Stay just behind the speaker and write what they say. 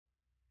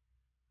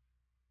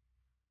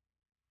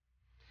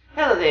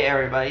Hello there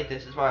everybody,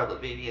 this is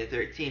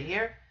Marvel13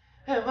 here,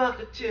 and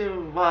welcome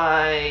to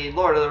my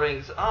Lord of the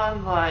Rings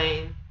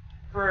Online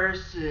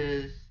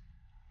versus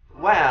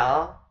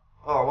WoW,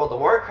 or World of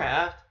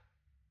Warcraft,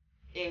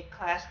 in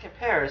class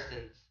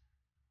comparisons.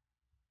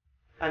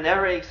 I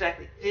never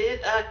exactly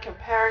did a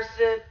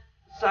comparison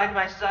side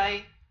by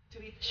side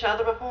to each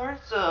other before,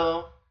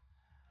 so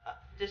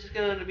this is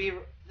gonna be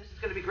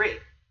great.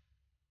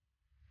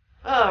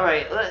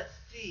 Alright, let's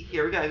see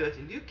here. We gotta go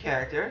to new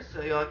characters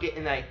so y'all get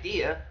an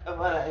idea of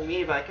what I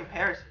mean by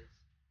comparisons.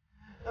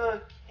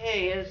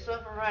 Okay, and so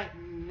for right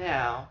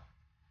now,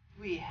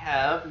 we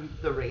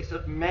have the race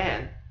of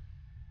man.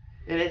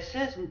 And it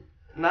says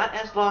not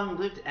as long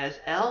lived as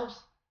elves,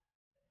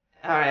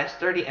 or as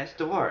sturdy as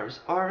dwarves,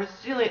 or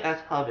resilient as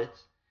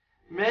hobbits.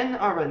 Men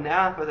are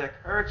renowned for their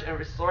courage and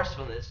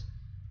resourcefulness.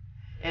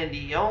 And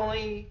the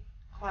only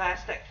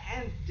class that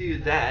can do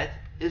that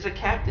is a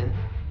captain.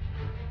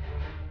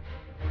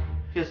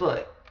 Because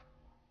look,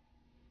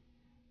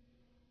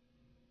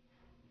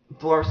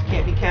 dwarves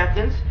can't be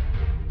captains,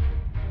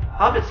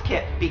 hobbits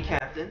can't be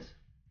captains,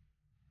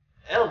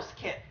 elves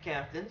can't be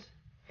captains,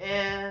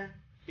 and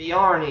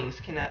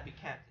Bjarnings cannot be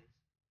captains.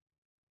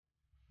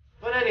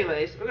 But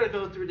anyways, we're going to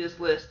go through this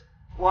list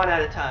one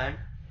at a time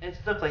and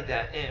stuff like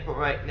that. And for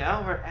right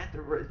now, we're at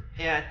the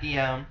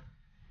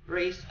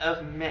race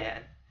of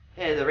man.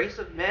 And the race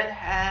of men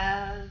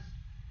has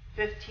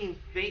 15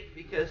 fate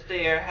because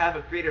they have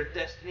a greater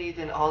destiny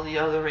than all the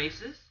other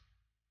races,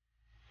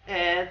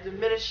 and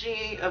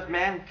diminishing of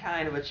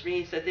mankind, which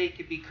means that they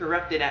could be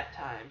corrupted at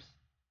times.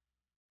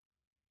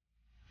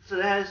 So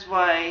that is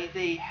why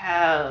they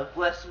have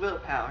less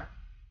willpower.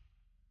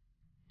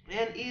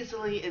 And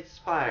easily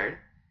inspired.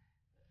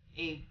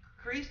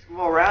 Increased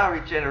morale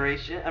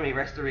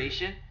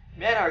restoration.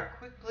 Men are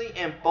quickly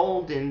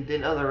emboldened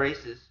than other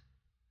races,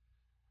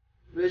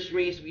 which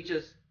means we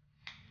just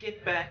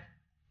get back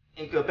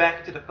and go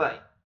back into the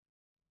fight,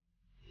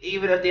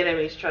 even if the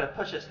enemies try to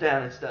push us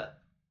down and stuff.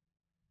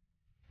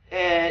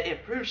 And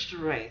improved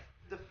strength.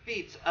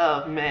 Defeats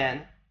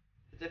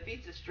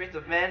the strength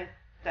of men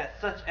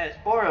that such as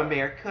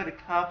Boromir could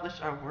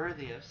accomplish are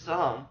worthy of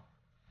song.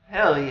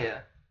 Hell yeah.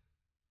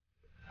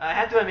 I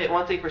have to admit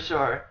one thing for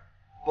sure.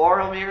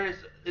 Boromir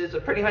is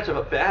pretty much of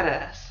a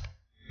badass.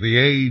 The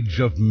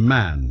age of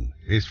man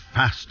is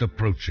fast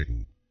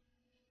approaching.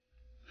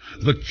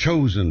 The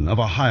chosen of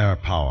a higher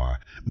power,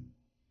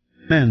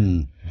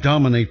 men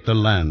dominate the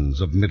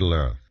lands of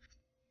Middle-earth,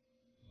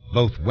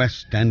 both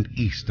west and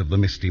east of the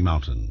Misty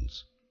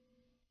Mountains.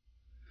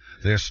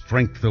 Their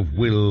strength of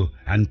will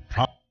and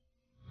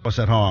prowess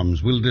at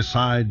arms will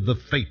decide the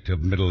fate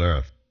of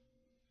Middle-earth,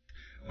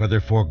 whether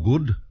for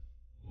good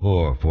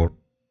or for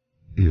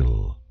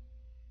ill.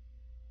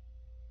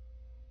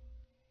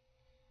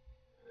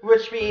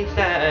 Which means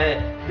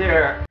that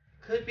there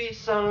could be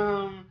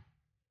some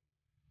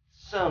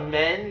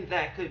men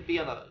that could be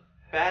on the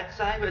bad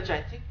side, which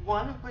I think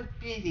one would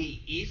be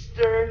the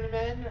Eastern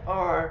men,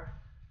 or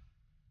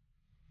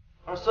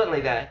something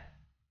like that.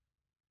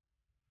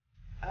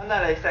 I'm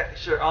not exactly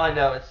sure. All I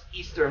know is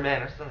Eastern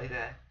men or something like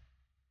that.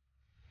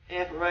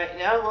 And for right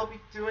now, we'll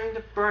be doing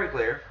the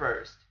burglar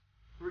first.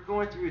 We're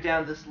going through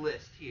down this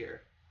list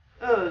here.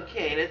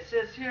 Okay, and it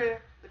says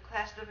here the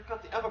class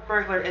difficulty of a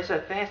burglar is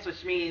advanced,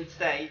 which means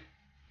that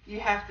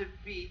you have to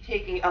be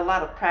taking a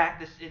lot of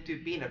practice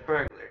into being a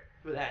burglar.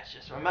 Well, that's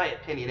just from my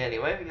opinion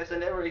anyway, because I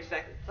never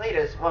exactly played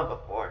as one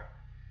before.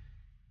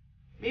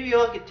 Maybe you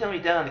all can tell me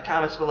down in the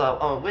comments below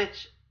on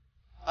which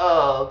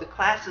of the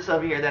classes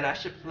over here that I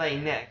should play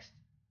next.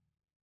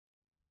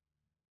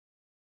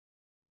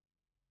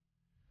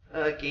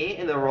 Okay,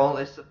 and the role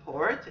is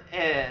support,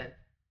 and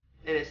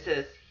it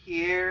says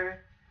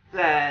here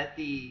that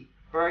the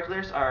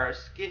burglars are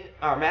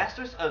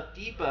masters of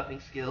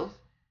debuffing skills.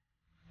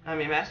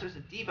 Masters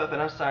of debuffing,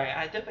 I'm sorry,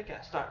 I definitely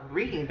gotta start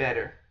reading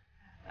better.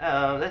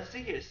 Let's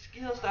see here.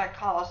 Skills that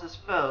causes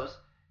foes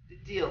to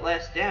deal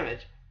less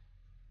damage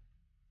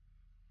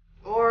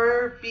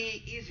or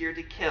be easier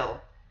to kill.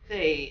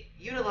 They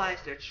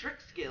utilize their trick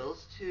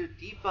skills to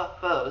debuff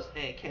foes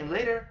and can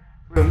later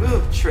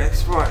remove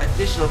tricks for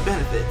additional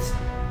benefits.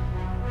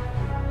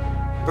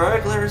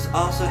 Burglars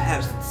also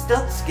have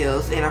stealth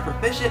skills and are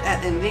proficient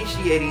at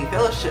initiating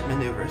fellowship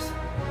maneuvers.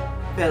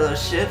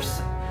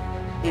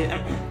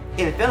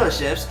 In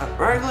fellowships, a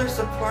burglar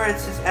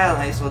supports his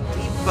allies while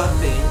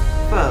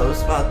debuffing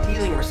foes while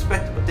dealing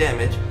respectable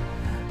damage.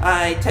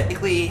 I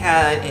technically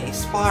had a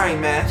sparring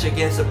match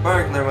against a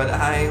burglar when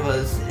I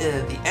was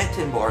in the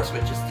Etten Wars,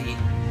 which is the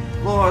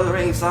Lord of the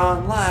Rings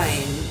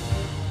Online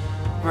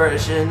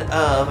version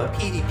of a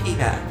PvP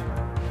map.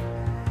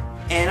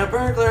 And a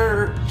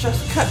burglar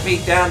just cut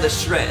me down to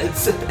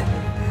shreds.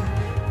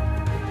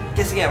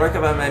 Guessing I work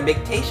on my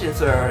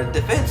meditations or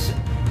defense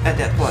at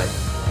that point.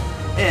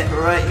 And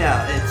for right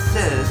now, it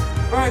says,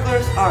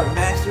 burglars are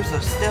masters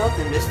of stealth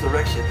and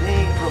misdirection.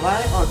 They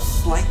rely on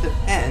sleight of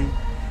hand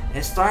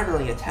and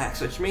startling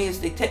attacks, which means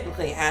they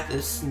technically have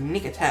to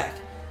sneak attack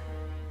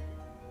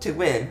to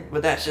win,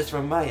 but that's just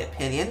from my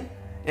opinion,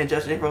 and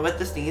judging from what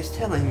this thing is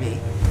telling me.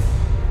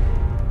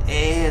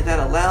 And and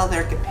that allow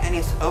their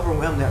companions to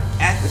overwhelm their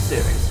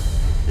adversaries.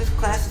 This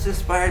class is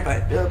inspired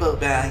by Bilbo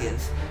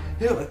Baggins,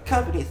 who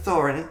accompanied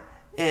Thorin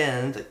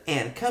and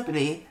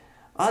company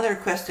on their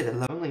quest to the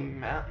Lonely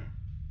Mountain.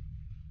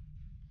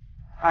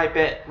 I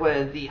bet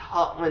when the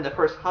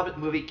first Hobbit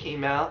movie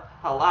came out,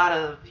 a lot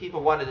of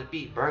people wanted to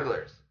be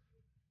burglars.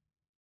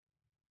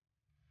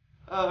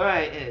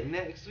 Alright, and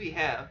next we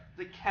have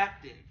the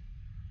Captain.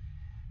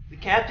 The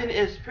Captain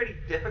is pretty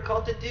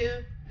difficult to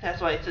do, that's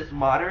why it says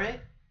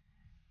moderate.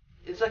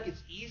 It's like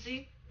it's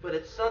easy,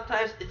 but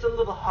sometimes it's a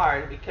little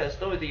hard because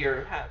you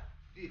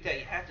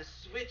have to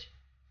switch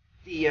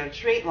the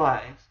trait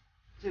lines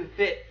to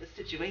fit the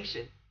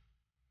situation.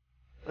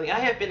 Like, I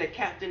have been a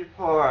captain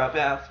for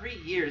about 3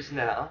 years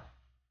now,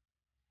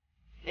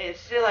 and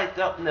still I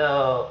don't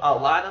know a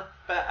lot of.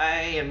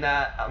 I am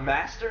not a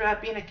master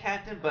at being a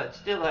captain, but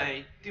still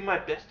I do my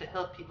best to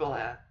help people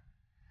out.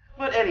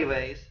 But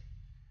anyways,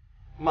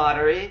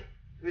 moderate,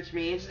 which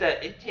means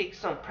that it takes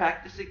some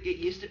practice to get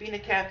used to being a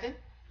captain,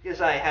 because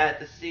I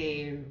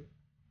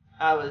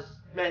was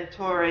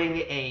mentoring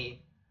a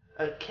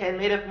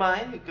candidate of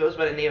mine who goes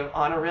by the name of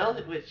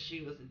Honoril, which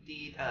she was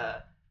indeed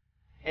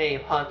a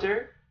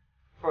hunter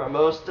for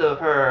most of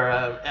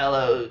her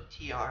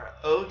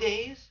LOTRO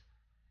days.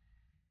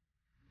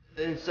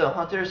 And so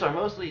hunters are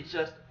mostly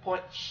just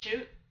point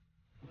shoot,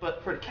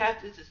 but for the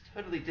captains it's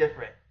totally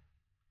different.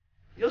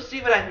 You'll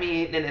see what I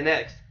mean in the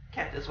next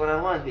Captains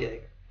 101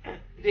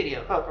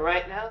 video. But for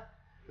right now,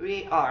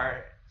 we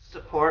are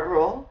support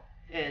role,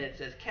 and it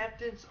says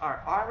captains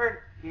are armored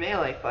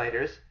melee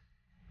fighters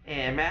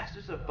and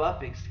masters of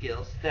buffing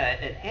skills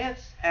that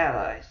enhance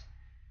allies,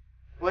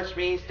 which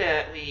means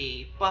that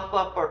we buff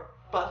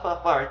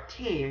up our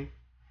team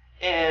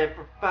and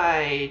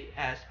provide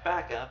as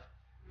backup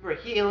for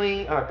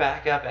healing, or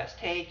backup as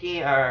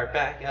tanking, or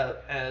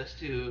backup as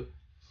to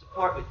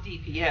support with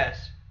DPS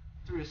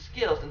through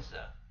skills and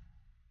stuff.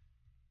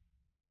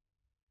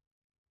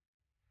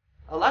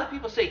 A lot of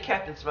people say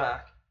captains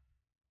rock.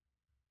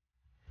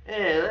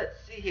 And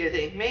let's see here,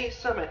 they may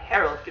summon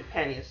herald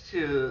companions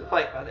to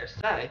fight by their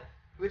side,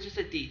 which is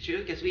indeed true,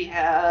 because we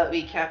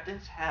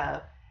captains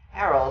have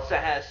heralds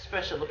that has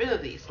special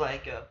abilities,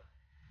 like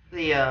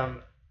the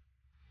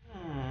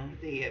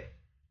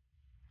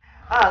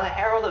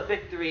Herald of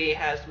Victory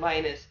has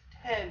minus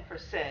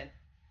 10%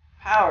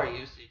 power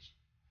usage,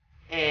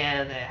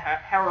 and the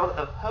Herald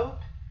of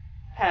Hope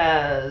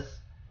has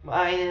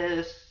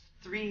minus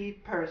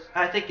 3%.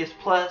 I think it's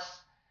plus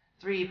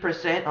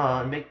 3%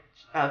 on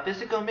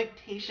physical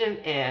meditation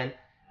and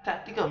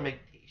tactical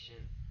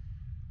meditation.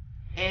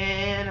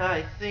 And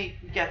I think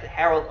we got the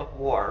Herald of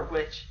War,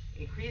 which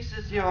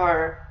increases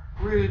your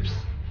group's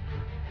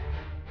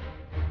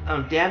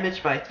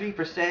damage by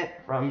 3%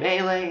 from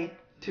melee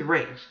to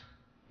ranged.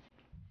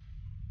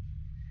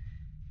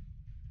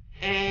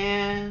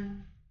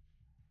 And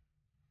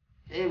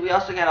we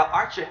also got an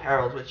Archer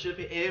Herald, which should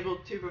be able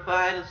to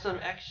provide some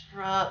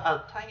extra,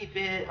 a tiny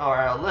bit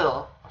or a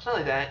little, or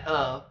something like that,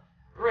 of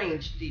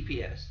ranged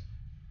DPS.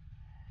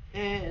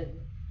 And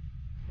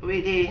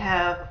they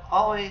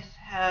always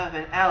have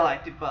an ally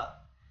to buff.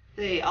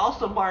 They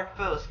also mark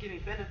foes,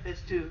 giving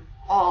benefits to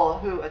all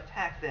who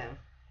attack them.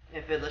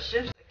 And for the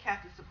ships, the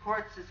captain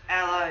supports his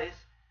allies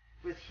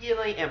with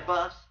healing and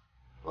buffs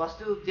while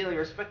still dealing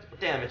respectable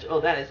damage. Oh,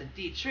 that is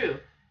indeed true.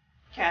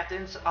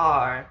 Captains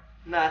are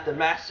not the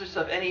masters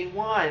of any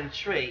one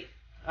trait.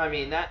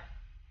 We're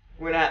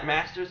not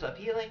masters of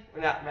healing,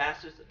 we're not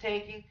masters of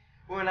tanking,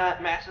 we're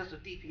not masters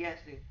of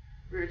DPSing.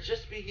 We're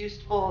just be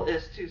useful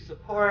is to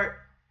support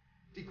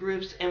the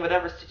groups in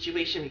whatever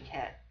situation we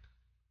can.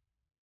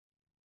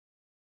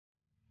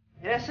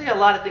 And I say a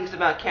lot of things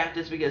about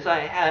captains because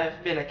I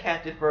have been a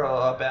captain for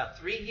about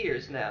 3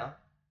 years now.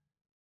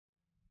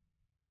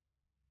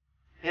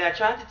 And I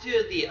tried to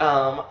do the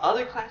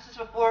other classes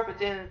before, but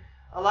then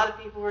a lot of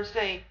people were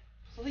saying,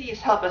 please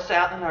help us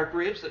out in our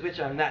groups, which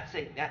I'm not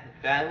saying that in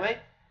a bad way,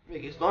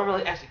 because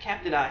normally as a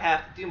captain I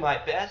have to do my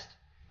best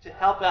to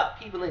help out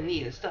people in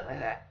need and stuff like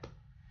that.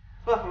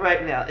 But for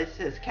right now, it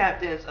says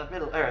captains of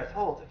Middle-earth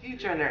hold the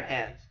future in their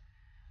hands.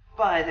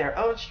 By their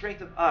own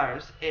strength of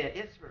arms and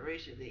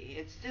inspiration they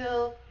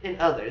instill in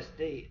others,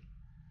 they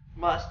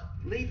must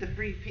lead the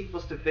free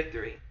peoples to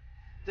victory.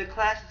 The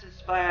class is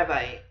inspired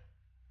by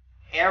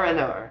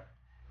Aranor,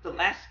 the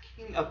last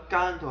king of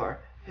Gondor,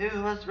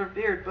 who was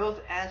revered both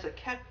as a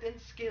captain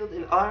skilled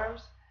in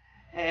arms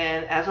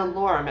and as a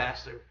lore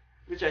master,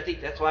 which I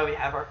think that's why we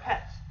have our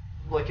pets,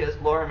 because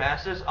lore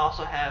masters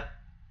also have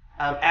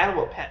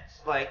animal pets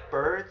like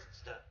birds and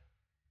stuff.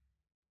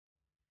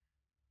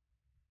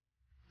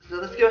 So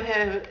let's go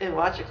ahead and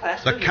watch a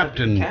class. The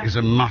captain is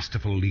a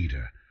masterful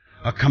leader,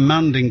 a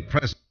commanding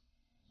presence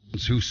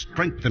who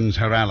strengthens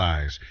her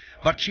allies,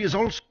 but she is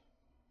also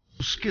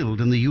skilled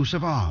in the use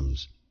of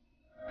arms.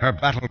 Her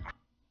battle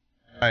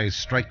cries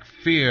strike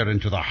fear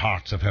into the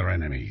hearts of her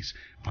enemies,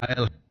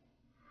 while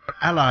her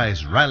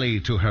allies rally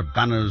to her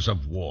banners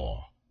of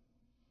war.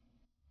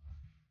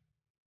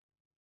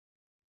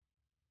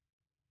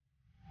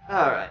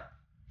 Alright.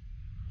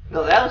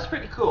 No, that was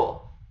pretty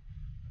cool.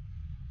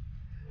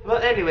 Well,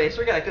 anyways,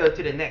 we're gonna go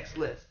to the next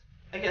list.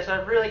 I guess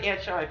I really am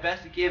trying my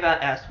best to give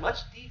out as much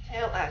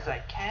detail as I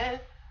can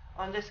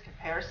on this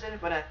comparison,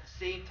 but at the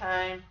same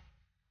time,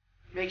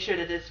 make sure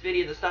that this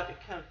video does not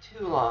become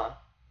too long.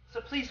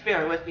 So please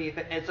bear with me if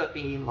it ends up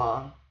being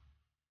long.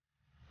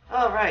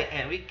 Alright,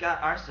 and we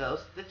got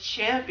ourselves the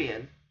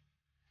champion,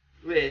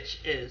 which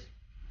is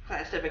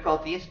class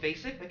difficulty is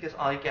basic because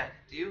all you got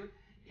to do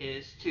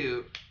is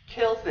to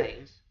kill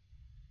things.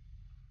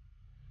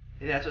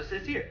 And that's what it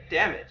says here,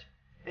 damage.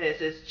 And it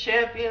says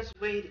champions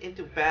wade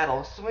into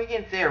battle,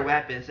 swinging their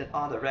weapons in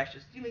all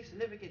directions, dealing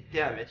significant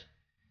damage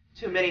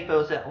to many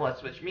foes at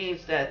once, which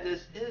means that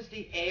this is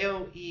the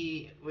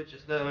AoE, which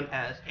is known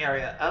as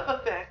Area of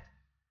Effect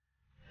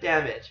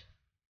Damage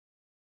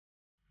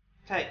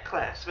type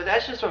class. But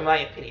that's just from my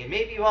opinion.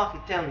 Maybe you all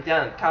can tell me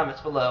down in the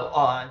comments below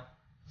on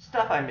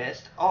stuff I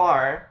missed,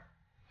 or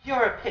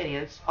your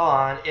opinions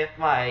on if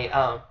my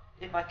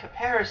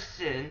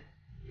comparison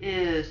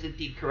is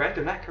indeed correct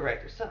or not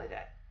correct or something like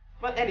that.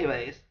 But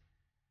anyways,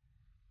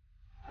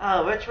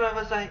 which one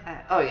was I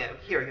at? Oh yeah,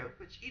 here we go.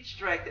 Which each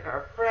strike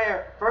their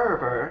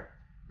fervor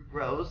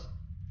grows,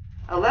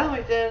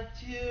 allowing them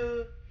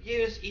to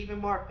use even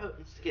more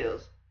potent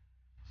skills.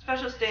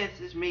 Special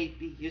stances may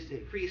be used to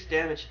increase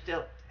damage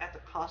dealt at the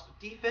cost of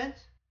defense,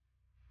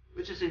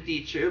 which is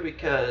indeed true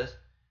because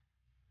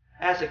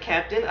as a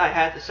captain, I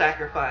had to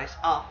sacrifice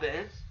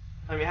offense.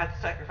 I had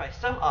to sacrifice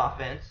some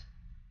offense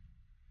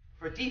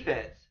for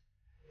defense,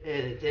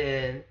 and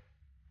then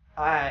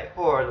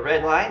for the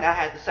red line, I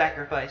had to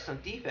sacrifice some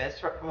defense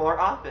for more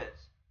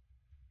offense.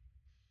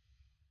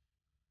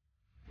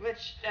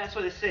 Which, that's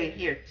what it's saying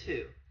here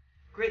too.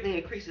 Greatly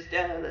increases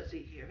damage. Let's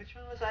see here. Which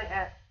one was I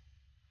at?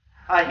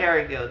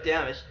 Here we go.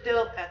 Damage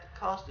dealt at the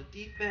cost of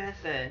defense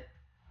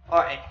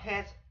or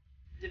enhanced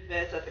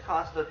defense at the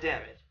cost of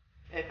damage.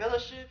 In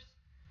fellowships,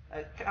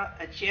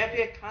 a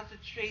champion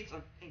concentrates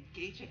on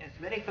engaging as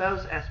many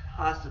foes as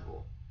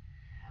possible.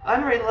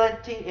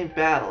 Unrelenting in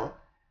battle,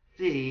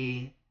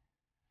 the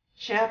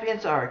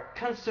champions are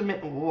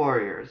consummate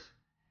warriors.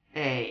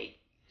 A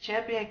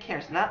champion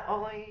cares not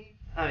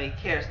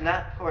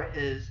for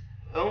his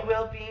own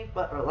well-being,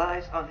 but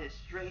relies on his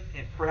strength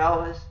and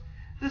prowess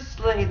to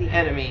slay the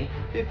enemy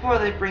before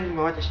they bring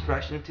more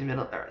destruction to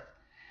Middle-earth.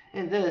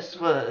 And this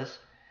was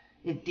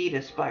indeed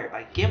inspired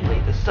by Gimli,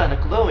 the son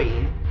of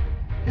Glowing,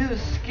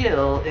 whose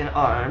skill in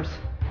arms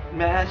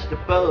matched the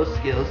bow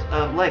skills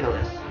of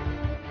Legolas.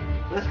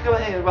 Let's go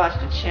ahead and watch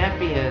the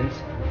Champion's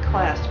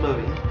class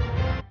movie.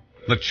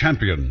 The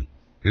champion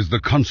is the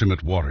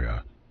consummate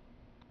warrior,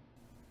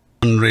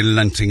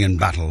 unrelenting in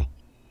battle.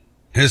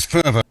 His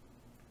fervor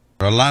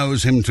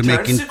allows him to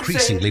make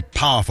increasingly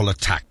powerful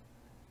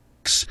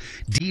attacks,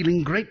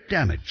 dealing great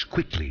damage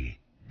quickly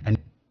and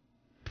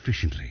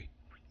efficiently.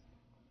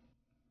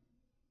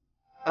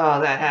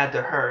 Oh, that had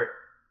to hurt.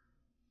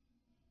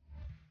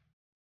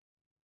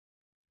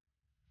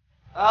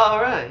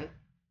 Alright.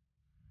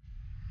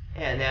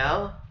 And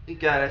now, we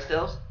got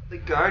ourselves the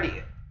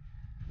Guardian.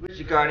 Which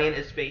the Guardian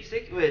is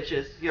basic, which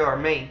is your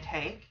main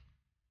tank.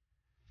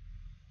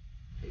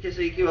 Because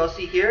you can all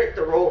see here,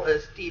 the role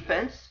is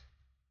defense,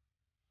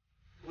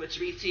 which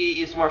we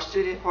see is more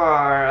suited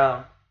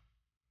for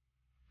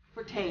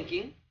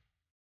tanking.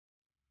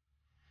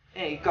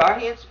 And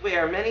Guardians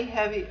wear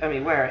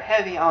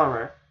heavy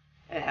armor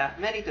and have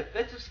many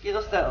defensive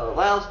skills that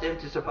allows them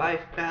to survive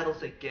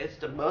battles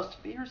against the most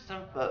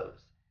fearsome foes.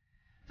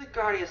 The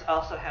Guardians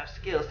also have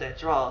skills that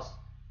draws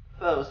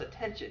foes'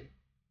 attention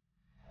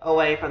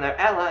away from their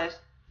allies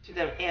to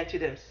them and to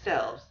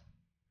themselves.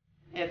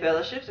 In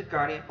fellowships, the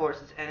Guardian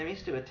forces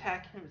enemies to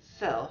attack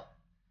himself,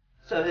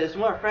 so his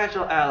more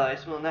fragile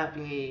allies will not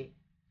be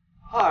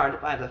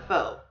harmed by the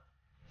foe.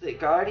 The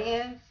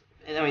Guardians,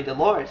 the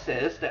lore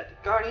says that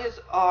the Guardians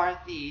are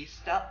the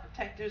stout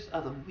protectors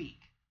of the weak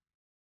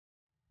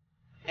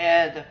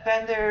and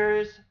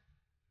defenders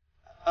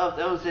of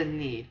those in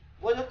need,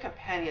 loyal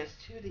companions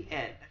to the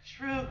end. A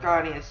true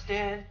Guardian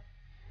stand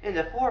in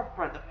the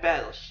forefront of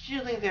battle,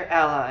 shielding their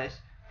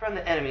allies from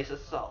the enemy's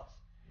assaults.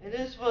 And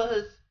this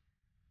was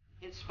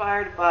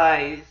inspired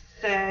by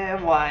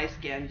Samwise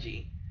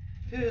Gamgee,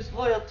 whose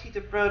loyalty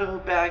to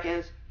Frodo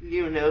Baggins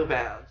knew no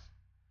bounds.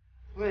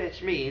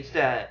 Which means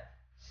that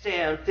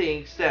Sam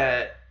thinks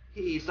that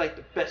he's like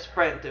the best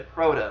friend to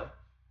Frodo.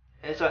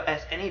 And so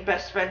as any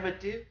best friend would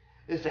do,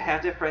 is to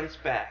have their friends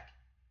back.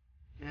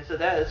 And so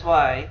that is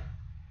why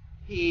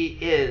he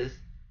is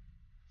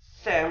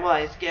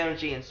Samwise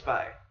Gamgee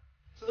inspired.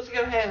 So let's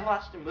go ahead and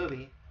watch the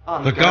movie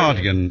on The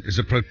Guardian is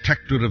a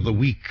protector of the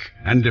weak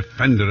and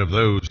defender of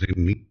those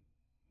in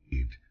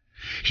need.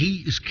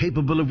 He is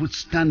capable of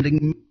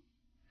withstanding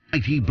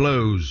mighty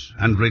blows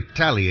and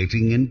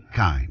retaliating in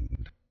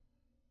kind.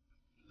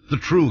 The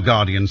true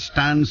Guardian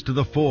stands to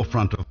the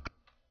forefront of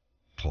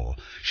battle,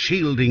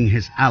 shielding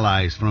his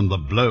allies from the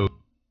blows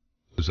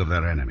of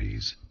their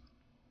enemies.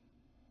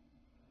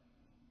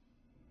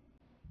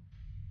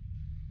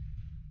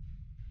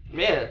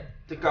 Man,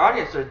 the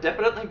Guardians are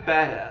definitely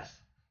badass.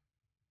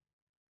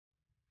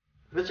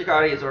 Which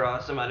Guardians are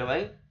awesome, by the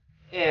way.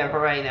 And for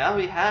right now,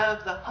 we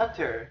have the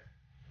Hunter,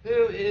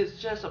 who is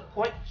just a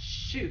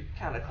point-shoot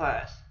kind of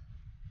class.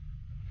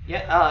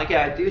 Yeah, all I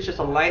gotta do is just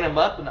line them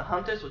up, and the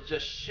Hunters will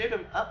just shoot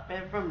them up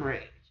and from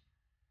range.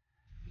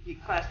 The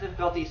class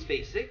difficulty is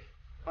basic.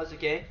 Once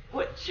again,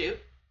 point-shoot.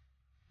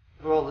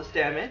 Roll this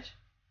damage.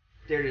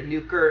 They're the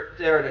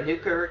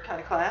nuker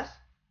kind of class.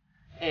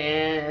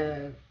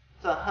 And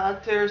the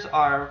Hunters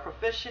are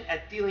proficient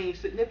at dealing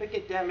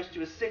significant damage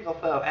to a single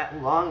foe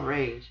at long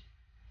range.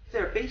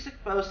 Their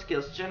basic bow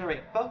skills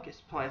generate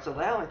focus points,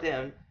 allowing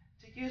them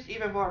to use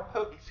even more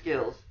potent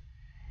skills.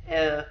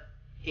 If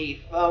a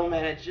foe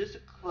manages to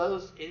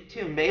close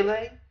into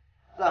melee,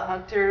 the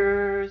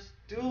Hunter's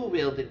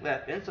dual-wielded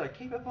weapons are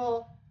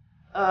capable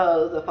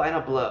of the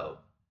final blow.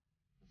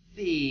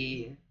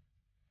 A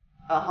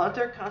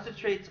Hunter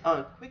concentrates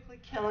on quickly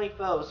killing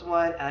foes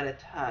one at a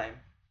time.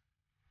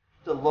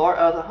 The lore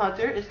of the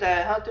Hunter is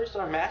that Hunters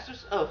are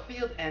masters of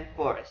field and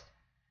forest,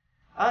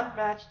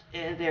 unmatched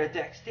in their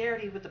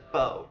dexterity with the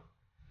bow.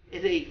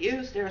 They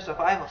use their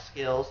survival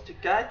skills to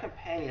guide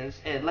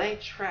companions and lay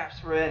traps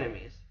for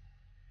enemies.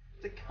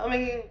 The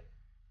coming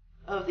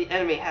of the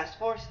enemy has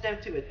forced them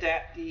to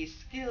adapt these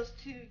skills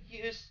to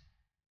use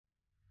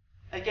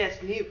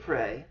against new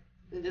prey.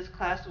 This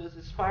class was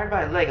inspired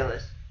by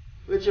Legolas,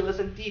 which was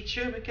indeed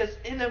true because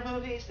in the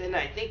movies, and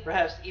I think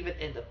perhaps even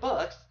in the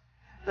books,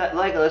 that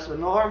Legolas would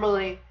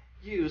normally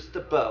use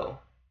the bow.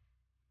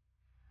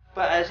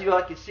 But as you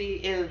all can see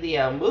in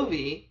the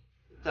movie,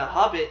 The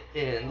Hobbit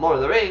in Lord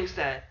of the Rings,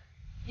 that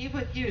he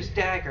would use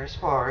daggers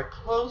for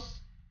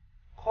close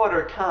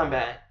quarter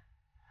combat.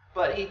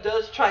 But he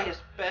does try his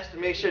best to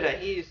make sure that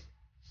he's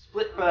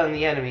split from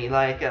the enemy,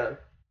 like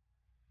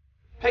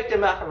pick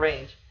them out from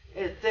range,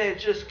 and then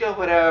just go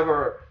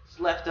whatever's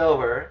left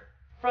over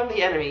from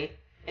the enemy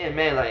in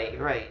melee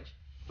range.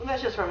 Well,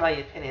 that's just from my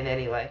opinion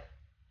anyway.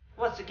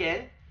 Once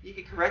again, you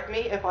can correct me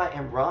if I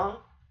am wrong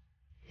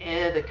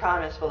in the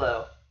comments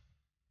below.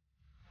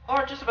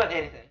 Or just about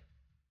anything.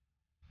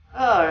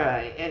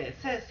 Alright, and it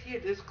says here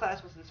this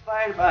class was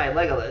inspired by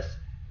Legolas,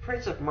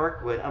 Prince of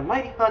Mirkwood, a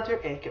mighty hunter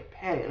and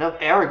companion of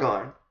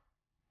Aragorn.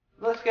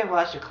 Let's go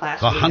watch the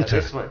class The reading of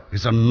Hunter this one.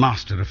 is a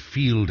master of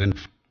field and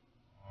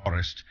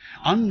forest,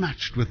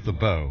 unmatched with the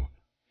bow.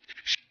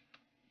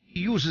 She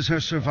uses her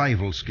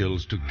survival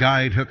skills to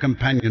guide her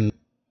companions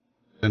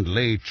and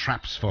lay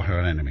traps for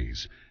her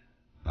enemies.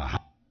 The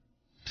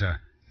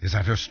Hunter is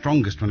at her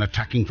strongest when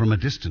attacking from a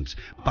distance,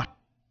 but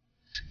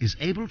is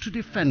able to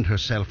defend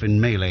herself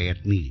in melee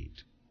at need.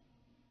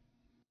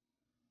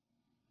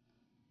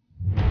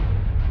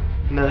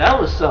 Now that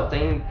was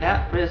something.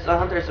 That was the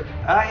Hunter's.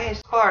 I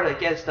sparred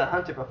against the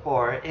Hunter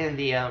before in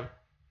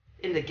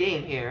the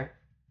game here,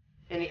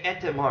 in the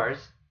Entomars,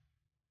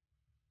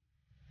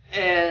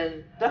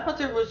 and the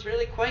Hunter was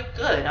really quite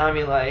good. I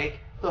mean, like,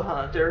 the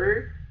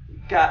Hunter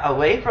got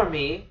away from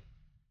me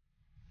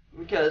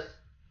because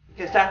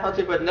that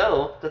Hunter would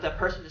know that that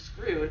person is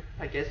screwed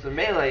against a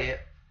melee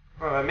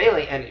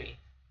enemy.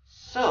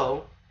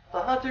 So the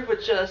Hunter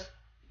would just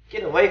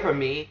get away from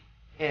me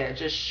and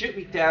just shoot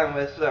me down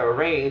with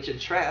range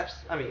and traps.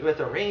 I mean, with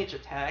the range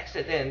attacks,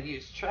 and then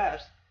use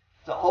traps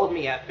to hold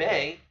me at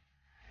bay.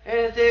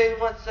 And then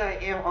once I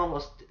am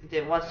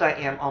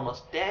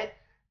almost dead,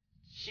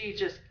 she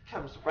just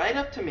comes right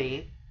up to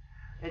me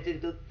and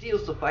then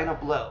deals the final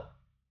blow.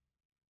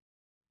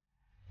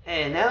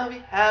 And now we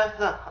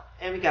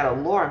got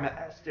a lore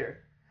master,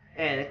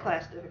 and the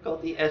class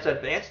difficulty is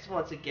advanced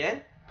once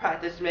again.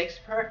 Practice makes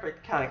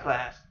perfect kind of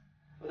class.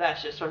 Well,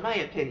 that's just from my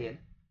opinion.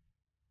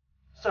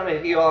 Some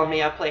of you all may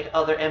have played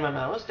other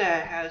MMOs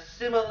that have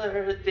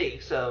similar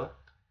things, so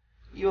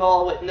you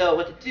all would know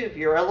what to do if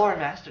you're a lore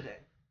master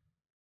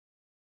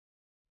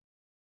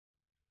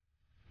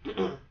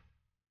then.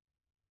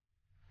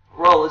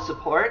 Role is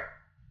support,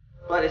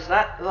 but it's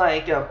not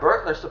like a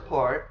burglar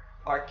support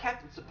or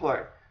captain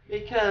support,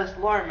 because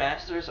lore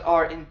masters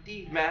are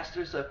indeed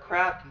masters of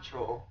crowd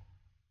control.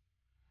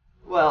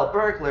 Well,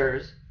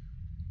 burglars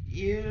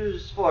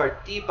use for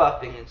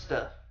debuffing and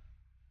stuff.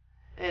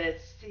 And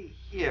let's see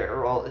here,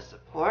 role is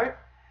support,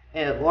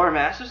 and lore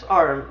masters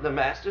are the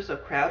masters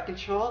of crowd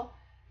control.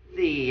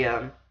 They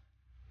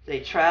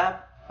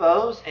trap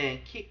foes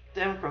and keep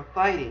them from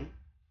fighting.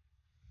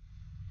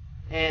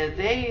 And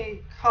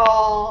they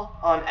call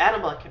on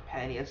animal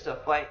companions to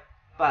fight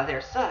by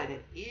their side,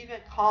 and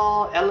even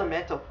call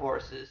elemental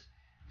forces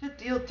to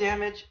deal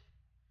damage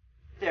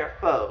their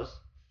foes.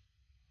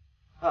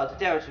 To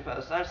damage their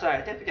foes. I'm sorry,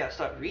 I think we gotta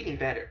start reading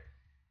better.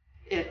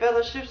 In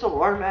fellowships, the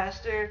lore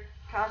master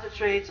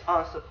concentrates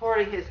on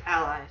supporting his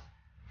allies,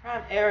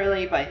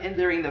 primarily by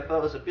hindering the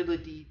foe's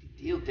ability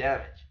to deal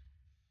damage.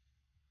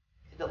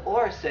 The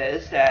lore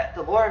says that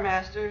the lore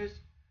masters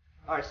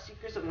are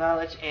seekers of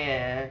knowledge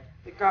and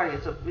the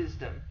guardians of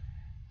wisdom.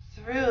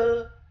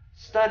 Through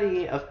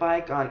study of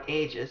bygone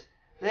ages,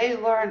 they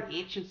learn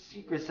ancient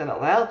secrets and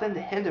allow them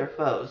to hinder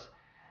foes,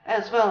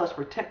 as well as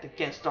protect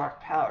against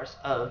dark powers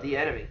of the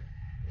enemy.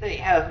 They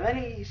have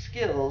many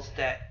skills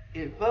that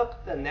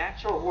invoke the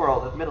natural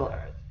world of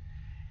Middle-earth,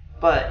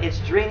 but it's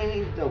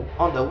draining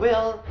on the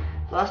will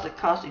plus the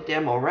costly their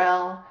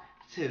morale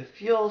to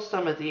fuel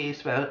some of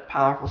these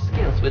powerful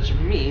skills, which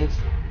means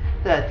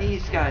that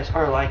these guys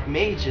are like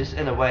mages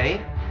in a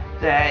way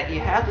that you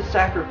have to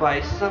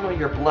sacrifice some of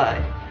your blood,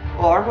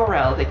 or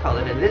morale they call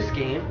it in this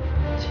game,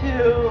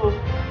 to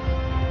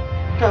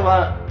come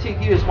up to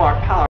use more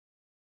power.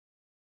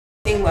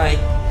 Like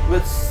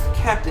what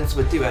captains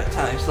would do at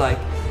times, like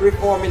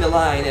reforming the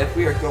line if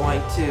we are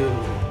going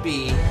to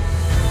be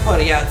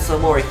putting out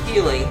some more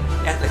healing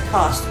at the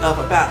cost of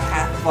about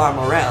half of our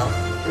morale.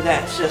 And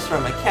that's just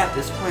from a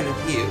captain's point of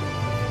view.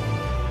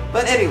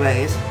 But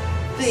anyways,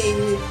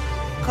 the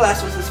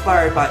class was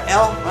inspired by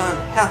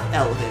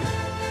Half-Elven,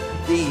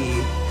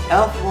 the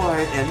Elf Lord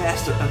and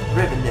Master of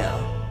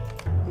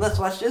Rivendell. Let's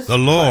watch this. The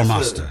Lore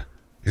Master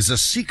is a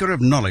seeker of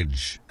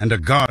knowledge and a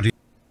guardian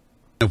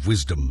of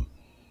wisdom.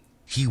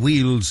 He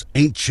wields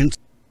ancient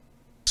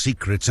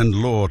secrets and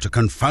lore to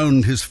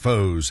confound his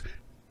foes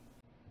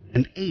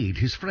and aid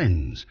his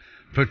friends,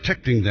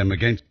 protecting them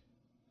against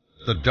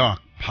the dark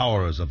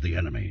powers of the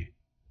enemy.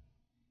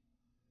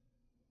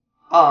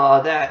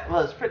 Oh, that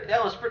was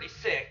pretty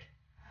sick.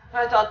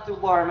 I thought the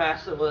Lore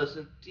Master was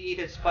indeed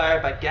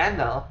inspired by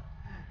Gandalf,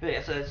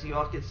 because as you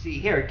all can see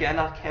here,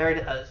 Gandalf carried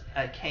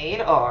a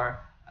cane or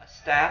a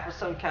staff of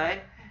some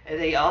kind, and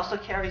they also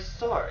carry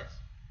swords.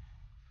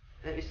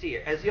 Let me see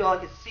here. As you all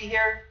can see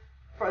here,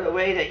 for the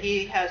way that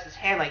he has his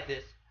hand like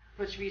this,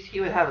 which means he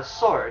would have a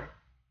sword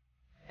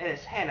in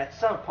his hand at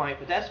some point,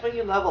 but that's when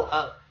you level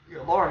up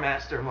your Lore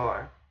Master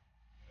more.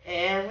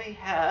 And we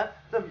have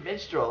the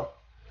Minstrel,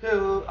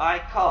 who I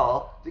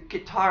call the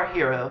guitar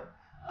hero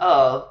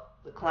of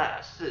the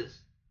classes,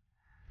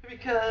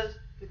 because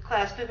the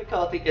class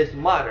difficulty is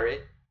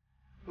moderate,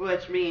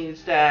 which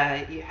means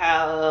that you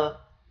have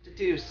to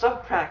do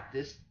some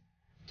practice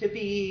to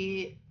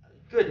be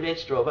a good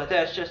minstrel, but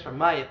that's just from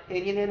my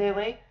opinion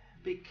anyway,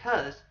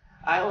 because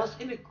I was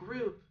in a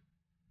group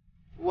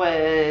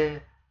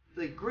when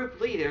the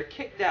group leader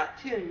kicked out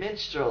 2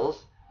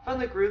 minstrels from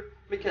the group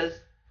because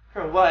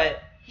from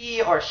what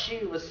he or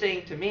she was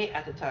saying to me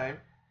at the time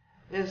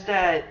is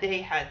that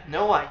they had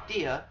no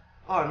idea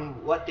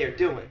on what they're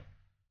doing.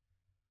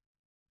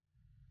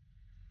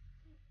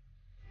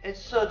 And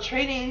so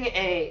training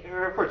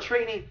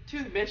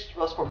 2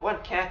 minstrels for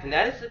 1 captain,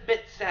 that is a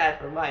bit sad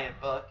for my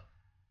book.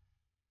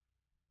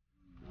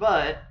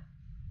 But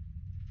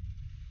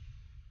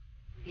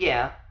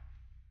yeah.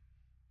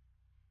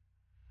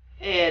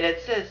 And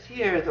it says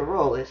here the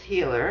role is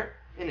healer.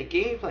 And the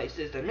gameplay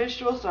says the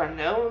minstrels are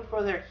known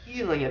for their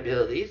healing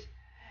abilities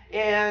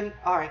and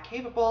are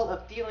capable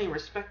of dealing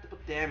respectable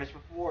damage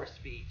with war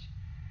speech.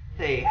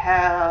 They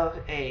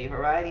have a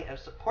variety of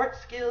support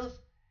skills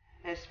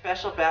and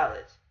special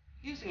ballads.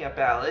 Using a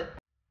ballad,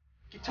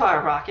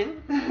 guitar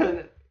rocking.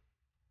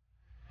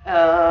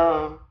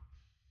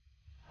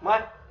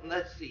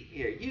 Let's see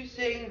here.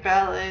 Using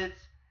ballads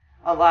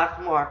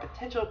unlock more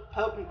potential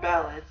potent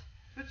ballads,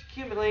 which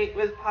accumulate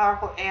with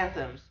powerful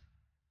anthems.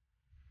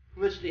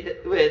 Which the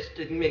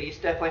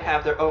minis definitely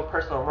have their own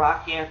personal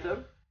rock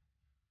anthem.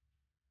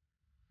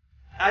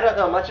 I don't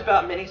know much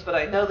about minis, but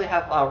I know they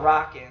have a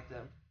rock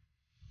anthem.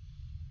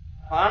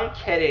 I'm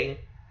kidding.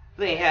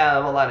 They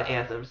have a lot of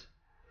anthems.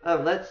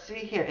 Let's see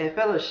here. In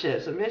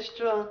fellowships, a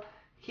minstrel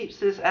keeps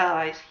his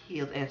allies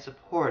healed and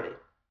supported.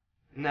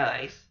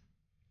 Nice.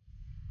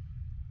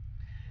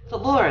 The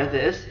lore of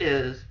this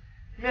is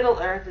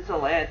Middle-earth is a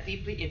land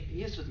deeply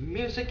infused with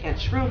music, and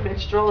true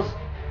minstrels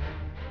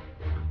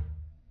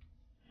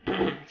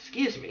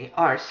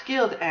are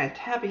skilled at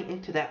tapping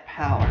into that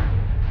power.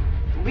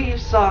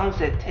 Weave songs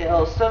and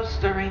tales so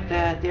stirring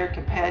that their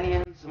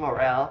companions'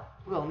 morale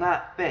will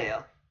not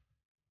fail.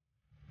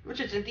 Which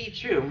is indeed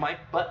true. My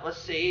butt was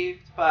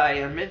saved by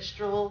a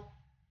minstrel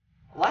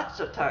lots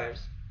of times.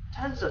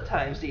 Tons of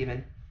times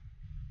even.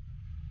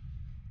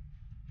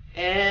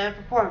 And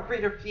perform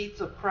greater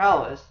feats of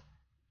prowess.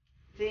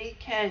 They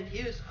can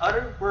use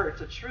utter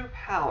words of true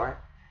power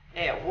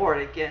and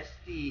ward against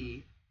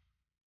the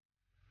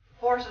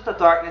forces of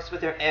darkness with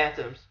their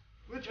anthems,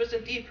 which was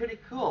indeed pretty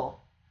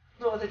cool.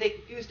 Know that they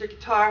could use their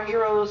guitar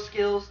hero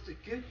skills to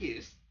good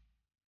use.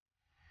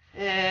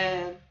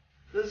 And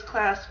this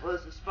class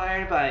was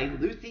inspired by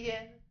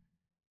Luthien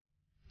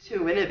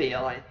to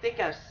Winnebago, I think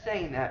I'm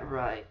saying that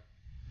right,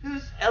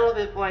 whose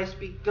elevated voice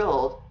be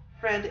gold,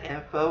 friend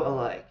and foe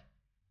alike.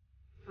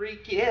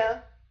 Freak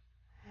yeah!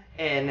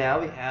 And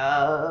now we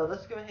have,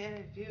 let's go ahead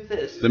and view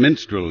this. The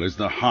minstrel is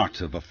the heart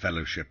of a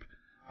fellowship,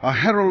 a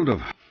herald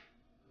of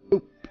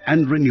hope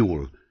and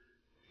renewal.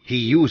 He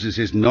uses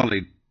his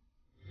knowledge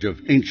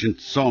of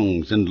ancient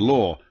songs and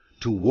lore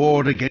to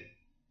ward against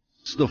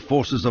the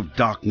forces of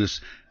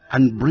darkness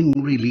and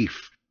bring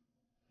relief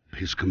to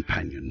his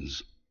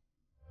companions.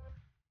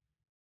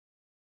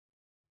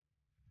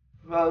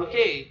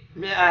 Okay,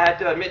 I have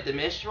to admit the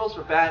minstrels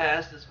were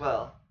badass as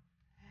well.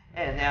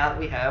 And now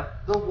we have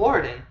the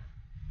warden,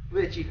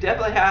 which you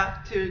definitely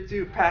have to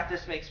do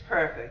practice makes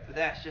perfect, but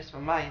that's just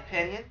from my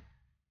opinion.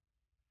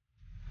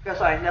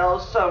 Because I know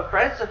some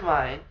friends of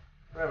mine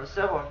from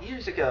several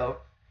years ago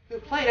who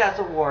played as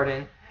a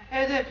warden,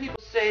 and then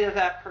people say that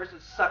that person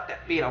sucked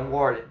at being a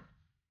warden.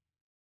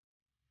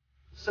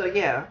 So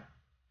yeah,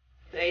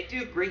 they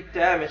do great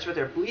damage with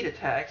their bleed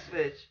attacks,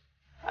 which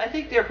I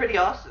think they're pretty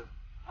awesome.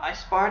 I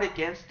sparred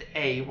against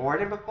a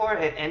warden before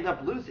and ended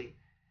up losing,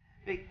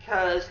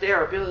 because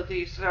their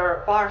abilities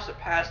far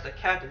surpass the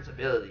captain's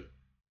ability.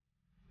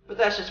 But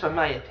that's just from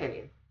my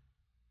opinion.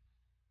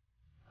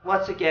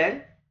 Once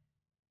again,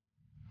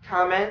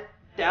 comment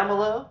down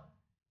below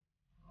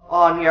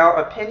on your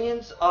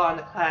opinions on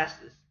the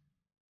classes.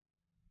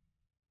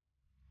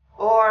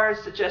 Or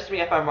suggest me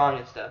if I'm wrong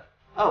and stuff.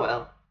 Oh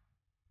well.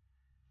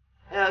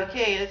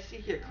 Okay, let's see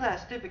here.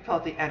 Class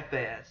difficulty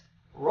advanced.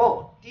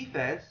 Role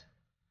defense.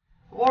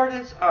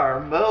 Wardens are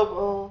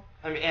mobile.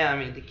 I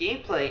mean the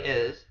gameplay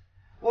is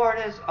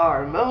wardens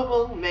are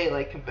mobile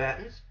melee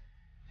combatants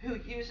who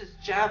uses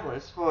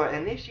javelins for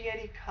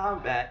initiating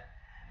combat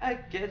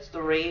against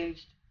the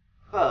ranged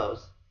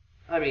foes.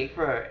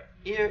 For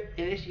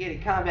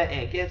initiating combat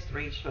against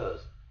ranged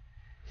foes.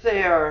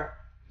 They are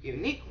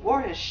unique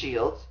warden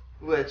shields,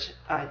 which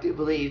I do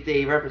believe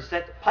they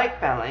represent the pike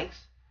phalanx,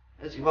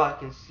 as you all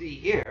can see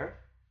here.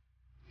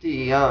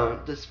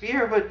 The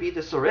spear would be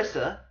the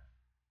sarissa,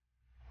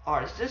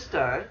 or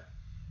sistine,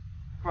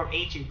 from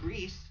ancient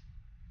Greece,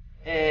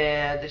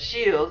 and the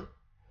shield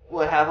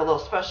would have a little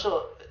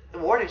special. The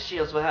warden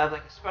shields would have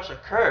like a special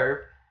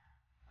curve.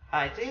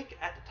 I think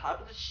at the top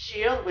of the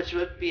shield, which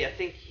would be I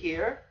think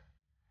here,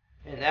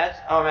 and that's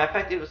in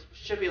fact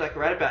should be like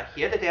right about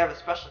here that they have a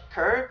special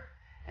curve,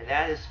 and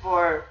that is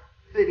for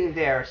fitting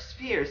their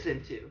spears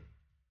into.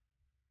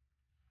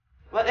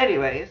 But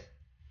anyways,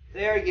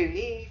 they're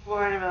unique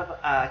warden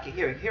of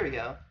here we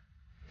go.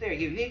 Their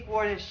unique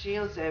warden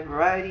shields and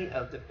variety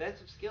of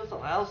defensive skills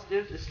allows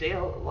them to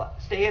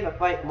stay in a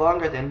fight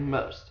longer than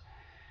most.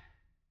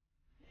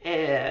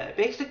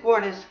 Basic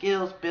warden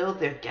skills build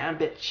their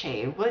gambit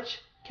chain, which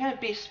can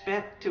be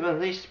spent to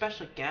unleash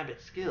special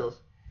gambit skills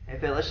and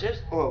fellowships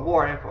or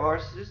warden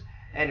forces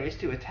enemies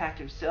to attack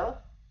himself,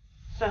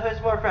 so his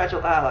more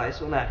fragile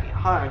allies will not be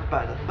harmed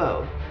by the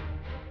foe.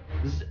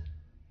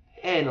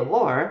 And the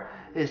lore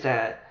is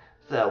that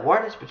the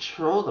wardens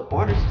patrol the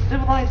borders of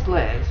civilized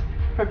lands,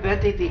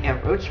 preventing the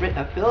encroachment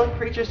of villain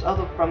creatures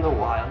from the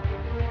wild.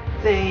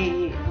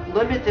 They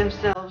limit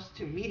themselves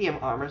to medium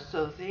armor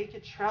so they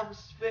can travel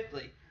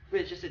swiftly,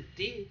 which is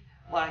indeed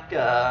like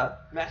a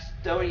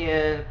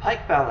Macedonian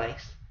pike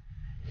phalanx.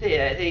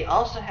 They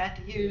also had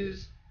to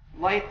use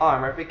light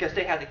armor because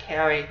they had to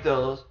carry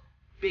those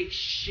big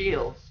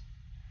shields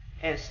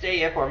and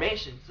stay in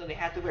formation, so they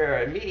had to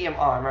wear a medium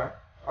armor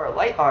or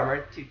light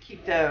armor to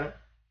keep them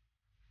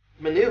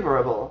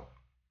maneuverable.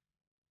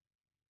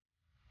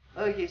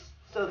 Okay,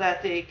 so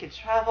that they can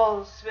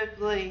travel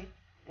swiftly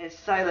and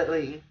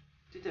silently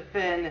to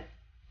defend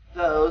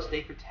those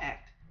they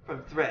protect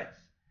from threats.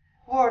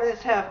 Wardens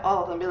have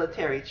all the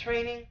military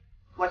training,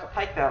 like a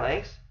pike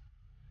phalanx,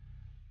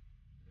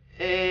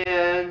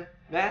 and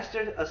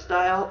mastered a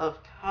style of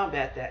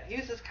combat that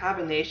uses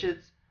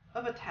combinations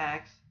of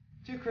attacks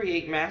to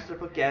create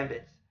masterful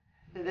gambits.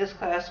 And this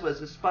class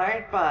was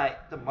inspired by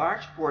the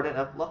March Warden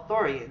of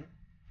Lothorian,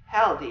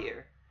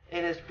 Haldir,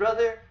 and his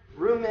brother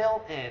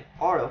Rumil and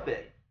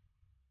Orofin.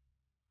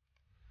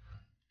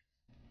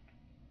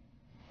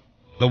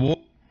 The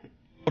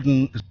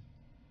warden is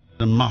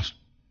the master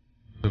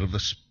of the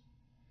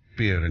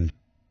spear and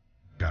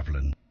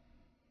javelin,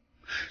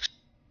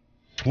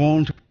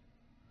 sworn to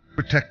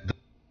protect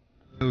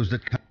those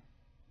that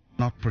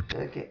cannot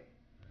protect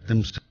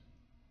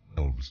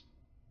themselves.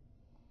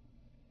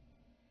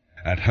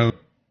 At home,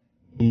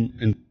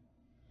 in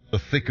the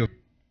thick of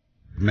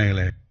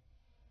melee,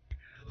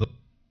 the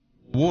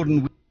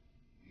warden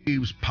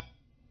weaves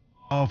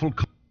powerful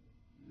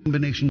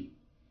combinations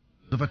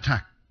of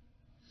attacks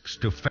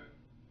to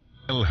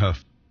fell her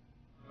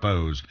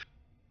foes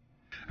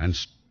and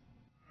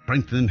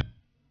strengthen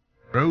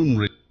her own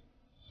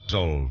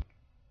resolve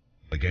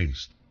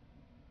against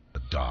the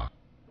Dark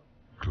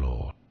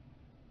Lord.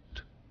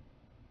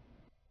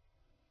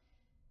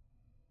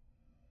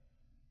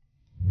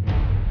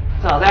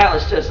 So that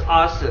was just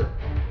awesome.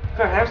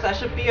 Perhaps I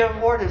should be a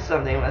warden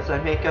someday once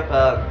I make up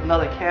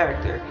another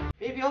character.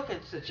 Maybe you all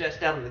can suggest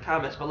down in the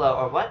comments below,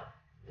 or what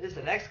is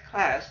the next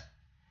class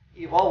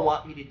you all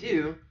want me to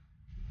do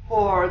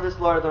for this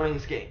Lord of the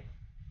Rings game.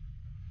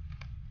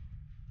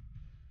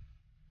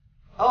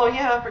 Oh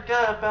yeah, I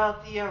forgot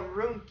about the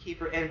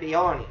Runekeeper and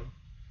Beyonding.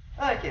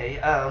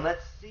 Okay,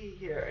 let's see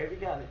here. We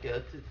gotta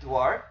go to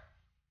Dwarf.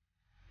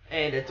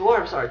 And the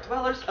dwarves are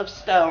dwellers of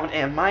stone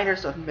and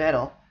miners of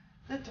metal.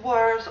 The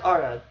dwarves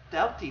are a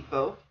doughty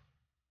folk,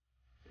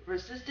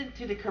 resistant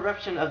to the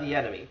corruption of the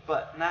enemy,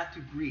 but not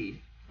to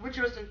greed. Which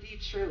was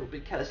indeed true,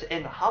 because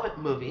in the Hobbit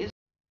movies,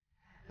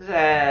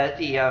 that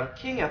the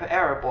King of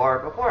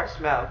Erebor, before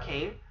Smaug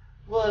came,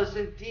 was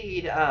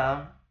indeed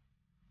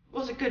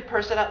was a good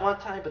person at one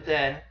time, but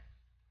then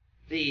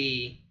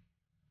the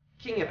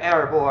King of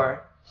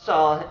Erebor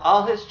saw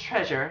all his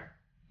treasure,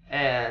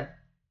 and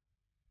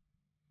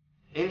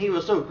he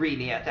was so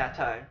greedy at that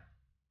time.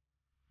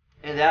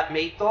 And that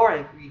made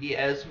Thorin greedy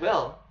as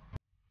well.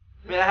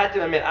 I mean, I had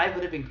to admit, I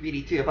would have been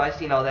greedy too if I'd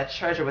seen all that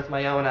treasure with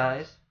my own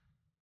eyes.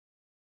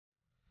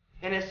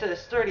 And it says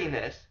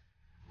sturdiness,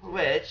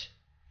 which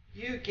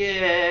you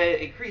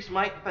get increased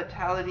might,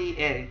 vitality,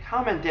 and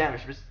common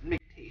damage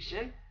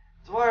limitation.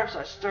 Dwarves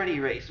are sturdy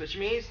race, which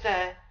means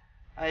that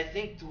I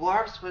think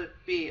dwarves would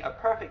be a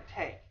perfect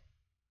tank.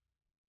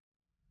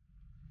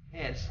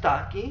 And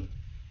stocky,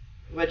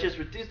 which is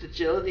reduced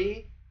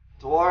agility.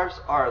 Dwarves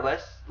are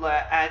less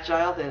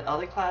agile than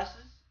other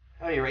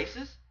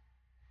races.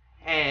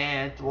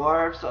 And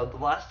dwarves of the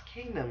Lost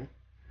Kingdom.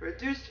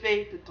 Reduced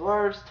fate, the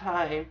dwarves'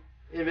 time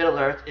in Middle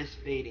Earth is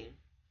fading.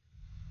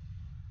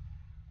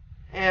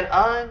 And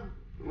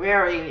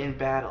unwearying in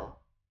battle.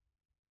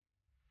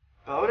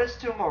 Bonus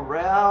to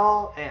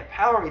morale and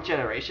power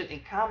regeneration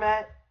in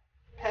combat.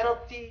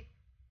 Penalty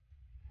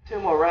to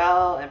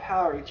morale and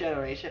power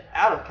regeneration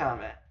out of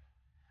combat.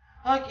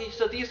 Okay,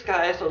 so these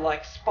guys are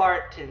like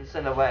Spartans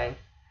in a way.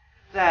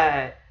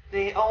 That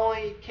they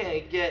only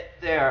can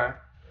get their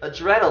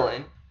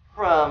adrenaline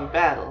from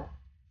battle.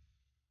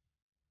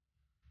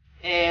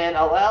 And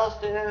allows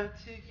them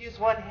to use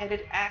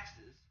one-handed axes.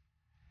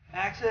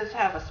 Axes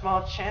have a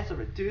small chance of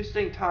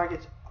reducing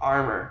target's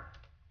armor.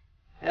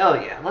 Hell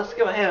yeah, let's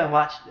go ahead and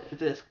watch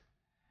this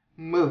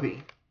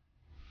movie.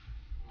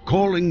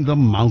 Calling the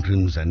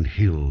mountains and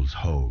hills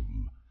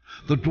home,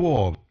 the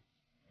dwarves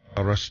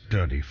are a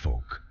sturdy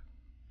folk,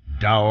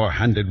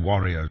 dour-handed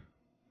warriors,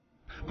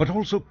 but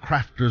also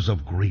crafters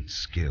of great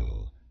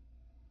skill.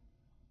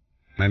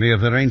 Many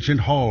of their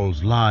ancient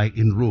halls lie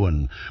in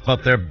ruin,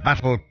 but their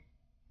battle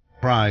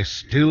cry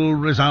still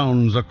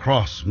resounds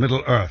across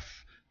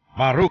Middle-earth.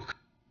 Baruch,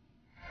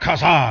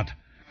 Khazad,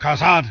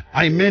 Khazad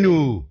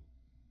Aimenu.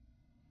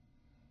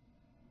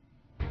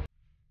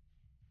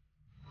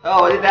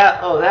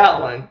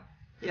 That one.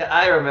 Yeah,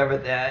 I remember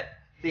that.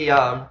 The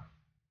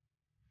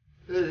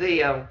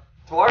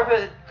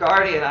Dwarven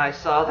Guardian I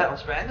saw that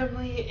was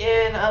randomly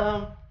in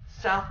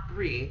South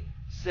 3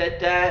 said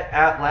that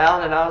out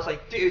loud, and I was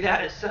like, dude,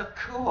 that is so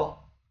cool.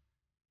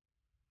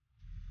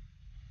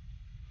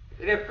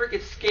 It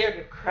freaking scared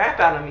the crap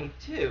out of me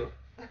too.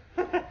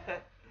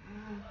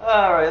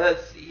 Alright,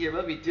 let's see here.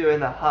 We'll be doing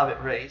the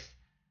Hobbit race.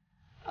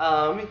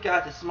 We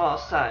got the small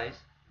size.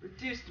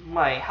 Reduced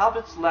might.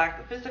 Hobbits lack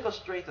the physical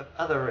strength of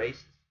other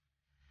races.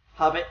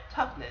 Hobbit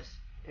toughness.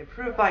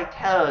 Improved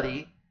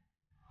vitality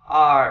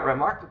are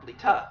remarkably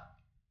tough.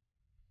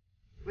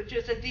 Which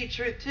is indeed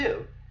true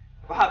too.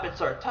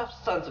 Hobbits are tough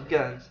sons of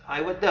guns.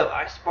 I would know.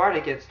 I sparred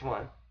against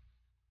one.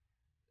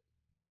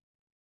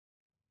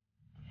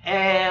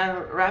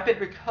 And rapid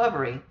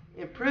recovery.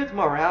 Improved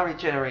morale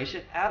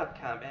regeneration out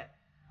of combat.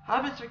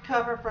 Hobbits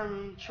recover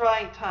from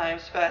trying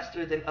times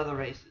faster than other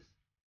races.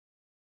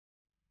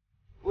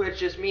 Which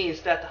just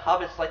means that the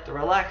hobbits like to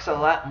relax a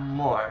lot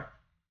more.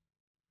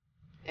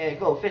 And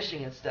go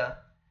fishing and stuff.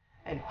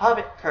 And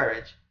hobbit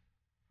courage.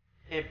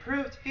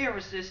 Improved fear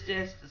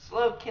resistance to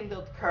slow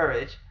kindled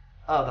courage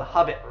of the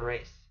hobbit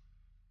race.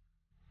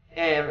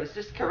 And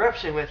resist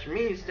corruption, which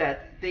means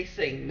that they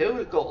say no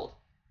to gold.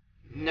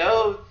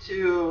 No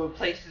to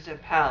places in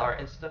power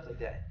and stuff like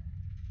that.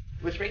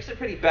 Which makes it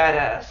pretty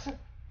badass.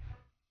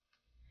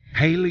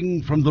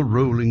 Hailing from the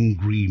rolling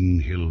green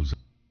hills of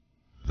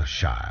the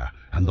Shire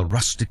and the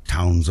rustic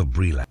towns of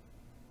Breland,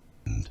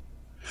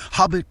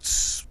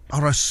 hobbits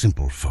are a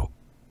simple folk,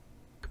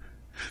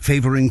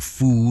 favoring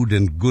food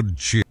and good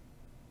cheer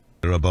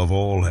above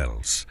all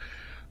else.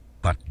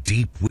 But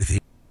deep within,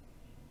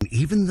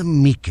 even the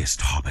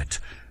meekest hobbit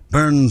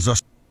burns a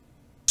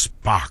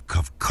spark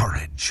of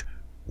courage,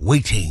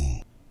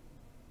 waiting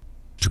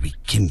to be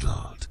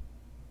kindled.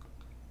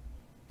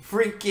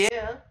 Freak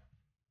yeah!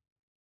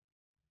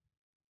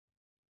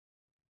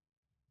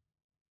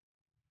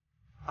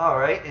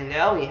 Alright, and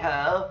now we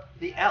have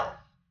the elf.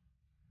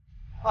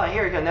 Oh,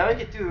 here we go. Now we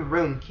can do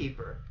Rune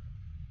Keeper.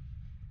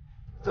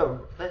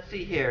 So, let's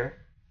see here.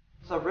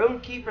 So, Rune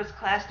Keeper's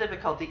class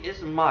difficulty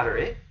is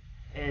moderate,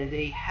 and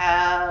they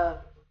have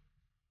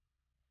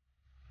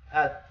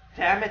a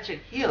damage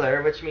and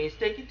healer, which means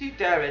they can do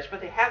damage,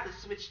 but they have to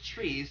switch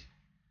trees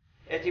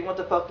if they want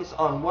to focus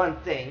on one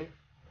thing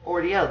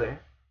or the other.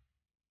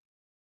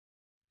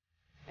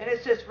 And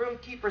it says Rune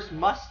Keepers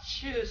must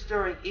choose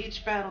during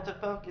each battle to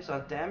focus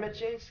on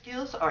damaging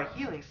skills or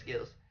healing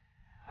skills.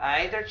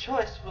 Either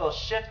choice will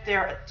shift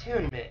their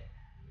attunement,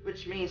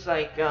 which means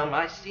like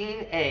I've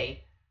seen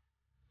a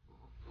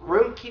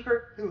Rune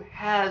Keeper who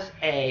has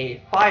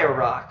a fire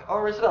rock,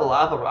 or is it a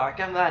lava rock?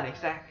 I'm not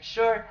exactly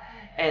sure.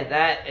 And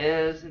that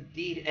is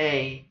indeed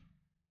a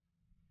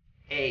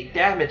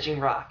damaging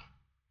rock.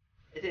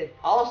 And then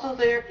also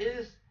there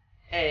is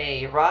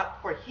a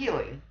rock for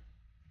healing,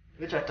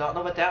 which I don't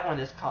know what that one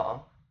is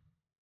called.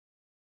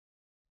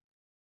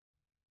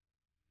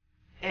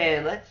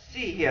 And let's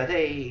see here,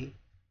 okay,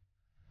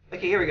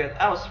 here we go.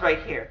 I was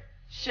right here.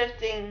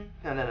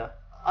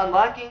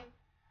 Unlocking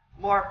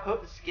more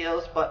potent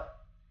skills, but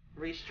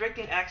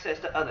restricting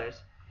access to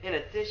others. In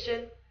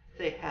addition,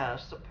 they have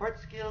support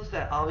skills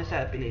that always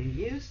have been in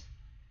use.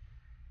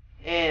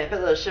 In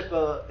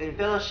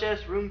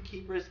fellowships, rune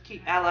keepers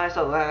keep allies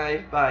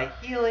alive by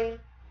healing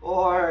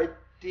or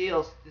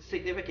deal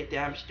significant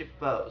damage to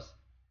foes.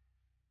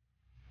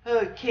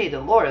 Okay, the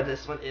lore of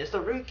this one is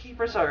the rune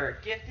keepers are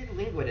gifted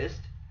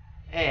linguists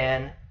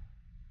and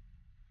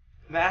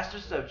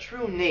masters of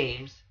true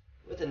names.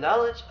 With the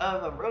knowledge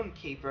of a rune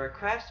keeper,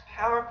 crafts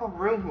powerful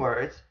rune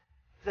words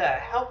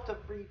that help to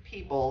free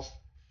peoples,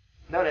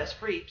 known as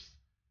freeps,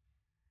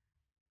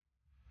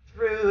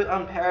 through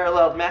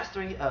unparalleled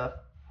mastery of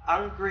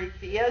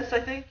Angrithias, I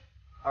think,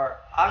 or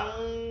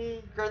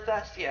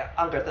Angerthas,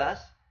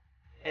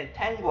 and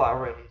Tangwa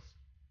runes.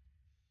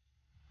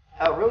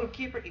 A rune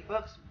keeper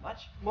evokes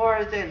much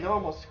more than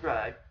normal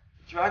scribe.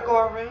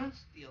 Dragor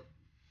runes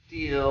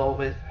deal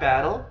with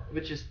battle,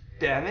 which is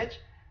damage,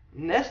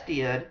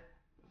 Nestiad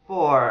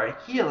for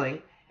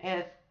healing,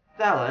 and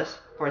Thalos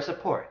for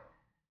support.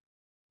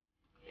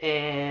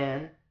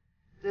 And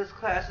this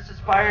class is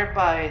inspired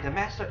by the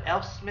master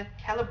elfsmith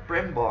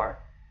Celebrimbor,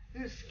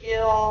 whose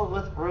skill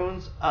with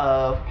runes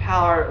of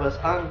power was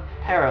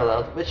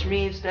unparalleled, which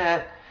means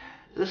that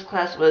this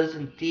class was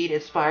indeed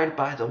inspired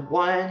by the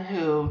one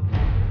who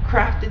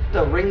crafted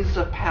the rings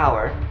of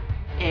power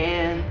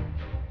and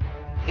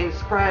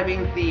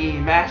inscribing the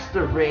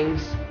master ring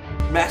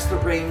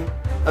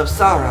of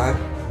Sauron,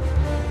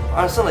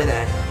 or something like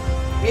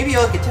that. Maybe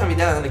y'all can tell me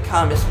down in the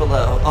comments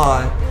below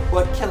on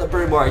what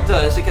Celebrimbor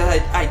does,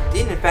 because I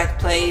did in fact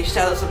play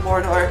Shadows of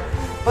Mordor,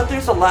 but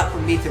there's a lot for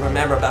me to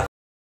remember about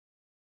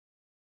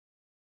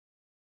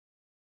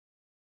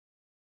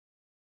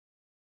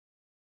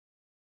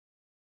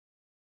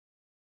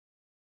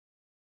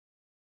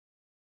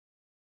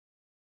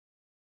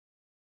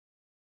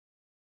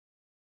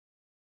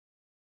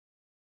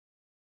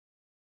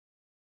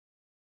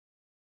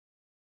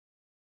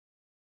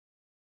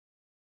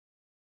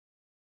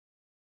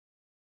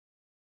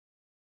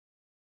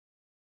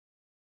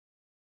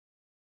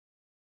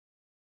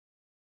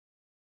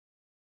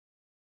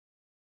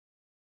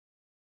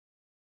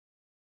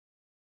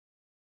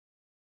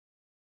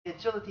the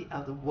agility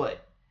of the wood,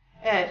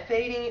 and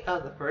fading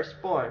of the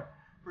firstborn,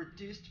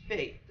 reduced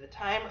fate. The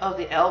time of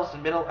the elves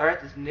in Middle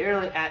Earth is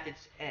nearly at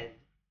its end,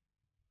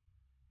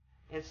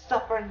 and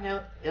suffer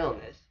no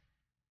illness,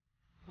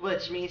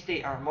 which means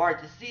they are more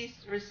disease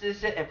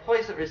resistant and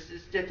poison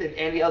resistant than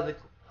any other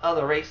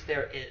race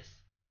there is.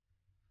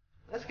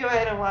 Let's go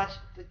ahead and watch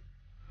the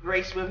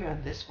race movie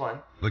on this one.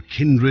 The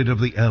kindred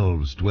of the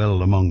elves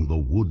dwell among the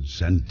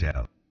woods and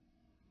dells,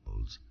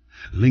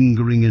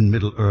 lingering in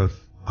Middle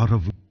Earth out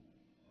of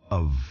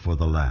love for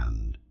the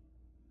land.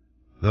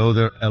 Though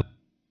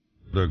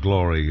their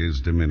glory is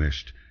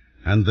diminished,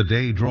 and the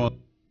day draws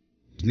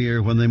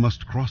near when they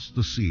must cross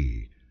the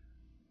sea,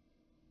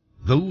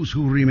 those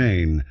who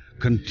remain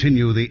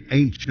continue the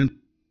ancient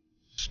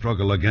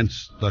struggle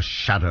against the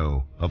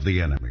shadow of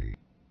the enemy.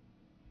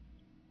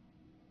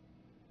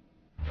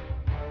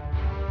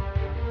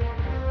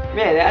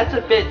 Man, that's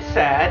a bit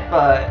sad,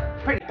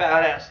 but pretty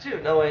badass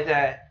too, knowing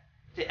that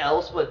the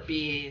elves would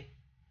be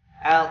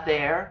out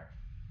there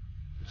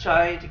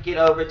trying to get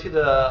over to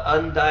the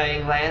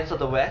undying lands of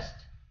the West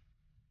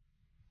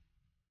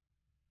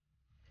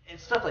and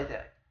stuff like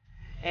that.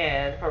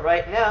 And for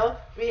right now,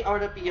 we are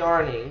the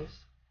Bjarnings.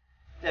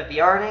 The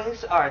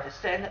Bjarnings are a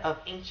descendant of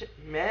ancient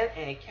men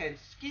and can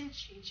skin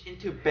change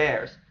into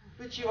bears,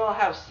 which you all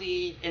have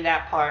seen in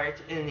that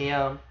part in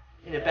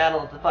the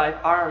Battle of the Five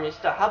Armies,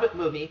 the Hobbit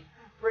movie,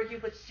 where you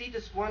would see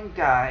this one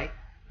guy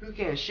who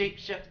can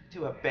shapeshift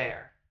into a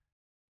bear.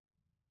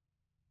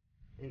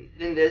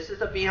 And this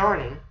is a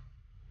Bjarning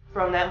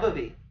from that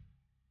movie.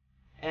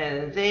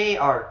 And they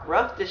are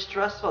gruff,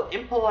 distrustful,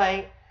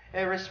 impolite,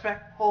 and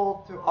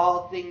respectful to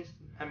all things.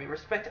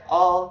 Respect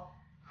all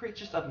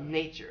creatures of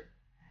nature,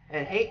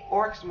 and hate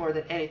orcs more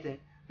than anything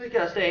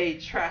because they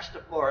trash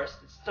the forest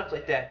and stuff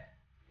like that.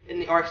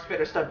 And the orcs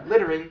better start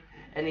littering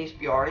in these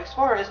Bjarnings'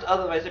 forest,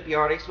 otherwise the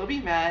Bjarnings will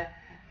be mad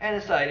and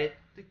decided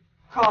to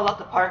call out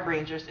the park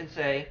rangers and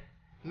say,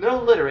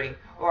 "No littering,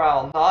 or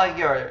I'll gnaw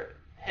your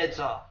heads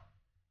off."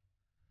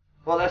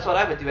 Well, that's what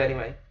I would do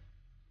anyway.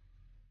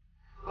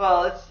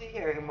 Well, let's see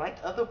here.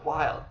 Might of the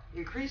Wild.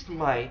 Increased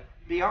might.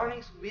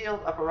 Bjarnings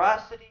wield a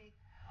ferocity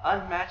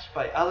unmatched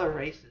by other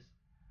races,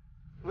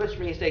 which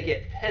means they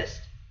get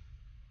pissed,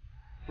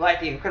 like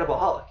the Incredible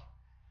Hulk.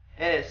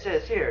 And it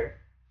says here,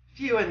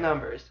 few in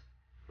numbers.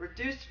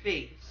 Reduced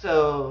fate,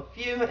 so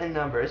few in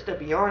numbers. The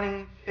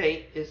Bjarning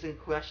fate is in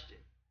question.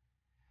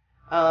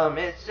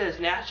 It says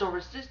natural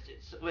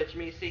resistance, which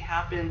means they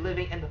have been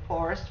living in the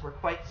forest for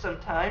quite some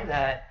time,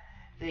 that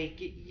they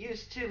get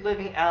used to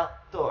living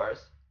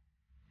outdoors.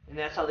 And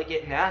that's how they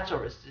get natural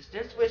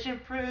resistance, which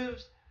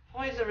improves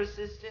poison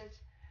resistance.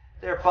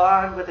 Their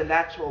bond with the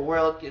natural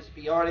world gives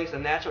Bjarnings a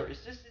natural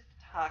resistance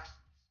to toxins.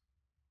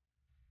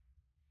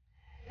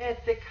 And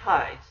thick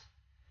hides.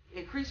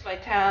 Increased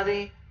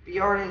vitality.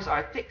 Bjarnings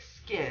are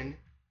thick-skinned,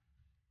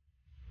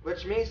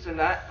 which means they're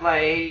not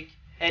like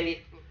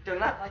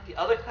the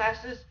other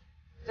classes.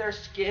 Their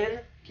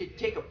skin can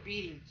take a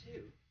beating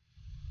too.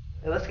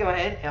 And let's go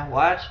ahead and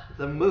watch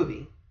the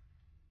movie.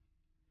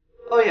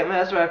 Oh yeah,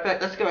 as a matter of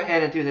fact, let's go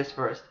ahead and do this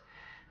first.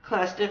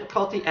 Class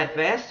difficulty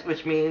advanced,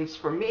 which means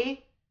for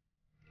me,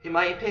 in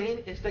my opinion,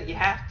 is that you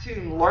have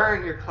to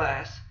learn your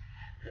class.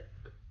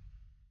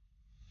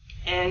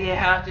 And you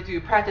have to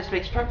do practice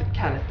makes perfect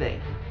kind of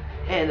thing.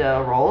 And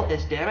the role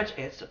is damage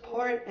and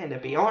support, and the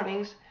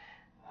Bjornings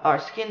are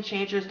skin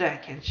changers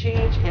that can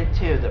change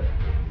into the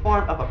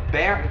form of a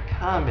bear in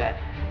combat.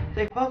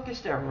 They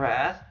focus their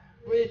wrath,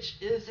 which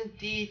is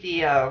indeed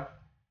the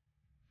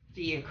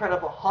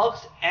Incredible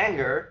Hulk's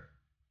anger,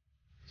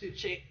 to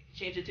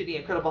change it to the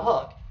Incredible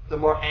Hulk. The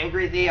more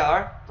angry they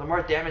are, the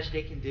more damage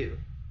they can do.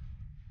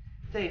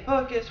 They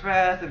focus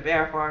wrath and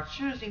bear form,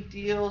 choosing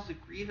deals the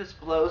grievous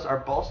blows or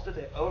bolster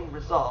their own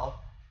resolve.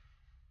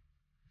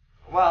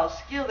 While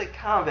skilled in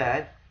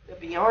combat, the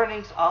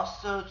Bjornings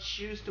also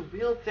choose to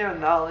wield their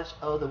knowledge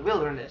of the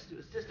wilderness to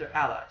assist their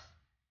allies.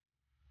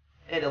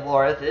 And the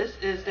lore of this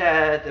is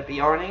that the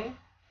Bjorning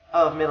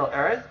of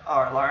Middle-earth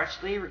are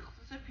largely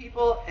reclusive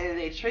people, and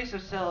they trace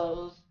their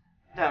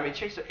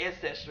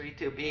ancestry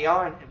to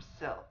Bjorn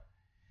himself,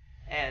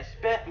 and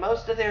spent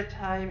most of their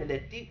time in the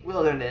deep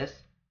wilderness.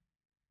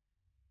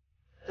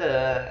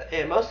 There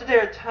we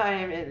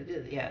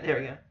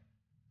go.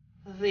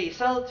 The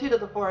solitude of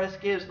the forest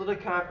gives little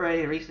comfort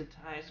in recent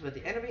times, with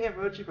the enemy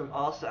approaching from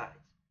all sides.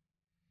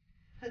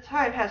 The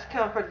time has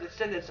come for the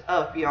descendants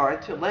of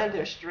Bjorn to lend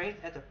their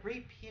strength at the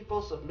free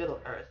peoples of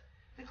Middle-earth.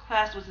 The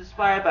class was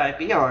inspired by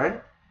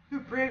Bjorn, who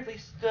bravely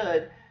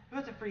stood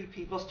with the free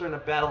peoples during the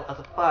Battle of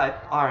the Five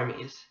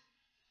Armies.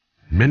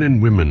 Men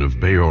and women of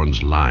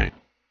Bjorn's line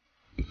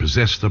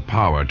possess the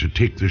power to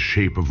take the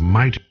shape of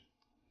mighty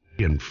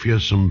and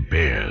fearsome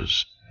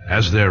bears.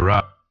 As their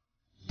wrath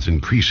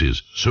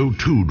increases, so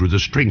too do the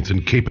strength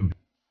and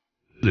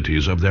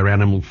capabilities of their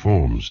animal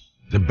forms.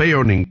 The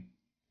Bjorning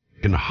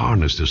can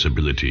harness this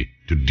ability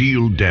to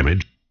deal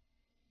damage,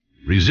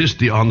 resist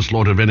the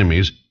onslaught of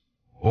enemies,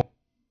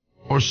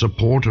 or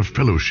support a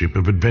fellowship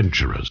of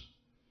adventurers.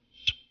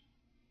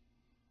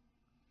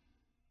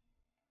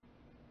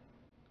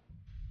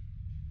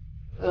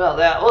 Well,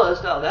 that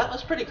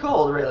was pretty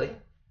cool, really.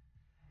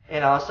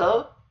 And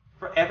also,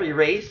 for every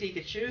race, you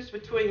could choose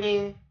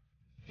between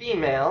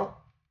female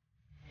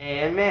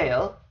and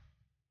male,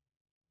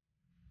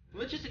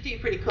 which is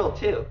indeed pretty cool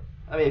too.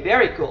 I mean,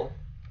 very cool.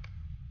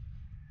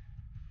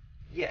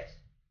 Yes.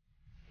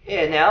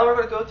 And now we're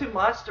going to go to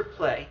monster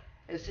play.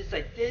 And since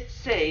I did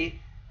say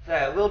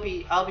that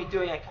I'll be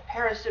doing a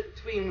comparison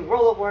between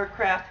World of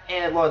Warcraft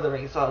and Lord of the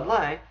Rings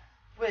Online,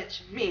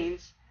 which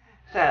means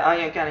that I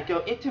am going to go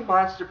into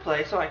monster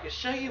play so I can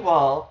show you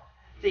all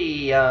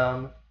the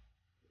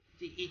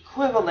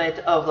equivalent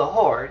of the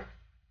Horde.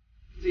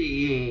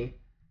 The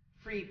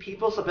Free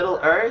Peoples of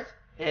Middle-earth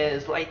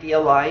is like the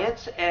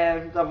Alliance,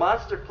 and the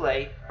monster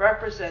play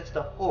represents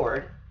the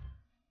Horde.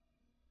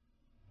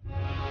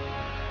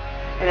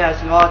 And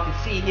as you all can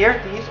see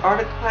here, these are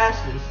the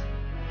classes.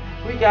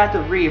 We got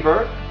the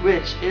Reaver,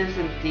 which is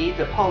indeed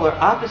the polar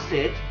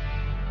opposite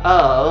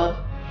of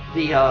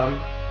the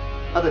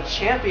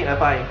champion,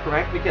 if I am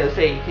correct, because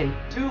they can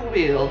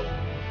dual-wield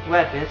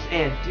weapons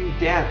and do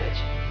damage.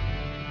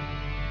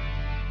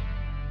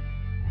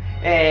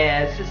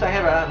 And since I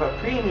have a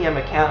premium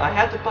account, I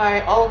have to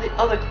buy all the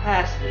other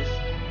classes.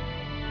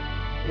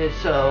 And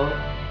so,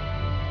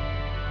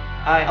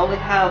 I only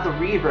have the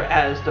Reaver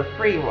as the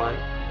free one.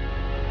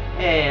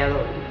 And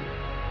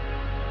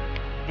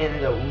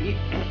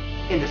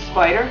the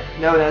Spider,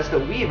 known as the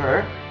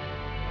Weaver,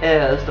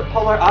 is the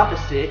polar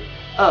opposite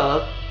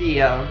of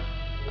the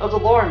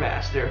Lore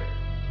Master,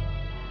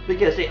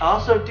 because they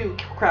also do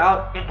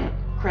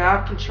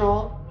crowd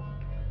control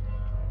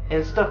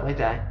and stuff like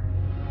that.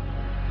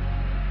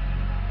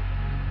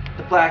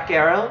 The Black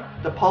Arrow,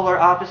 the polar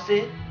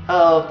opposite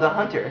of the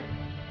Hunter.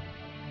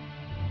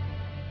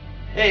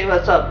 Hey,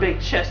 what's up,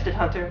 big-chested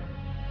Hunter?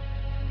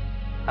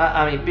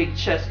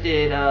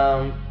 Big-chested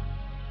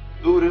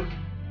Uruk.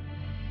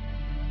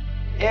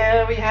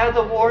 And we have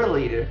the War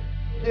Leader,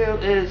 who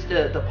is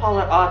the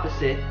polar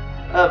opposite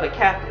of a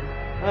Captain.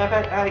 Well, in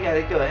fact, I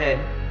gotta go ahead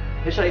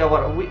and show you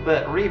what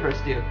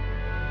Reavers do.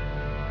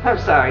 I'm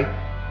sorry.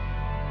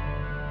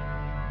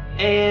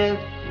 And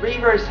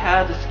Reavers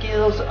have the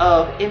skills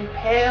of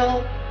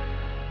Impale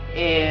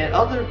and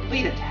other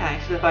bleed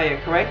attacks, if I am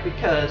correct,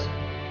 because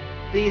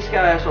these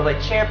guys are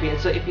like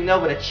champions, so if you know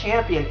what a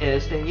champion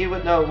is, then you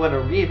would know what a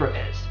Reaver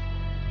is.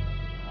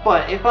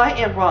 But if I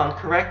am wrong,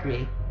 correct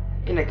me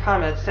in the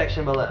comment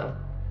section below.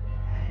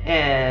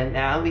 And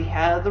now we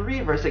have the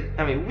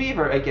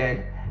Weaver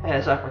again,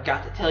 as I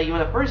forgot to tell you in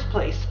the first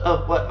place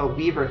of what a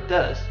Weaver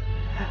does.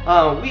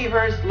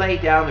 Weavers lay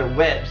down their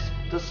webs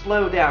to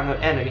slow down their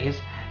enemies,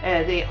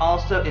 and they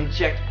also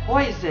inject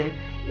poison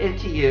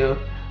into you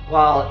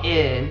while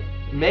in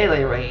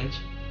melee range.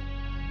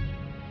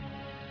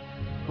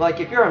 Like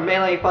if you're a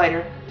melee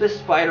fighter, this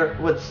spider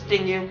would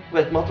sting you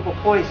with multiple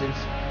poisons.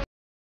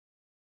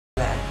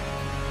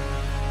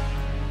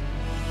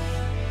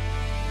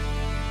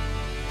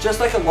 Just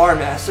like a Lore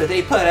Master,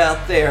 they put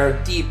out their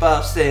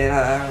debuffs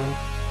and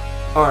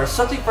or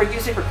something for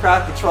using for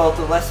crowd control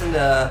to lessen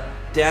the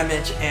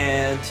damage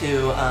and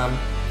to,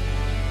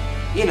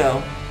 you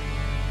know,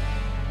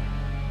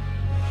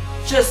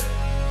 just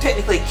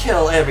technically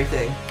kill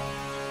everything.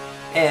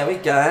 And we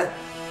got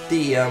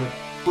the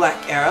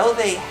Black Arrow.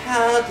 They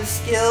have the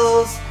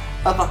skills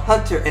of a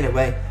hunter in a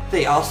way.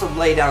 They also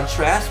lay down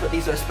traps, but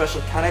these are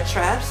special kind of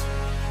traps.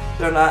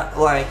 They're not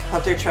like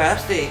hunter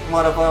traps.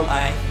 One of them,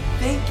 I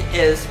think,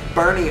 is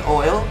burning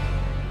oil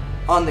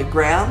on the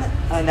ground.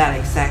 I'm not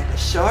exactly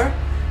sure,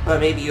 but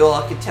maybe you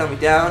all can tell me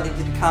down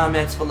into the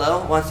comments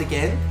below once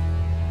again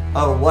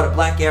of what a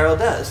Black Arrow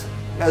does.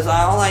 Because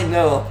all I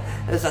know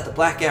is that the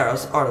Black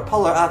Arrows are the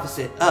polar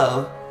opposite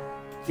of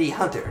the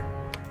hunter.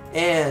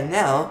 And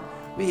now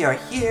we are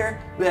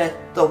here with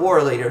the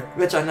War Leader,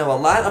 which I know a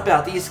lot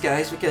about these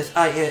guys because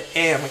I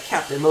am a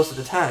captain most of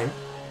the time.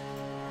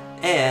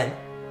 And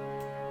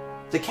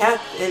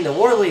the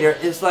War Leader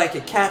is like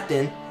a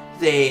captain.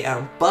 They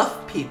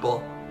buff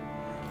people.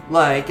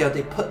 Like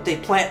they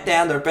plant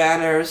down their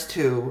banners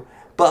to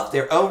buff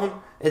their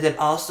own, and then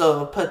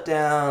also put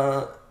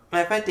down.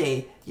 Matter of fact,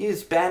 they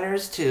use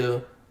banners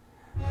to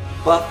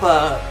buff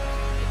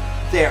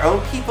their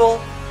own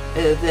people,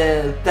 and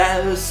then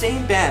those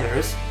same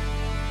banners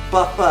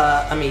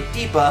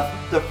debuff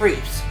the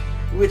Freeps,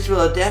 which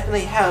will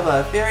definitely have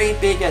a very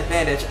big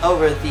advantage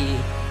over the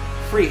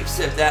Freeps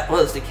if that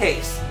was the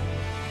case.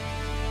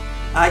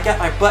 I got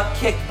my butt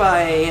kicked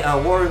by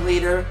a War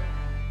Leader,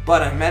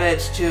 but I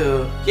managed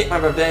to get my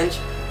revenge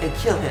and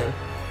kill him.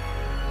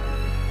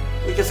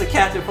 Because the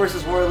Captain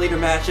versus War Leader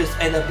matches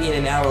end up being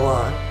an hour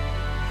long.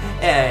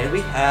 And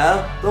we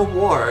have the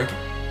Warg,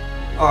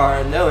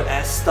 or known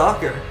as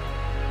Stalker.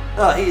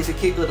 Oh, he's a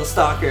cute little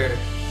stalker.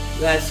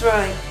 That's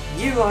right,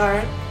 you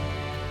are.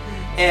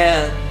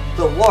 And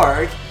the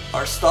Warg,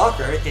 or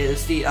Stalker,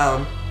 is the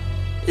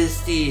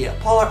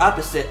polar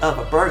opposite of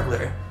a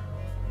burglar.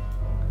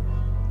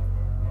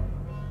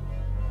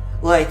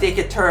 Like they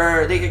could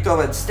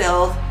go in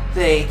stealth.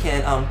 They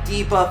can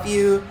debuff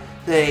you.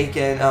 They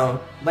can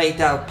lay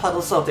down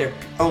puddles of their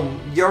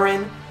own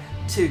urine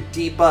to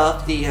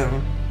debuff the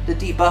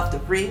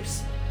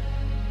Freeps,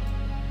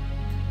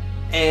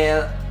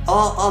 and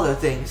all other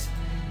things.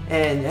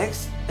 And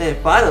next, and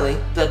finally,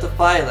 the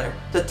Defiler,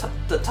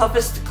 the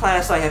toughest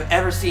class I have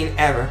ever seen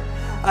ever.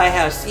 I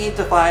have seen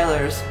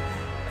Defilers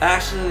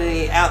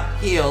actually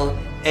out-heal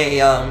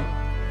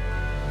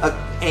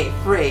a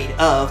raid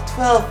of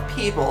 12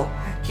 people.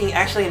 Can you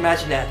actually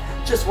imagine that?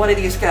 Just one of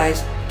these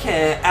guys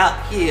can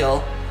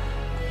out-heal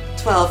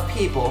 12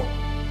 people.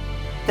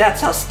 That's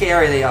how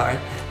scary they are.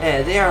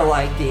 And they are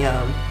like the,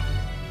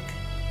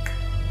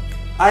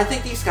 I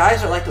think these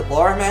guys are like the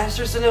lore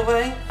masters in a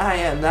way. I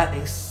am not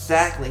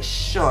exactly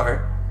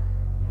sure.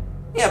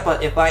 Yeah,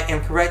 but if I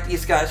am correct,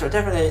 these guys are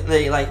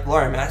definitely like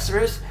lore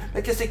masters,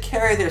 because they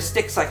carry their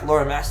sticks like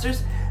lore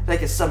masters. They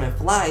can summon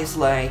flies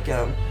like,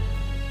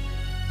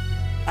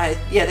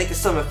 they can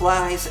summon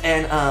flies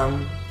and,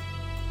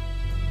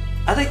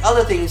 I think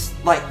other things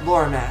like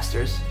lore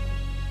masters.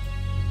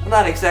 I'm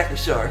not exactly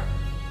sure.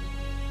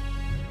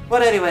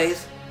 But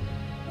anyways,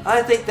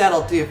 I think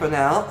that'll do for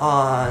now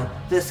on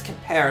this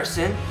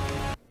comparison.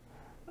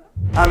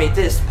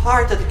 This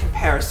part of the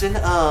comparison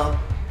of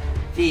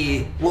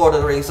the Lord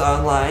of the Rings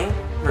Online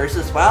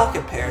versus WoW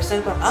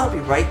comparison, but I'll be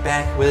right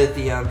back with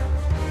the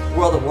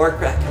World of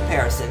Warcraft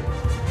comparison.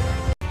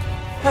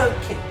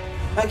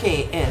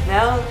 Okay, and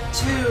now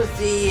to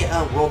the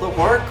World of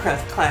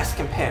Warcraft class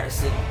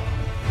comparison.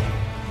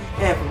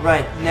 And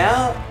right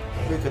now,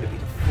 we're going to be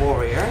the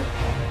Warrior.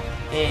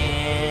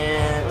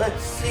 And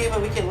let's see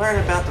what we can learn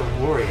about the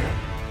Warrior.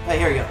 Oh,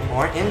 here we go,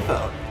 more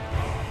info.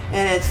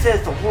 And it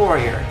says the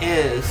Warrior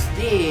is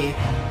the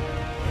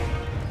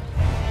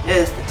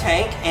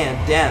tank and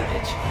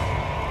damage.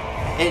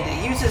 And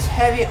it uses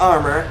heavy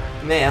armor,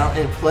 mail,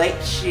 and plate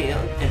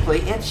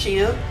and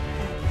shield.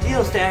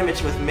 Deals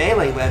damage with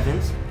melee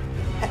weapons.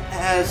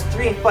 Has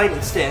 3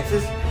 fighting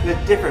stances with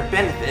different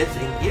benefits,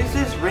 and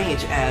uses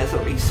range as a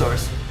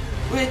resource,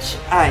 which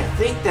I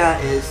think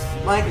that is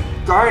like a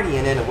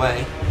Guardian in a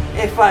way,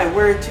 if I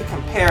were to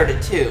compare the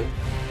two.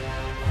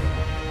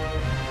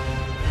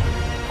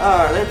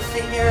 Alright, let's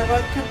see here,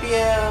 what could be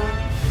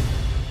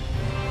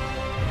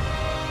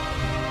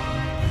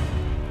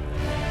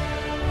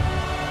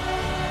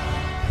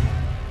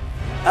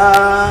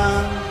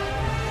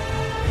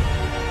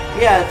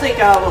yeah, I think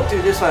I will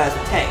do this one as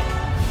a tank,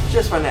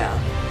 just for now.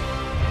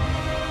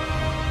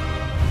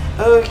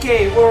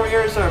 Okay,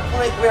 warriors are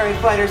plate-wearing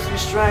fighters who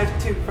strive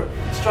for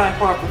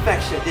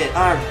perfection in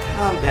armed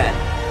combat.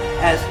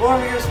 As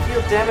warriors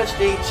deal damage,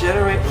 they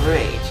generate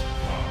rage,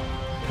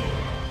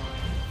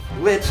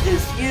 which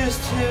is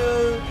used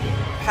to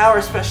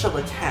power special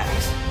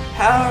attacks.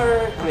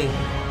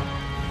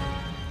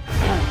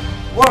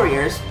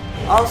 Warriors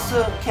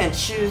also can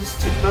choose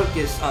to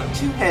focus on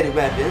two-headed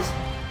weapons,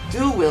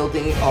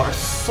 dual-wielding, or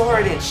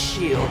sword and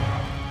shield.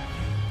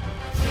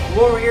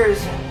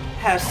 Warriors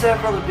have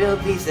several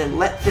abilities and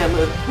let them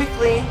move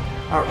quickly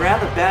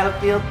around the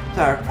battlefield.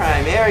 Their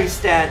primary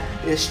stat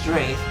is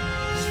strength.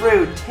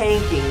 Through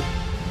tanking,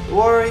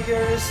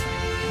 warriors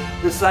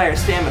desire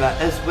stamina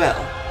as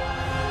well.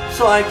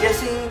 So I'm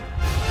guessing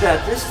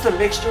that this is a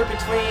mixture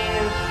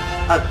between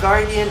a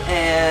guardian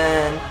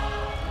and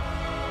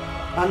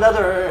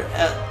another,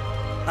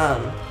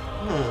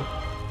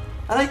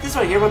 I think this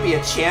one here would be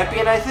a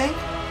champion, I think.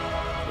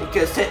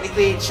 Because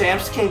technically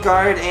champs can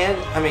guard and,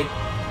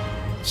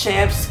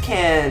 champs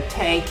can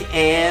tank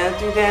and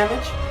do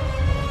damage.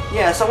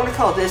 Yeah, so I want to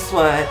call this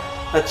one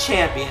a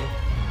champion.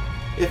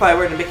 If I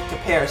were to make a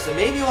comparison.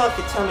 Maybe you all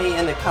could tell me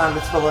in the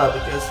comments below,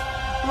 because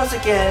once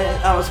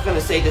again, I was going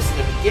to say this in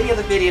the beginning of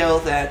the video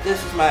that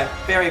this is my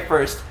very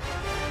first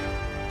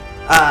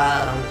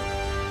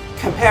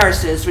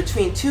comparisons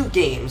between two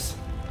games.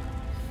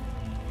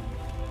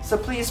 So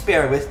please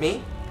bear with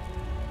me.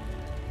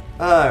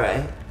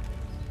 Alright.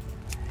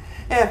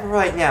 And for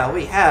right now,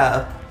 we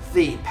have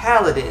the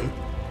Paladin,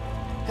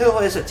 who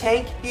is a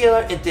tank,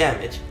 healer, and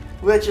damage,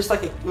 which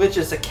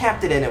is a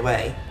captain in a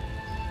way.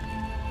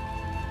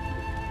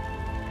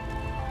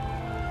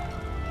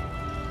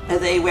 And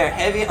they wear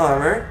heavy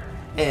armor,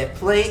 and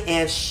plate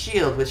and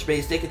shield, which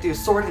means they can do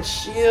sword and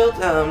shield.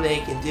 They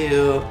can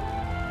do,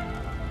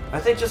 I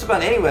think, just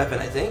about any weapon,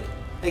 I think.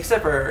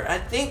 Except for, I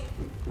think,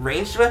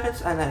 ranged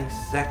weapons? I'm not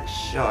exactly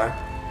sure.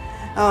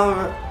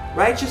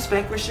 Righteous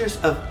Vanquishers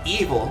of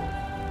Evil.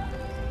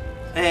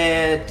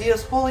 And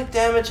deals holy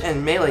damage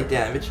and melee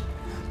damage,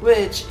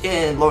 which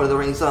in Lord of the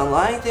Rings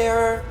Online,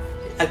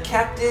 a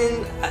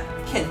captain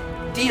can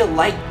deal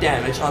light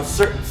damage on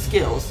certain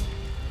skills.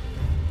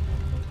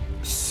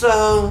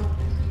 So,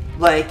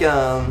 like,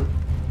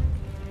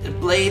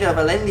 Blade of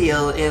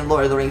Elendil in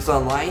Lord of the Rings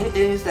Online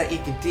is that you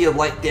can deal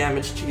light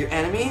damage to your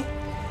enemy.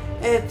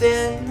 And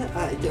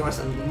then, there was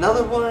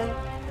another one.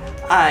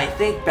 I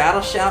think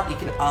Battle Shout, you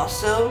can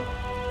also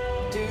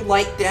do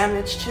light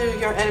damage to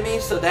your enemy,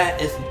 so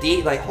that is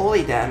indeed like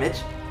holy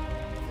damage.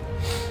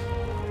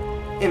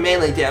 And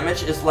melee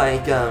damage is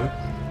like,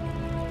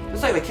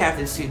 it's like the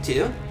captain's suit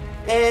too.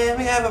 And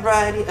we have a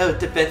variety of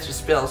defensive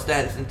spells,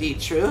 that is indeed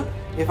true.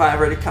 If I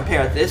were to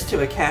compare this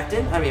to a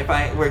captain, if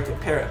I were to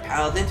compare a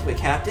paladin to a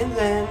captain,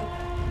 then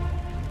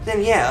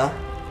yeah.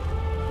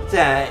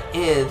 That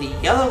in the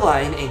yellow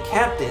line in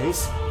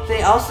captains,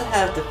 they also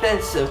have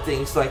defensive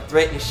things like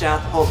threatening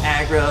shout to hold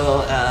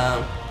aggro,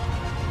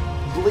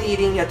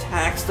 bleeding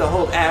attacks to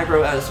hold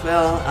aggro as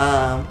well,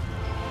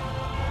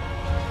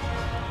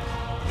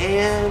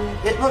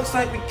 and it looks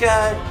like we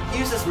got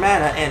uses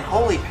mana and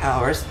holy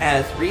powers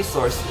as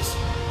resources,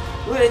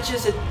 which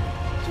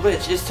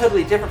is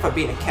totally different from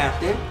being a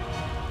captain,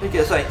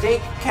 because I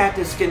think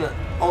captains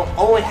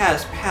only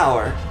has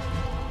power,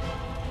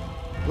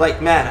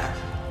 like mana.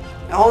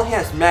 It only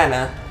has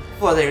mana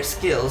for their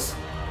skills,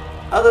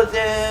 other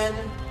than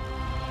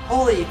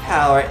holy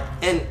power.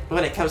 And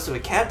when it comes to a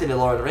captain in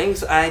Lord of the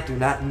Rings, I do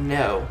not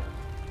know.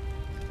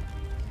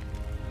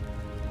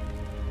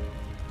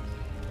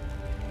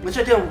 Which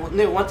I do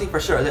know one thing for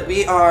sure, that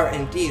we are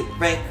indeed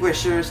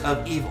vanquishers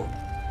of evil.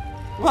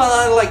 Well,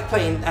 I like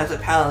playing as a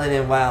paladin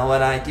in WoW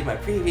when I did my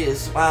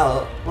previous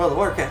WoW World of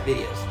Warcraft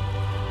videos.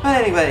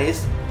 But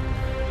anyways,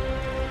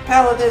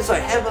 paladins are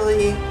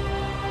heavily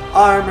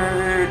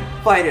armored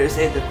fighters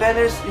and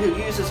defenders who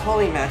uses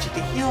holy magic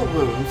to heal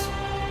wounds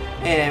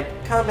and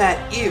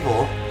combat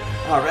evil,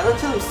 are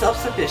relatively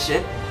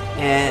self-sufficient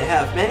and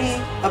have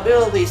many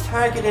abilities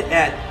targeted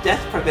at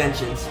death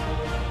preventions,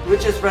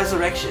 which is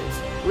resurrections,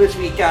 which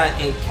we got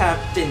in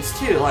captains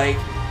too, like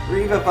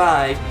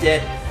revive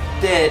dead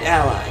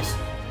allies.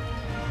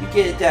 You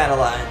get that a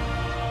lot.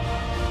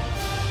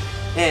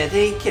 And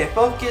they can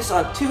focus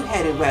on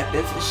two-handed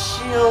weapons,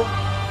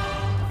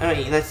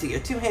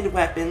 two-handed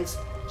weapons,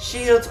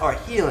 shields, or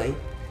healing.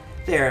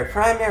 Their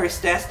primary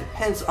stats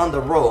depends on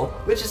the role,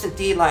 which is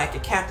indeed like a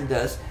captain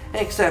does,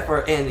 except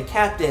for in the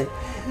captain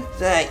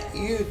that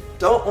you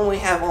don't only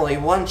have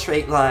one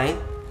trait line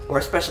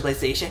or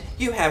specialization,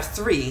 you have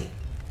 3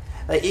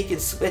 that you can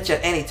switch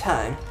at any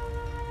time.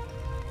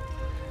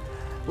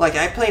 Like,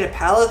 I played a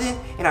paladin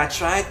and I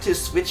tried to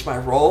switch my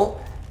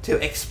role to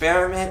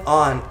experiment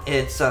on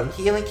its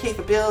healing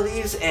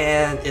capabilities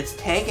and its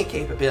tanking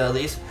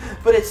capabilities,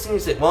 but it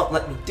seems it won't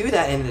let me do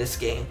that in this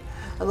game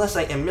unless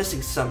I am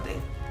missing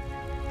something.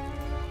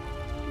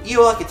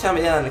 You all can tell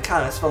me down in the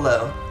comments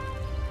below.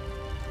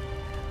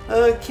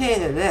 Okay,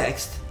 the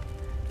next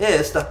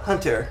is the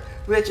Hunter,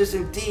 which is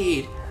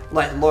indeed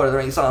like Lord of the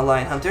Rings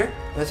Online Hunter,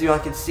 as you all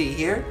can see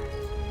here.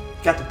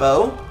 Got the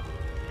bow,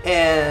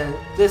 and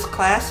this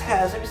class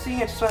has, let me see,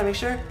 I just want to make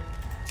sure.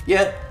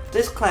 Yep,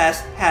 this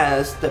class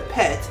has the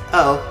pet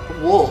of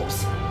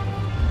wolves,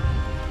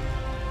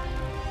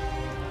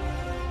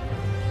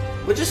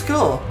 which is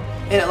cool.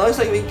 And it looks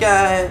like we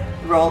got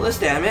rollless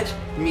damage,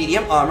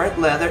 medium armor,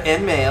 leather,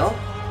 and mail,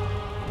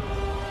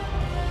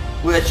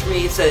 which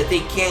means that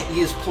they can't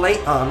use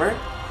plate armor,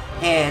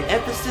 and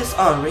emphasis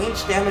on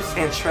range damage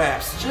and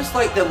traps, just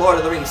like the Lord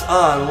of the Rings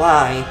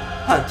Online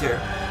Hunter,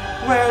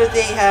 where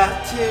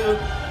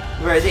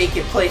they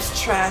can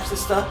place traps and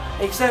stuff,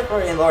 except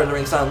for in Lord of the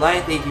Rings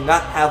Online, they do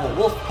not have a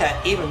wolf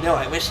pet, even though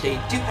I wish they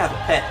do have a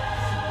pet,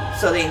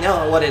 so they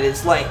know what it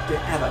is like to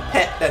have a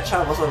pet that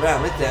travels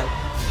around with them,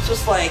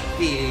 just like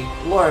the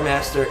lore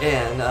master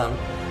in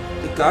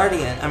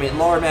the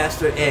Lore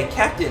Master and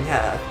Captain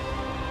have.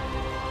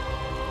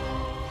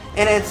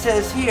 And it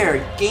says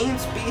here,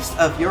 gains beasts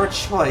of your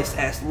choice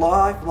as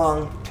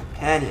lifelong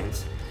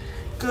companions.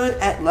 Good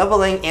at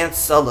leveling and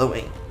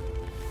soloing.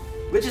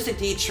 Which is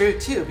indeed true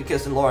too,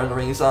 because in Lord of the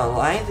Rings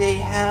Online,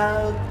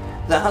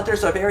 the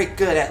hunters are very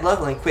good at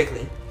leveling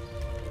quickly.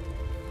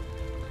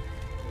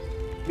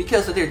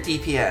 Because of their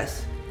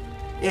DPS.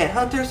 And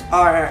hunters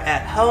are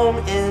at home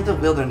in the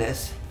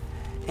wilderness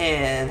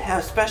and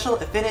have special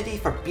affinity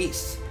for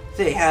beasts.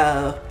 They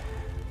have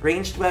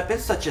ranged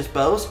weapons such as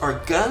bows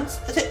or guns.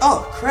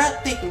 Oh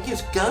crap, they can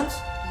use guns?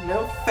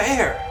 No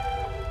fair.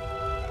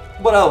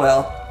 But oh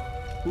well.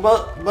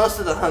 Most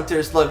of the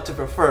hunters love to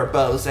prefer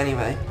bows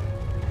anyway.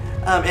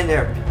 And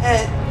their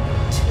pet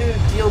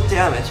to deal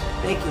damage.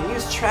 They can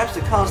use traps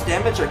to cause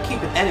damage or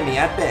keep an enemy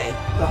at bay.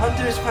 The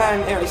hunter's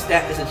primary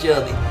stat is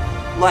agility,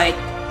 like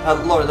a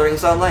Lord of the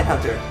Rings Online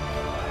hunter.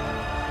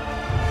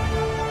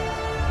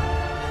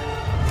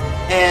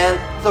 And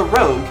the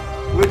rogue,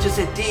 which is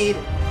indeed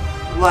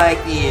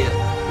like the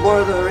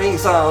Lord of the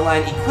Rings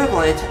Online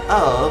equivalent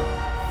of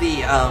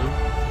the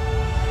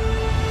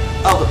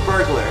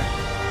burglar.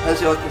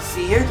 As you all can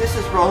see here, this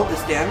is rolled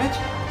as damage.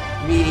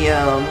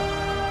 Medium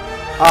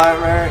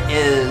armor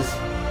is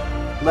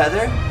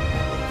leather.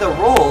 The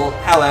roll,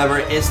 however,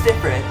 is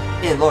different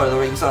in Lord of the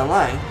Rings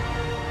Online.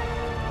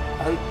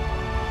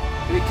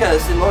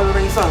 Because in Lord of the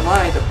Rings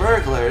Online, the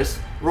burglar's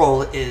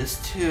role is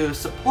to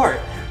support,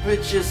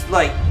 which is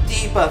like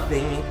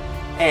debuffing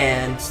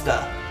and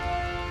stuff.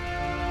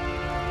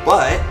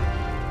 But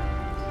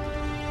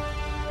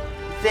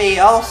they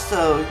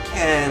also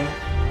can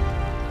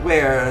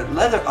wear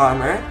leather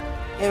armor,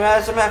 and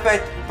as a matter of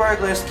fact,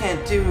 burglars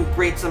can do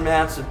great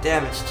amounts of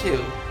damage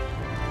too,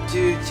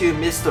 due to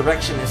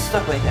misdirection and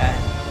stuff like that.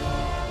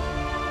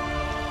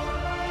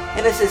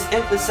 And this is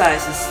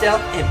emphasizes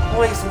stealth and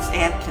poisons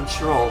and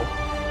control.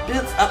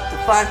 Builds up to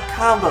 5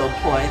 combo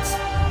points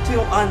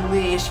to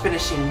unleash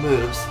finishing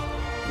moves.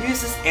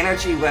 Uses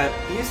energy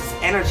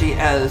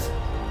as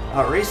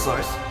a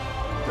resource,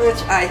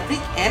 which I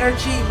think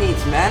energy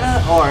means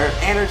mana or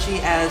energy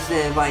as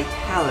in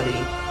vitality.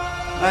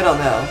 I don't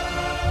know.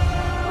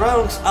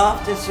 Rogues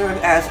often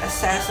serve as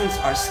assassins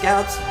or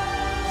scouts,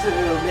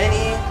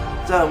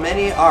 though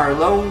many are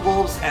lone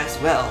wolves as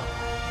well.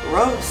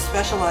 Rogues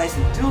specialize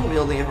in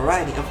dual-wielding a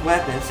variety of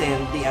weapons,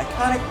 and the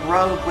iconic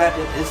rogue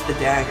weapon is the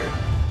dagger,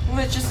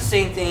 which is the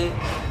same thing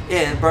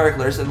in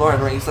Burglars and Lord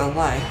of the Rings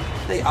Online.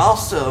 They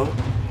also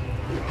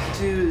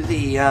do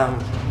the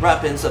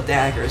weapons of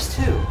daggers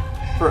too,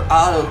 for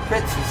auto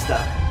crits and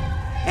stuff.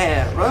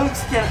 And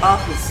rogues can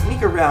often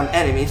sneak around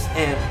enemies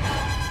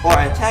or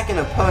attack an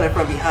opponent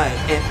from behind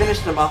and finish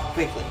them off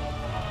quickly.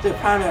 Their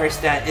primary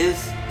stat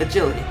is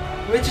agility,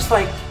 which is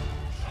like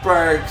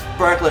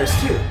burglars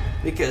too,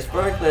 because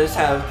burglars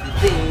have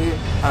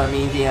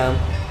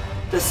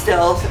the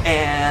stealth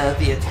and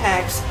the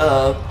attacks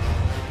of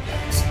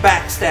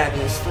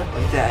backstabbing and stuff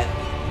like that.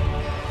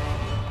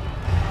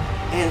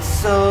 And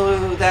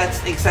so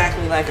that's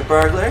exactly like a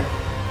burglar.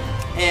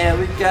 And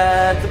we've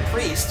got the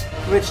priest,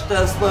 which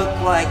does look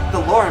like the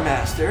lore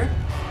master.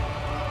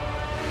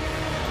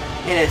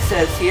 And it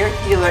says here,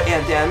 healer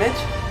and damage.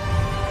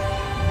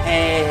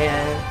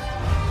 And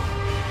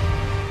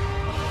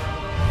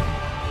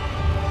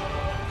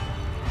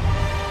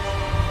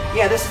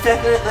yeah, this is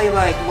definitely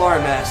like lore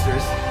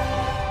masters.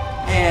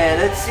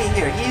 And let's see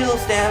here, heal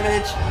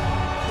damage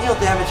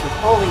with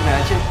holy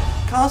magic,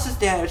 causes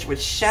damage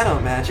with shadow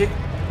magic.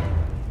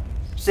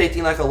 Same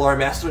thing like a lore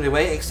master in a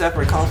way, except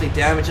for causing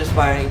damages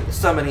by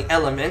summoning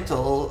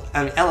elemental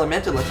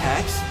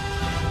attacks.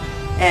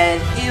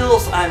 And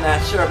heals, I'm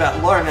not sure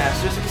about lore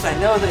masters because I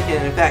know they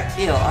can in fact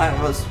heal.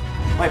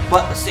 My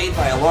butt was saved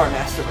by a lore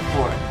master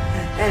before.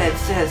 And it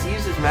says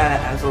uses mana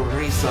as a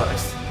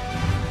resource.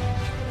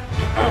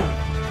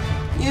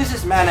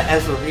 Uses mana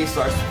as a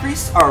resource.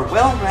 Priests are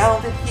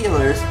well-rounded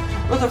healers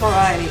with a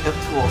variety of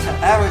tools.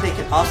 However, they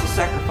can also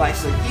sacrifice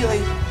some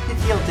healing to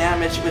deal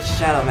damage with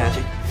shadow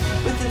magic.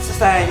 Within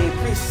society,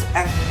 priests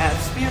act as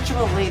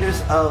spiritual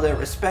leaders of their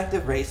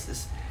respective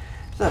races.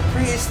 The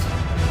priest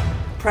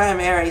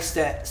primary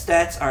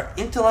stats are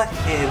intellect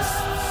and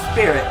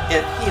spirit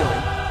if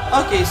healing.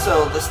 Okay,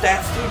 so the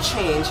stats do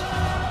change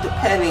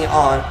depending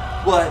on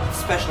what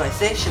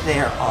specialization they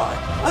are on.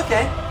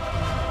 Okay.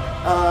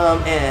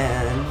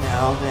 And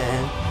now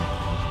then,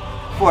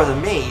 for the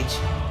mage.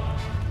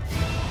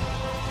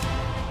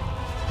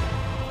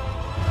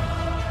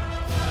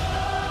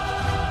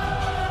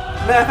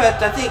 Matter of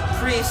fact, I think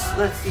priest,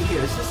 let's see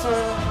here, is this one?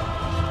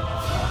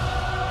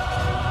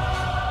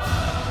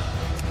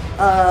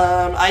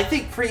 I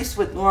think priest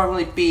would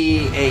normally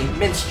be a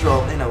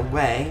minstrel in a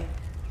way.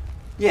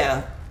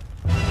 Yeah.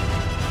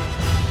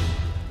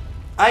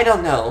 I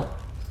don't know.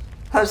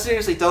 I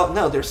seriously don't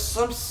know. There's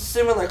some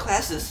similar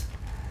classes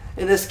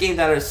in this game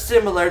that are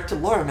similar to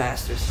lore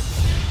masters.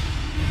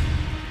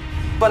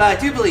 But I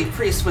do believe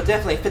priest would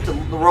definitely fit the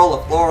role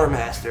of lore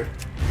master.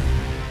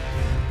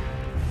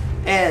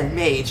 And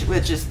mage,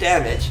 which is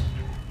damage.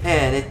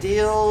 And it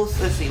deals,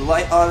 let's see,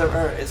 light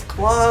armor is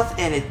cloth,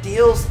 and it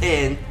deals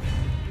in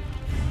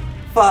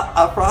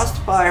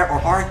frost, fire,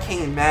 or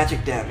arcane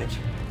magic damage.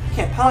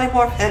 Can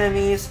polymorph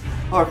enemies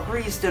or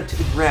freeze them to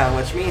the ground,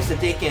 which means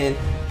that they can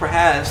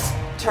perhaps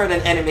turn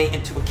an enemy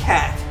into a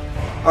cat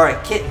or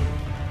a kitten,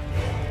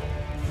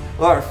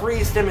 or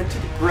freeze them into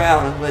the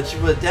ground, which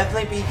would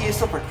definitely be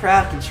useful for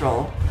crowd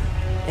control,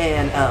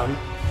 and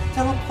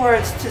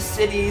teleports to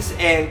cities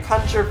and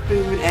conjure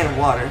food and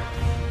water.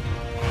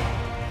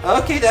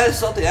 Okay, that is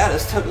something that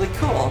is totally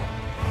cool.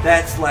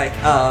 That's like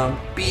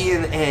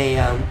being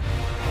an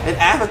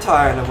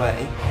avatar in a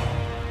way.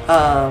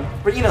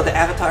 But you know, the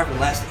avatar from the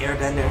Last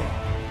Airbender.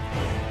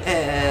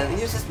 And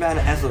uses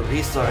mana as a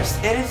resource.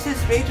 And it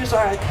says mages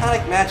are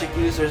iconic magic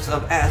users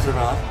of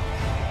Azeroth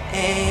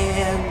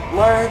and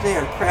learn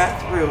their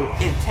craft through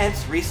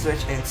intense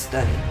research and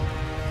study.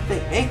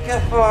 They make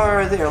up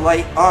for their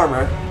light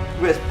armor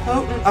with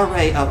potent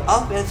array of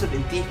offensive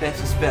and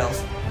defensive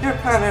spells. Their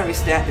primary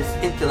stat is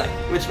intellect,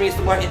 which means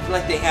the more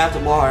intellect they have, the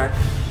more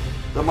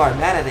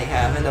mana they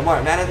have, and the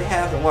more mana they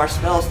have, the more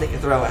spells they can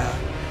throw out.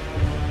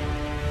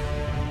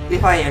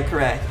 If I am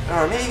correct.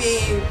 Or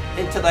maybe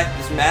intellect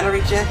is mana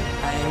regen?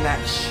 I am not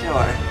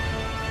sure.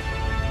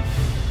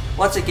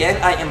 Once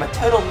again, I am a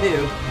total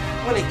noob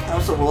when it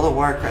comes to World of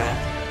Warcraft.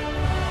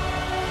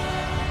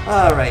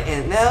 Alright,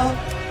 and now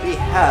we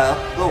have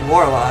the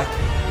Warlock,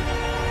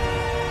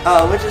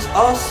 which is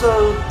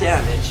also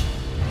damage.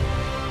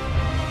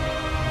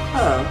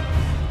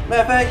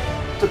 Matter of fact,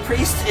 the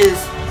Priest is...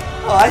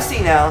 Oh, I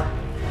see now.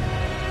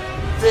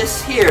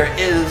 This here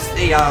is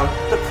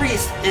the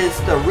Priest is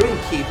the Rune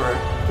Keeper.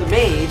 The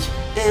Mage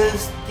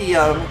is the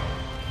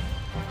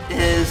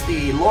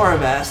Lore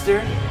Master,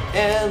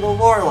 and the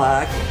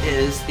Warlock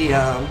is the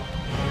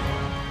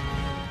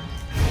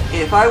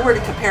If I were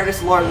to compare this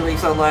to Lord of the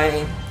Rings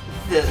Online,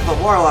 the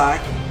Warlock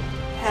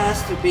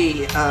has to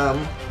be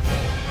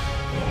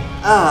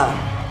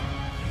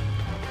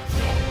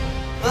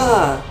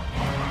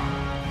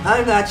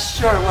I'm not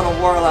sure what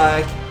a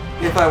Warlock,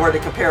 if I were to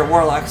compare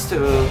Warlocks to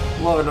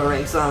Lord of the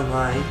Rings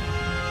Online.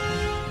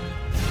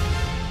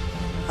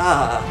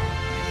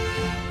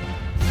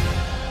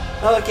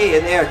 Okay,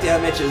 and their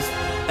damage is,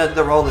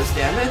 the roll is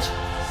damage,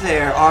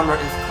 their armor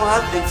is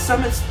cloth, and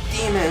summons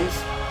demons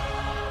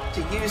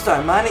to use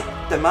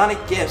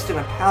demonic gifts to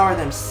empower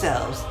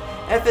themselves.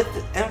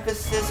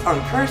 Emphasis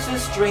on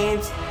curses,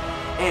 drains,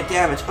 and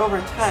damage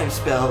over time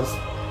spells,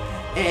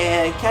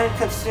 and can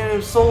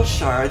consume soul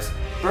shards,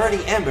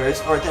 burning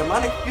embers, or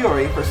demonic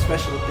fury for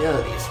special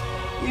abilities.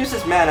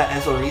 Uses mana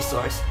as a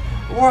resource.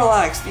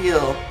 Warlocks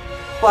deal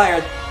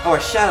fire or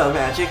shadow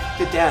magic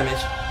to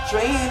damage,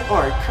 drain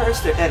or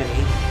curse their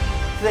enemy.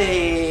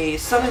 They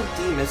summon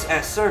demons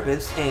as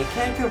servants and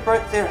can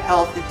convert their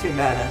health into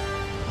mana,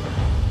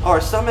 or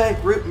summon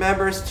group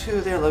members to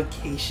their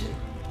location.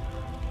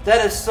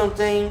 That is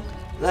something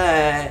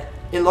that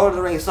in Lord of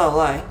the Rings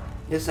Online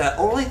is that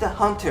only the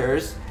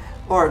hunters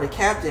or the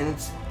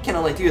captains can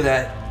only do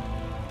that.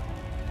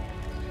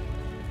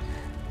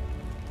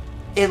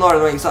 In Lord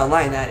of the Rings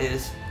Online, that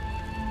is.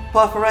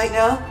 But for right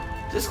now,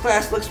 this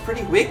class looks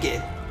pretty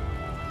wicked.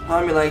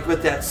 I mean, like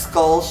with that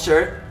skull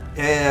shirt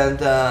and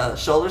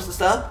shoulders and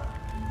stuff,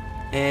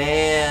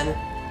 and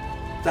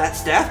that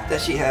staff that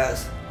she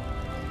has.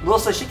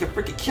 Looks like she could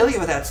freaking kill you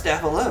with that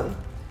staff alone.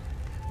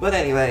 But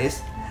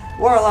anyways,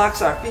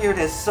 Warlocks are feared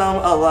in some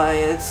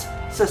Alliance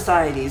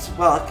societies,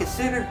 while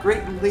considered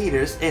great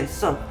leaders in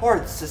some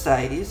Horde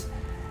societies.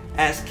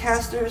 As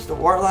casters, the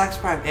Warlock's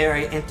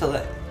primary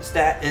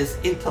stat is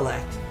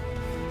intellect.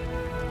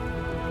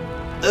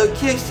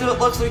 Okay, so it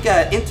looks like we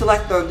got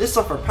intellect on this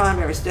one for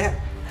primary stat.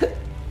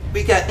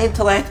 We got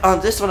intellect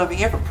on this one over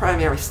here for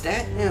primary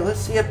stat. Now let's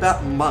see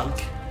about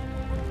monk.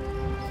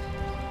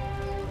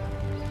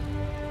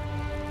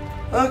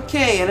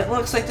 Okay, and it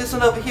looks like this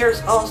one over here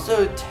is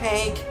also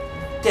tank,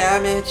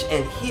 damage,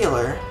 and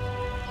healer.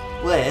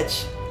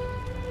 Which,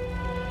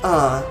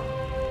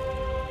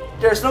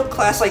 there's no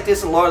class like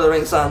this in Lord of the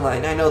Rings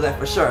Online, I know that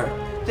for sure.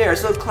 There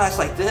is no class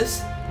like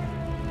this,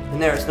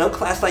 and there is no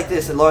class like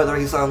this in Lord of the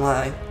Rings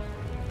Online.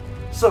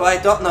 So I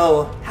don't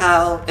know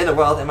how in the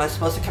world am I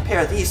supposed to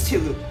compare these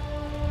two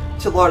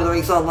to Lord of the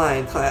Rings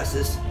Online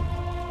classes.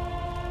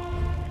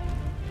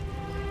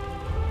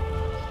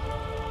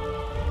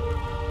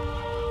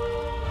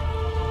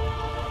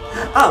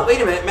 Oh,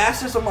 wait a minute,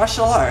 Masters of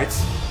Martial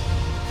Arts.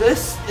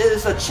 This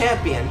is a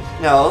champion.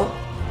 No.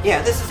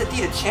 Yeah, this is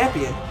indeed a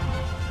champion.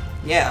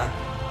 Yeah.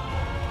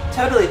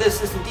 Totally,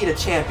 this is indeed a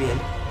champion.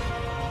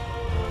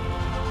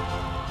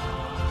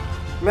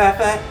 Matter of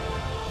fact,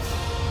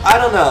 I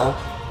don't know.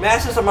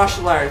 Masters of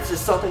Martial Arts is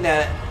something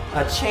that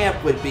a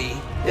champ would be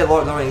in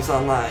Lord of the Rings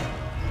Online.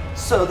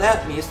 So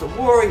that means the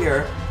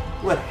warrior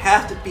would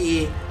have to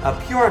be a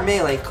pure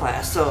melee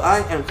class. So I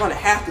am going to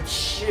have to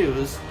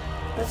choose.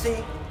 Let's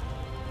see.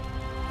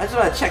 I just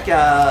want to check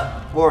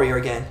warrior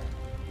again.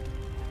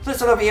 So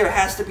this one over here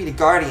has to be the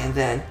guardian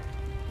then.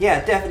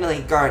 Yeah,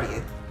 definitely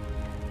guardian.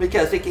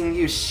 Because they can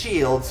use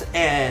shields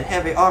and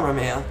heavy armor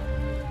mail.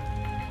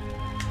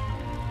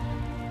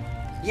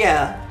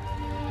 Yeah.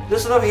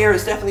 This one over here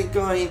is definitely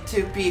going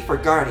to be for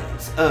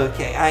Guardians.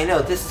 Okay, I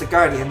know, this is a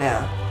Guardian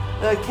now.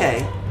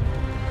 Okay.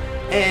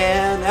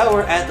 And now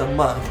we're at the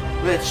Monk,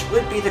 which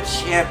would be the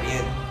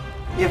champion.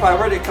 If I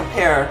were to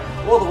compare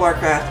World of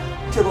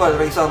Warcraft to Lord of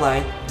the Rings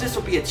Online, this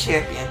would be a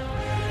champion.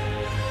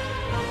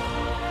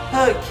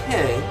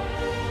 Okay.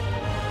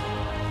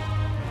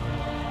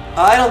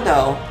 I don't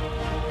know.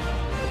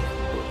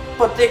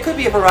 But there could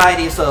be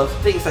varieties of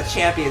things that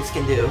champions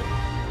can do.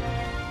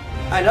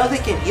 I know they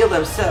can heal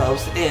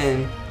themselves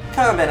in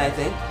combat, I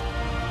think.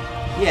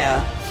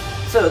 Yeah.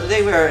 So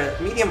they wear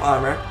medium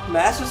armor,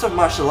 masters of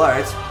martial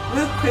arts,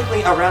 move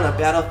quickly around the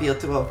battlefield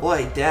to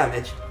avoid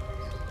damage,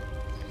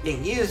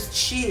 and use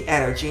chi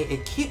energy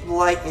and keep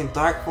light and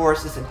dark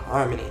forces in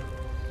harmony.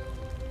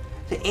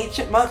 The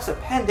ancient monks of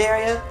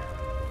Pandaria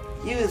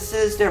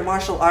uses their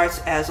martial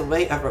arts as a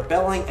way of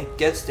rebelling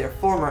against their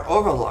former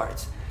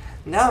overlords.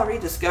 Now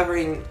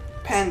rediscovering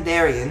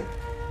Pandarian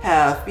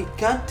have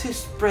begun to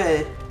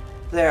spread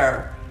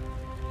their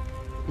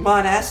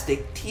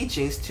monastic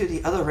teachings to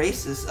the other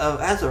races of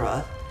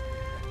Azeroth.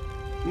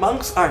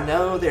 Monks are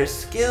known their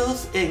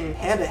skills in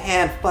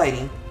hand-to-hand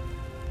fighting.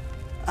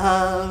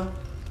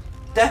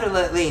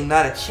 Definitely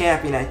not a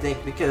champion, I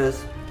think,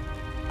 because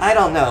I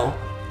don't know.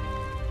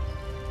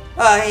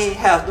 I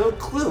have no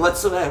clue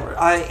whatsoever.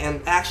 I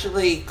am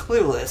actually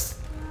clueless.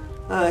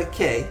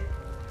 Okay.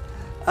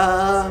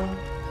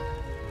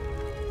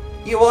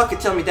 You all can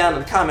tell me down in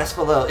the comments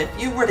below if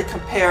you were to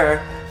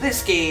compare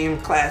this game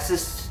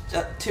classes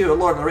to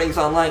Lord of the Rings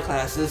Online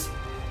classes.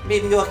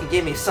 Maybe you all can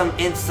give me some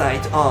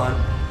insight on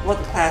what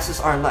the classes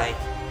are like.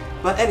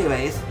 But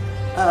anyways,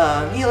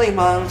 healing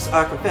monks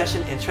are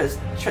proficient in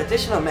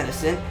traditional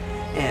medicine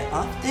and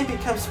often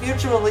become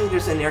spiritual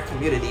leaders in their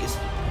communities.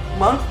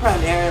 Monk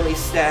primarily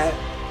stat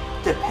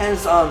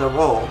depends on the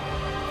role.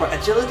 For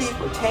agility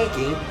for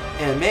tanking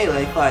and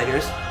melee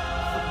fighters,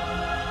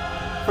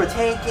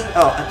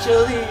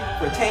 agility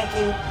for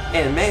tanking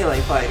and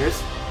melee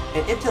fighters,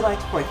 and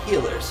intellect for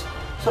healers.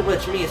 So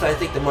which means I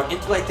think the more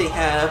intellect they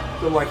have,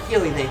 the more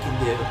healing they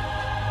can do.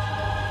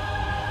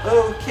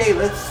 Okay,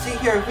 let's see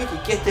here if we can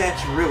get that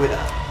druid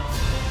up.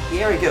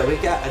 Here we go, we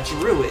got a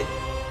druid.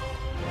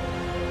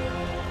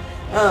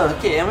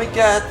 Okay, and we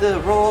got the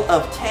role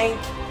of tank,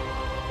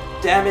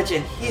 damage,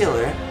 and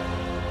healer.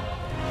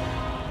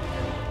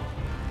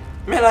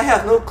 Man, I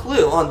have no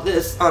clue on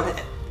this.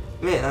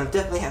 Man, I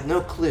definitely have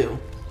no clue.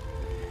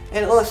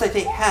 And it looks like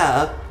they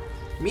have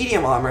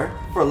medium armor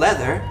for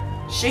leather,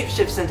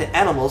 shapeshifts into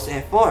animals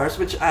and forms,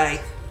 which I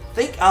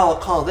think I'll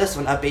call this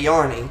one a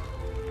Bjorning.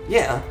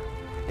 Yeah,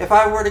 if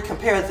I were to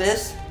compare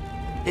this,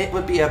 it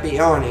would be a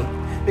Bjorning,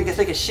 because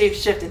they can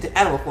shapeshift into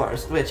animal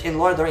forms, which in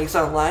Lord of the Rings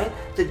Online,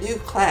 the new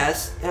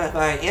class, if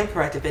I am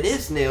correct, if it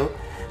is new,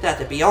 that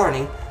the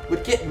Bjorning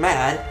would get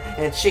mad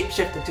and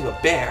shapeshift into a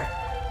bear.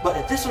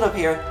 But this one up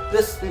here,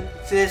 this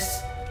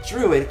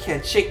druid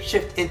can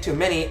shapeshift into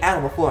many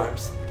animal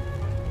forms.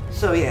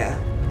 So yeah.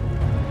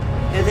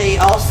 And they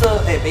also,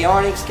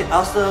 Bjornings can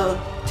also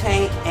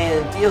tank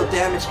and deal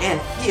damage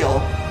and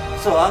heal.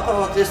 So I'll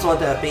call this one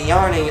the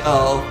Bjorning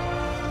of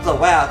the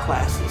WoW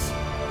classes.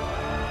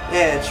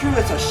 And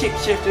druids are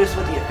shapeshifters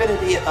with the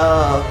affinity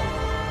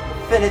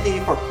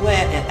for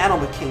plant and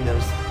animal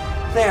kingdoms.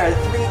 There are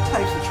three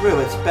types of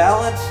druids: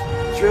 balance,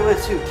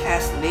 druids who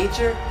cast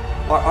nature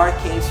or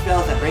arcane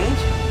spells at range,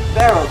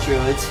 feral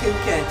druids who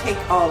can take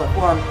on the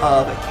form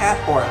of a cat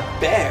or a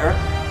bear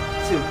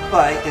to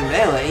fight in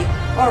melee,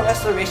 or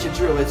restoration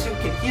druids who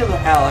can heal their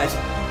allies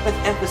with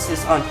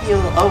emphasis on heal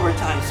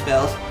overtime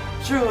spells.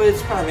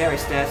 Druids' primary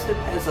stats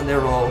depends on their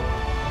role.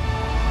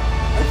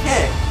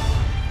 Okay,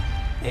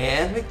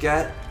 and we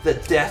got the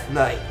Death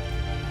Knight.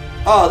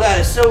 Oh, that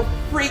is so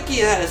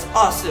freaky, that is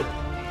awesome.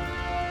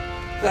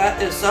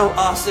 That is so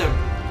awesome.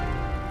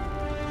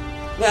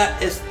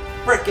 That is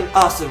freaking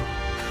awesome.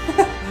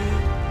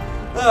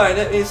 Alright,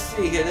 let me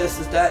see here.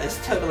 That is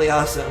totally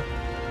awesome.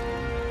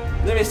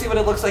 Let me see what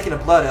it looks like in a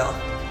Blood Elf.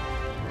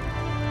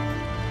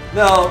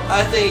 No,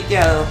 I think,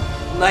 yeah,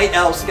 Night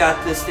Elf's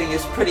got this thing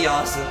is pretty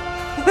awesome.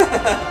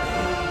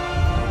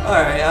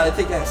 Alright, I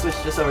think I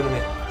switched this over to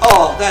me.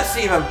 Oh, that's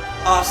even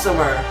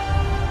awesomer.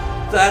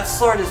 That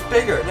sword is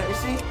bigger. Let me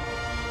see.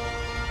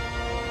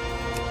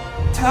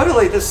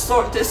 Totally, this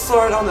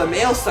sword on the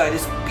male side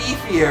is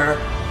beefier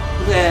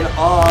than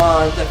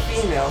on the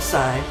female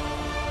side.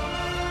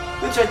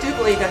 Which I do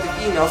believe that the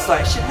female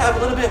side should have a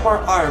little bit more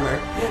armor,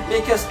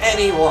 because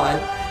anyone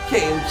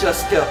can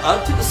just go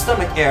up to the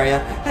stomach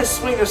area and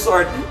swing their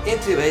sword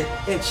into it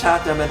and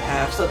chop them in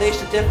half. So they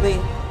should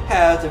definitely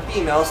have the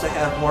females to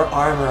have more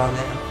armor on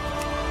them.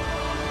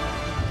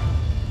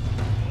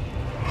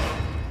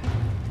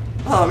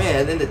 Oh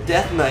man, then the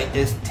Death Knight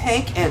is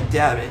tank and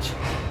damage.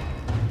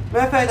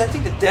 Matter of fact, I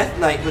think the Death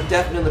Knight would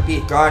definitely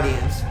be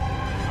Guardians.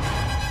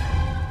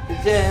 And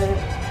then,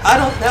 I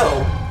don't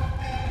know.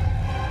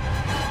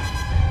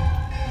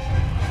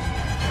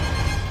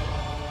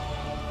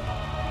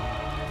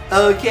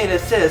 Okay, and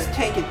it says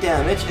tank and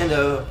damage and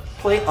the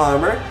plate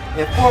armor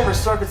and former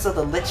servants of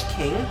the Lich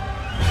King.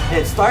 And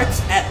it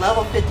starts at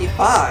level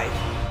 55.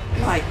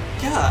 My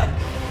god.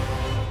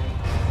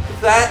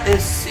 That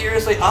is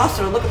seriously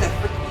awesome. Look at that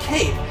freaking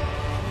cape.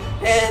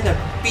 And the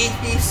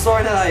beefiest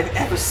sword that I've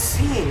ever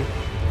seen.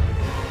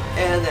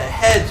 And the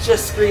head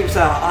just screams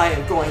out, I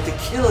am going to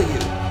kill you.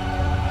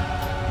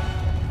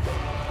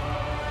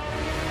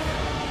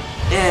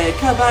 And it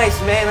combines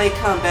melee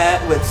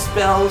combat with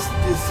spells,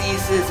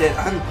 diseases, and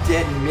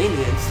undead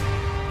minions.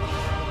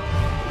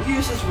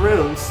 Uses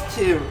runes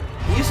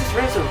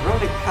of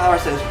runic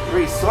powers as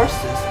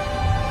resources.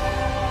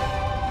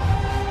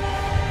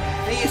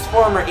 These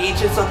former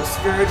agents of the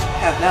Scourge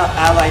have now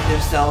allied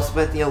themselves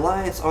with the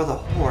Alliance or the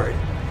Horde.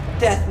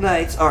 Death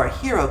Knights are a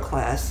hero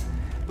class,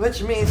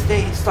 which means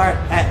they start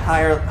at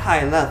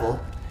high level.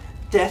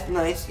 Death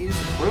Knights use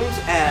runes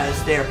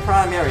as their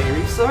primary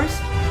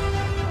resource.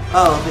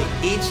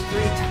 Each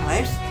 3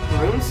 types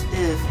runes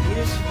is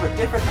used for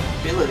different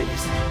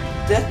abilities.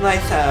 Death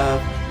Knights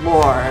have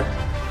more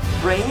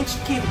ranged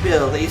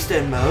capabilities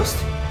than most.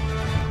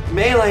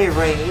 Melee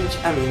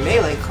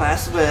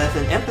class with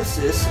an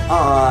emphasis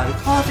on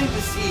causing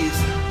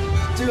disease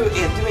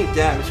and doing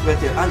damage with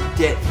their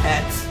undead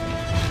pets.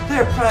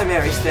 Their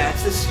primary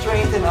stats is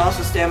strength and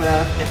also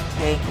stamina and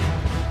tanking.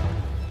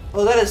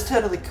 Well, that is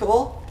totally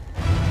cool.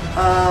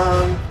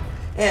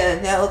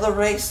 And now the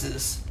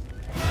races.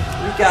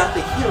 We got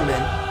the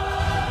human.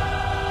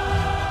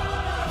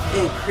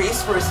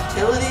 Increased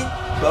versatility,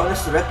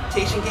 bonus to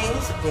reputation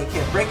gains, and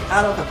can break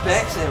out of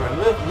effects and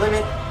remove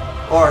limit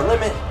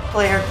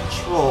player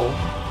control.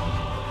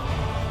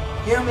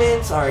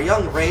 Humans are a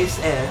young race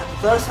and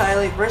thus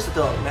highly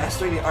versatile,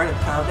 mastering the art of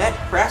combat,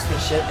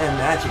 craftsmanship, and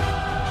magic.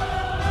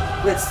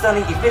 With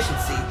stunning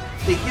efficiency,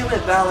 the human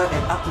valor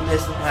and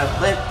optimism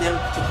have led them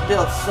to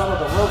build some of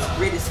the world's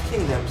greatest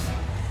kingdoms.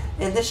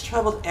 In this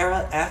troubled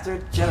era, after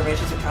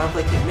generations of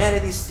conflict,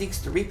 humanity seeks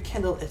to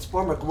rekindle its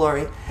former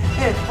glory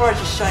and forge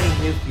a shining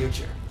new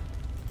future.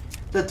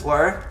 The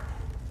dwarf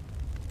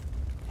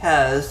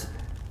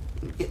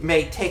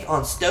may take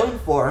on stone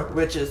form,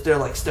 which is they're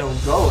like stone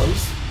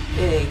golems,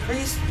 an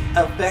increased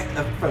effect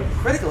from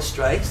critical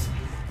strikes,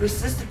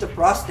 resistant to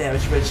frost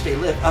damage, which they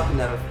live up in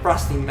the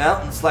frosty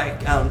mountains like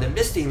the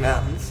Misty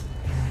Mountains,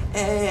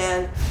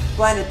 and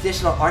find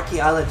additional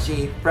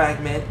archaeology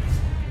fragments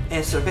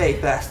and survey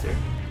faster.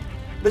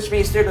 Which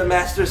means they're the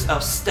masters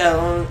of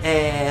stone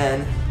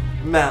and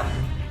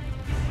mountain.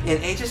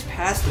 In ages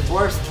past, the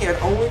dwarves cared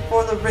only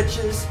for the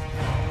riches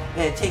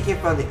and taken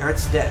from the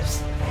earth's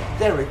depths.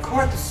 Then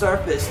record the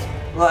surface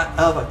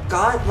of a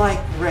godlike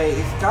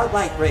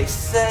race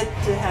said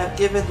to have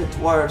given the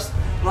dwarves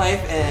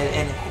life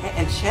and an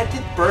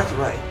enchanted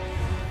birthright.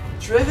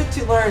 Driven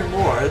to learn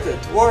more, the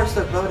dwarves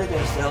devoted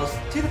themselves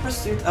to the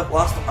pursuit of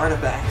lost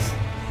artifacts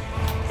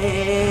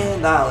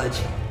and knowledge.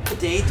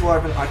 Today,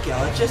 dwarven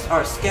archaeologists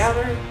are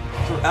scattered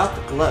throughout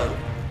the globe.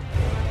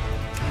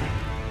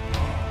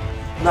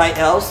 Night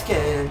elves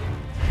can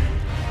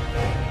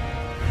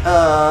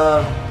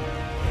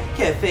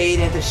fade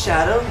into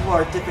shadow,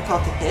 more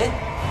difficult to hit.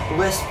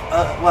 Wisp,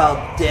 while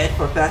dead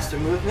for faster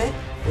movement,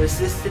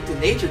 resistant to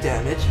nature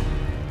damage.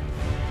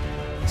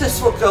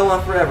 This will go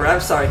on forever.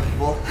 I'm sorry,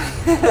 people.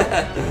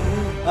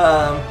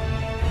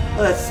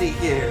 Let's see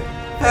here.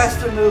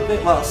 Faster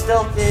movement while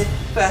stealthed,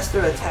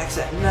 faster attacks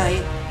at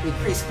night,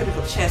 increased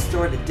critical chance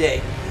during the day,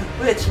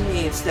 which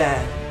means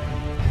that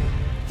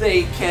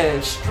they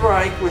can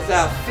strike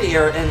without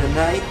fear in the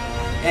night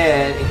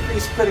and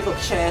increase critical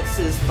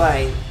chances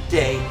by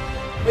day,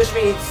 which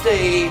means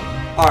they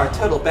are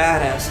total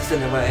badasses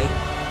in a way.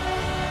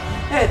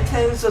 And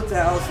tens of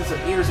thousands of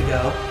years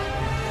ago,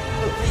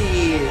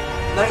 the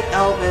Night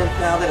Elven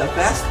founded a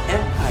vast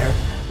empire,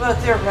 but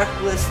their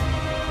reckless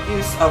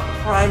use of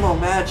primal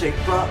magic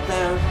brought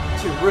them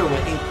to ruin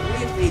and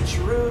briefly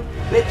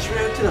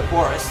withdrew to the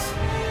forests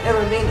and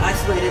remained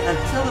isolated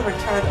until the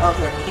return of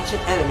their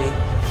ancient enemy,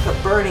 the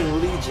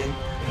Burning Legion.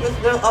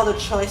 With no other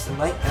choice, the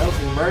Night Elves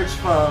emerged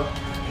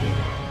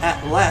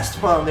at last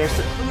from their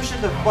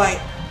seclusion to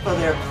fight for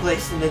their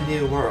place in the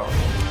new world.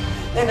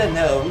 And the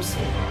gnomes.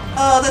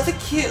 Oh, that's a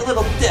cute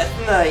little Death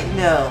Knight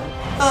gnome.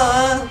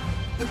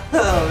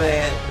 Oh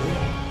man.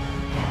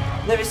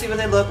 Let me see what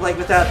they look like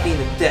without being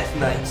the Death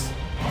Knights.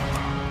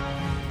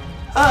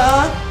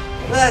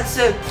 That's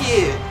so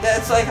cute.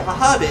 That's like a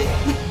hobbit.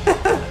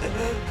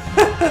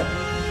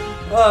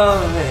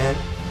 Oh man.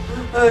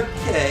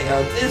 Okay,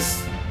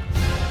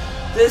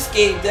 this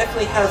game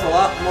definitely has a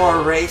lot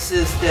more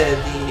races than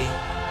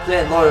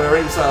Lord of the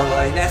Rings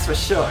Online, that's for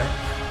sure.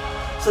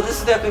 So this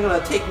is definitely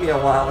going to take me a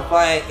while if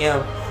I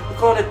am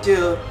going to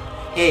do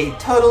a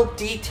total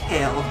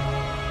detailed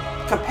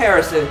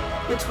comparison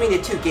between the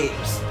two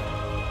games.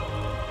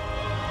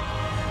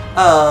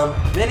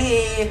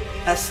 Many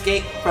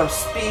escape from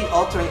speed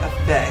altering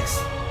effects,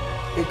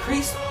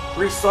 increased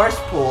resource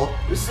pool,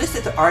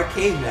 resistant to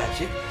arcade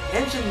magic,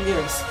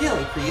 engineering skill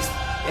increased,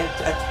 and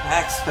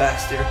attacks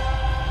faster.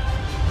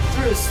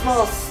 Through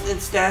small in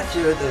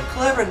stature, the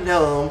clever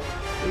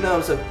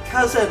gnomes of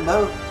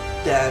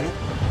Kazamodan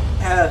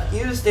have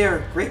used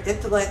their great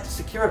intellect to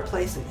secure a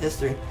place in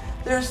history.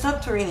 Their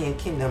subterranean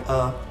kingdom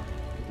of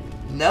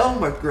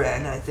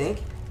Nomagren, I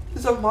think,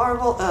 is a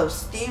marvel of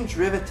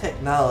steam-driven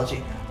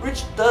technology,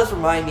 which does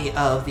remind me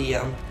of the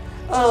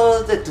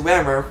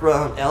Dwemer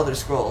from Elder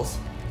Scrolls.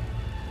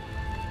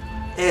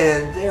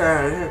 And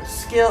their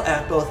skill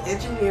at both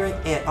engineering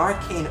and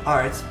arcane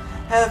arts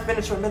have been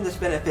a tremendous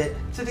benefit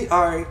to the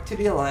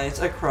Alliance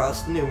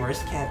across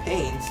numerous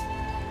campaigns.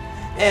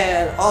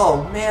 And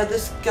oh man,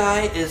 this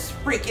guy is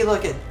freaky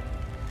looking.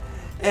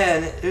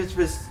 And his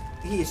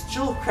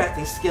jewel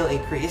crafting skill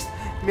increased,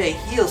 may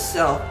heal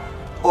self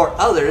or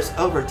others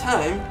over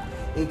time,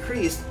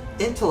 increased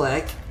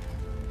intellect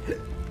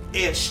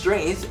and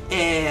strength,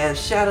 and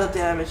shadow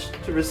damage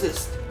to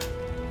resist.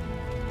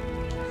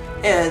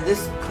 And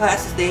this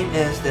class's name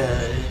is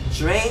the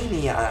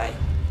Draenei.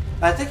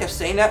 I think I'm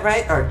saying that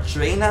right, or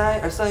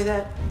Draenei, or something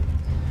like that.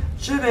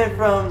 Driven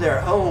from their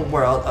home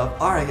world of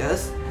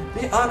Argus,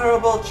 the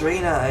Honorable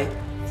Draenei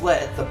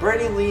fled the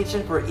Burning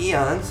Legion for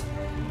eons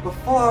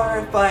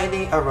before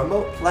finding a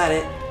remote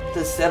planet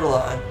to settle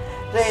on.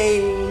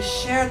 They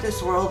shared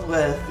this world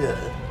with the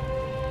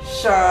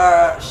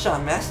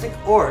Shamastic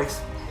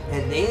orcs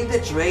and named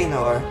it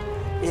Draenor.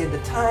 In the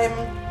time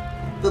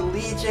the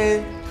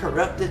Legion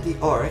corrupted the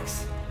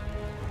orcs,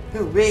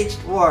 who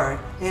waged war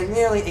and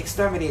nearly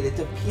exterminated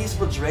the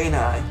peaceful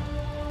Draenei.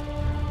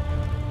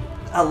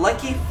 A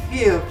lucky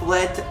few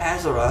fled to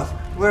Azeroth,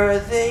 where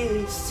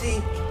they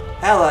seek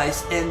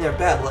allies in their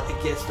battle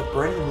against the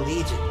Burning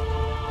Legion.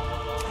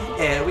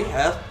 And we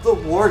have the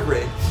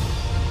Wargrid.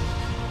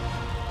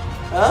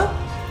 Huh?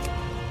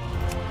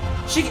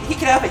 He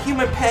can have a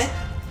human pet?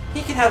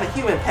 He can have a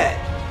human pet.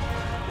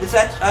 Is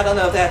that, I don't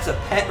know if that's a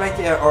pet right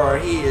there, or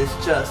he is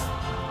just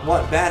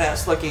one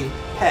badass looking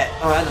pet.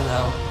 Oh, I don't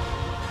know.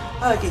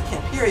 He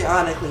can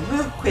periodically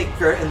move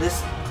quicker, and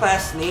this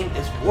class name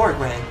is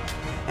Wargrid,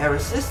 and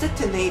resistant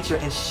to nature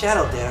and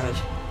shadow damage.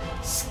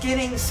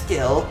 Skinning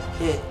skill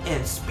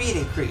and speed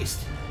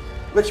increased,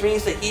 which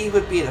means that he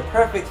would be the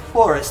perfect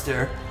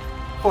forester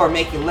for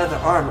making leather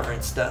armor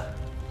and stuff.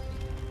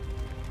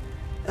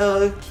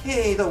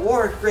 Okay, the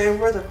Wargrid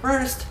were the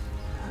first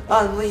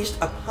unleashed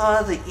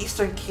upon the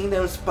Eastern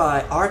Kingdoms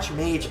by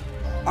Archmage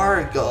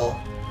Argol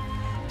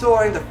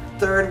during the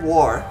Third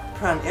War,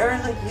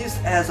 primarily used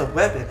as a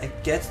weapon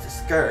against the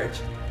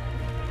Scourge.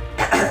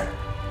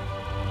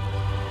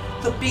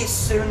 The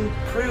beast soon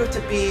proved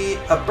to be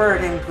a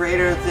burden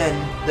greater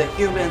than the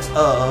humans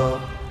of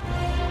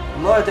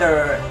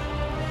Lordarian,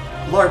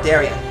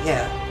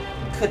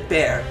 could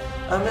bear.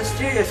 A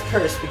mysterious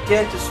curse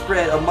began to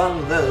spread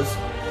among those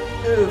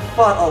who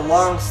fought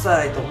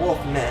alongside the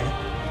Wolfmen,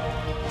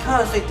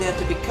 causing them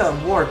to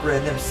become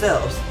Wargrid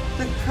themselves.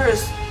 The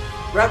curse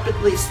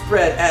rapidly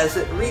spread as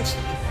it reached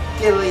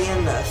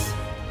Gileanas.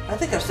 I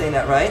think I'm saying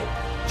that right.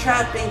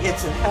 Trapping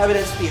its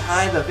inhabitants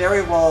behind the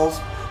very walls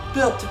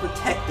built to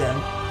protect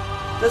them.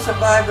 The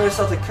survivors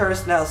of the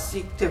curse now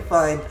seek to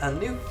find a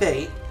new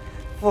fate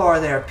for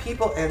their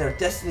people and their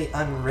destiny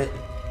unwritten.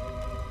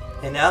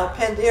 And now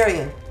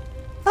Pandarian.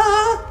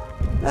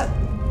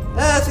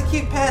 That's a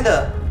cute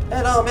panda.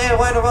 And oh man,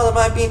 why in the world am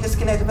I being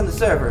disconnected from the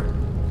server?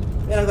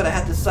 Man, I'm gonna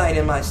have to sign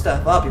in my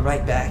stuff. I'll be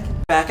right back.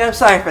 I'm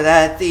sorry for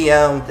that.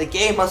 The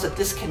game must have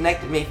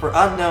disconnected me for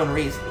unknown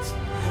reasons.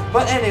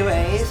 But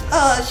anyways,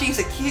 she's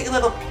a cute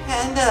little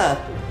panda.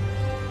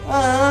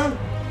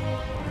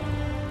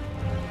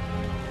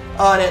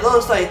 And it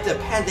looks like the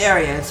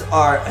Pandarians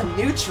are a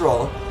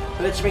neutral,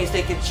 which means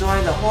they can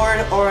join the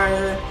Horde or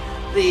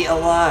the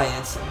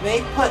Alliance.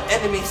 May put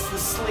enemies to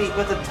sleep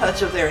with a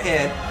touch of their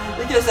hand,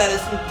 because that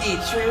is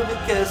indeed true,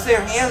 because their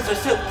hands are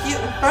so cute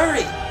and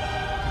furry.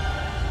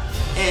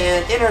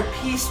 And inner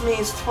peace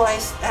means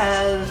twice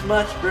as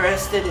much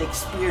breasted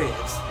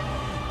experience,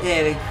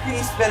 and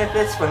increased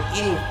benefits from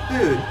eating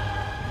food.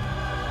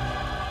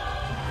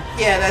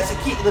 Yeah, that's a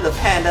cute little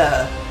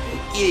panda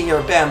eating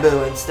your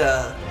bamboo and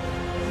stuff.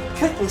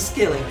 Cooking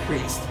skill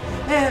increased,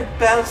 and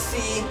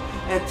bouncy,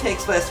 and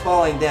takes less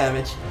falling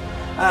damage.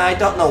 I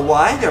don't know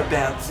why they're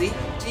bouncy.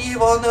 Do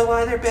you all know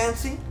why they're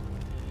bouncy?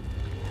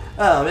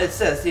 It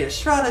says here,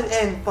 shrouded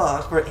in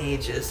fog for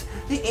ages,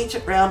 the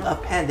ancient realm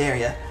of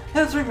Pandaria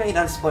has remained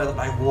unspoiled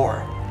by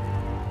war.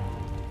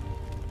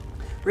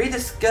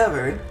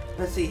 Rediscovered,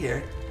 let's see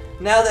here.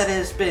 Now that it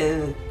has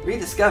been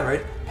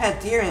rediscovered,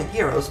 Pandarian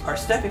heroes are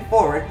stepping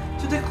forward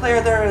to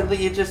declare their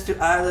allegiance to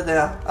either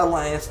the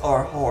Alliance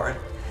or Horde.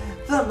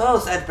 The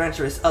most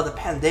adventurous of the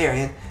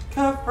Pandarian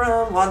come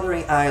from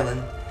Wandering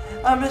Island,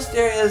 a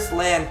mysterious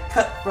land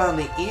cut from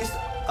the east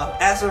of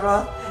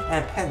Azeroth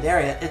and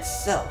Pandaria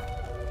itself.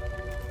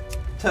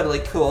 Totally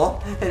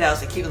cool. And that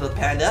was a cute little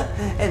panda.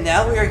 And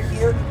now we are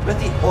here with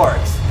the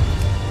orcs.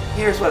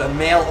 Here's what a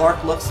male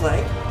orc looks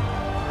like.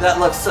 That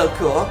looks so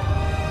cool.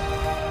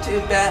 Too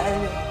bad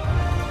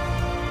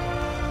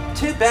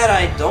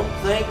I don't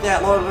think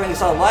that Lord of the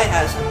Rings Online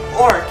has an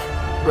orc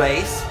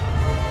race.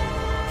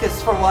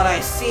 Because from what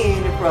I've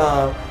seen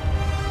from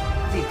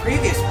the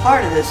previous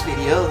part of this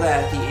video,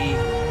 that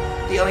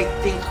the only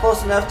thing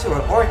close enough to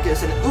an orc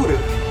is an Uruk.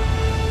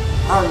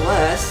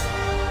 Unless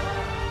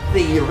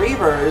the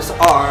Reavers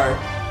are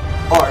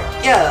orc.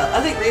 Yeah,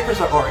 I think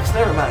Reavers are orcs.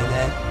 Never mind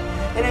then.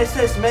 And it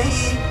says, may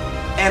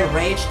and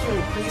rage to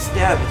increase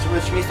damage,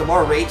 which means the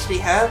more rage they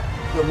have,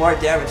 the more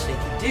damage they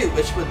can do,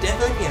 which would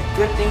definitely be a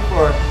good thing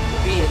for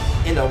being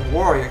in the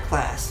warrior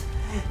class.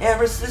 And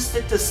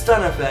resistant to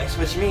stun effects,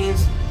 which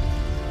means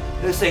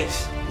this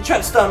thing's, you try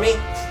to stun me,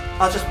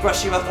 I'll just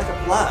brush you off like a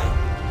fly.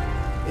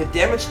 The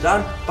damage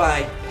done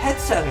by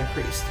pets have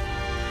increased.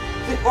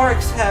 The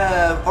orcs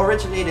have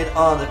originated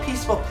on the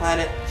peaceful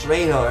planet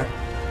Draenor.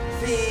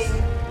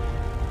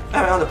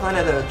 On the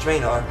planet of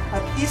Draenor,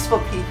 a peaceful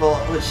people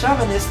with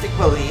shamanistic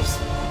beliefs.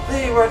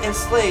 They were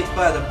enslaved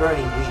by the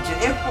Burning Legion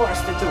and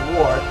forced into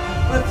war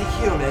with the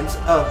humans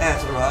of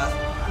Azeroth.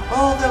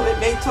 Although it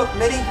may took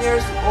many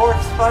years, the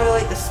orcs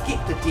finally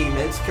escaped the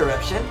demons'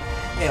 corruption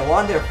and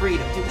won their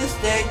freedom. To this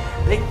day,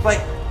 they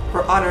fight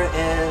for honor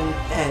in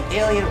an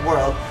alien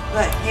world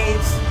that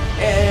hates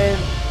and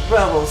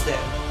revels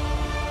them.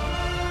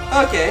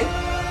 Okay,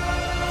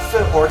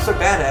 so orcs are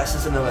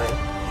badasses in a way.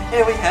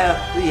 And we have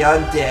the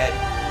undead.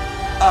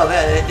 Oh,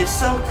 that is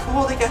so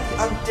cool, they got the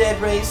undead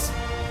race.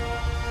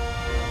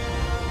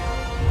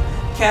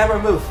 Can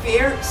remove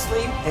fear,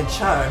 sleep, and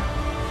charm.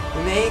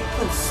 They may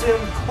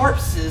consume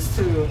corpses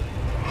to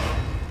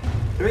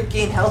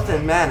regain health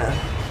and mana.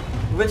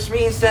 Which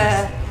means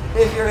that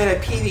if you're in a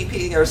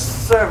PvP or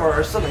server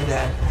or something like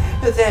that,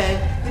 then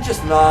you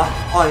just gnaw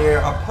on your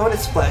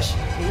opponent's flesh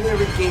and you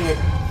regain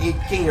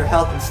your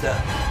health and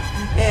stuff.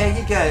 And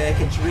you can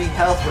drink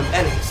health from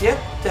enemies. Yep,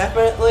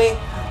 definitely.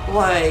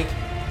 Like,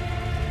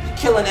 you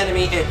kill an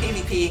enemy in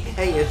PvP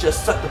and you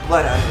just suck the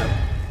blood out of them.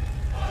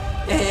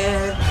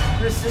 And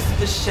resistant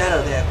to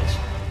shadow damage.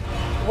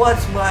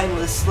 Once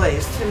mindless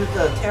slaves to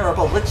the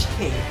terrible Lich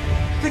King,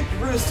 the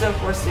gruesome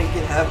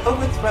Forsaken have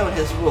overthrown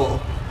his rule.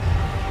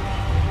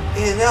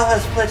 And now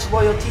has pledged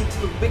loyalty to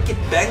the wicked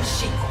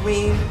Banshee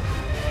Queen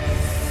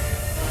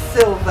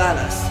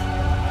Sylvanas.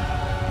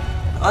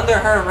 Under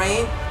her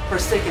reign,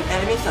 Forsaken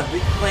enemies have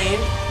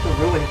reclaimed the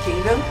ruined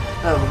kingdom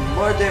of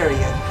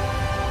Mordarian.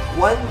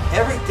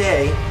 Every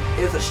day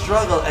is a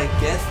struggle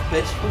against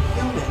vengeful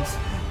humans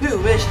who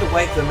wish to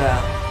wipe them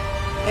out,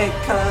 and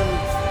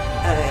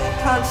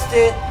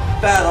constant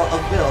battle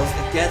of wills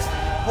against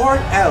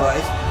horde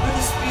allies who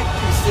dispute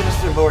the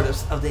sinister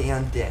motives of the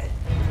undead.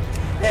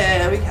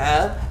 And we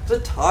have the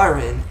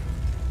Tauren.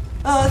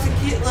 Oh, it's a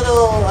cute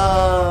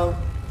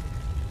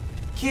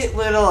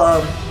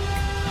little,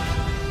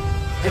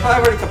 if I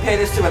were to compare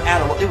this to an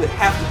animal, it would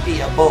have to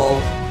be a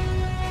bull.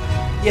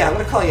 Yeah, I'm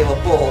gonna call you a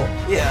bull.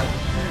 Yeah.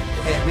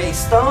 It may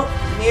stomp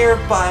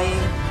nearby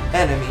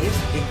enemies,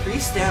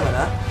 increase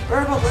stamina,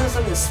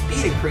 herbalism and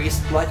speed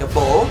increase like a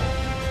bull,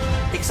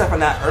 except for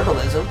not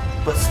herbalism,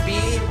 but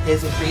speed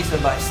is increased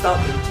by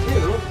stomping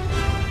too,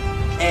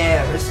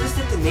 and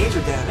resistant to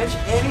nature damage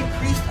and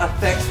increased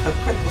effects of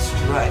critical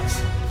strikes.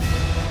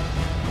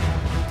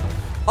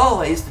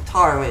 Always the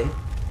Tauren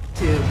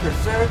to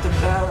preserve the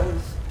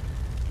balance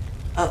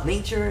of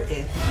nature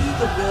and heed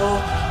the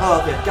will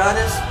of their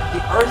goddess,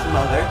 the Earth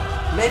Mother.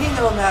 Many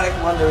nomadic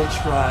wandering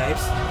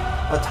tribes,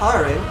 the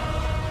Tauren,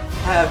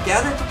 have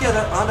gathered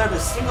together under the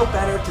single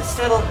banner to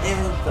settle in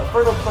the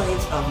fertile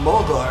plains of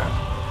Moldor,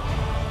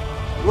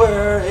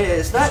 where it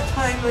is not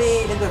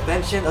timely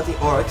intervention of the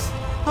orcs.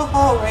 The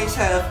whole race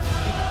have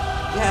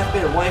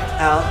been wiped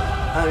out.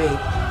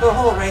 The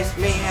whole race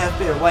may have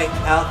been wiped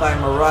out by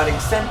marauding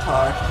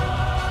centaur.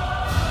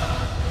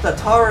 The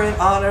Tauren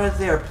honor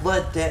their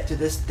blood debt to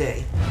this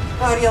day,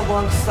 fighting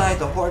alongside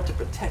the horde to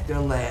protect their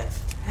lands.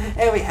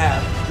 And we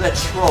have the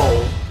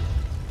Troll.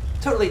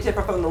 Totally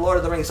different from the Lord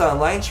of the Rings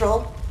Online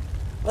Troll,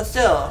 but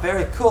still a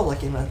very cool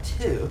looking one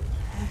too.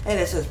 And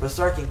it says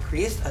Berserk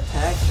increased,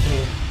 attacks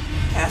and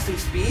casting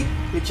speed,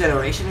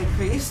 regeneration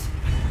increased,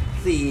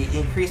 the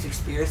increased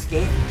experience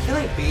gain from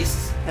killing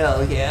beasts,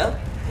 hell yeah,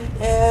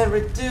 and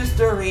reduced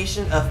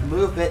duration of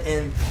movement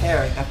and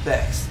parrying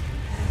effects.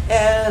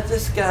 And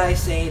this guy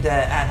saying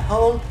that at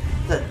home,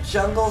 the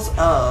jungles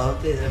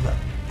of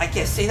I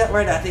can't say that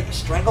right, I think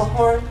it's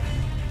Stranglethorn?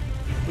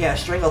 Yeah,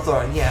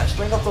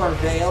 Stranglethorn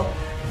Vale.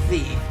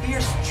 The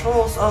fierce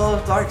trolls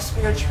of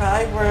Darkspear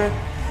tribe were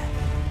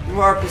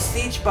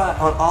besieged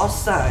on all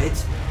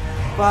sides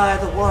by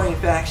the warring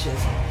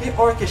factions. The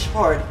Orcish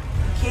horde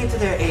came to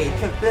their aid,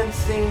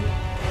 convincing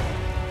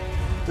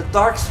the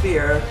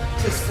Darkspear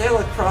to sail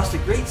across the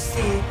Great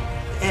Sea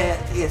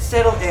and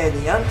settle in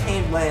the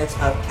untamed lands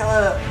of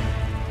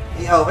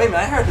Oh, wait a minute,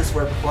 I heard this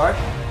word before.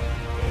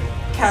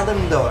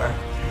 Kalimdor.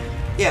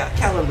 Yeah,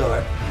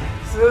 Kalimdor.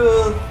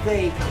 Though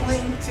they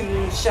cling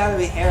to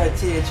shadowy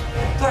heritage,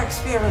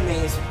 Darkspear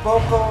remains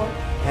vocal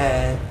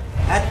and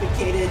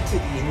advocated to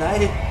the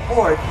united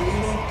horde,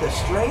 leading the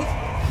strength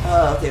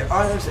of their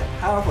arms and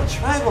powerful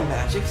tribal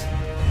magics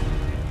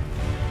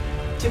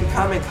to the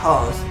common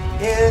cause.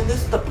 And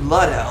this is the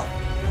Blood Elf,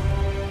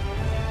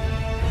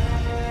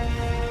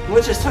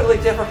 which is totally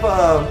different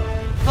from,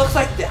 looks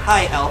like the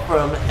High Elf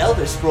from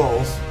Elder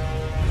Scrolls,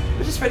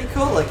 which is pretty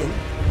cool looking.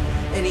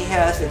 And he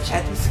has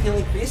enchanting skill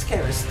increase,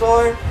 can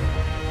restore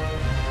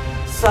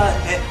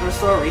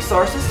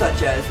resources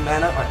such as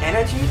mana or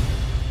energy,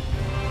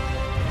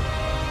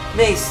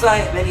 may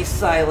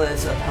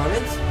silence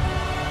opponents,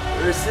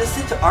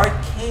 resistant to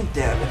arcane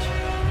damage.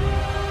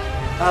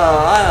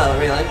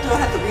 I don't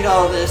have to read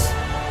all this.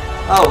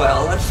 Oh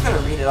well, I'm just gonna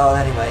read it all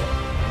anyway.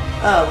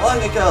 Long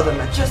ago, the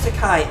majestic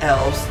High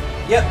Elves,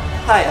 yep,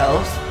 High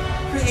Elves,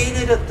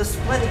 created the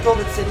splendid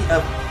golden city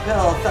of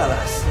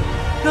Belthalas,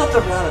 built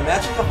around a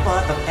magical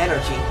font of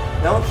energy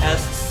known as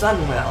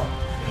Sunwell.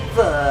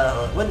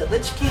 When the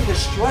Lich King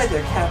destroyed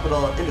their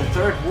capital in the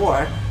Third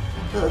War,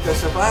 the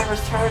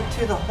survivors turned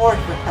to the Horde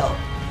for help.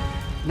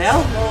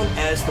 Now known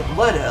as the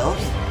Blood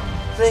Elves,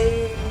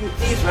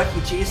 these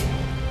refugees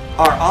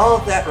are all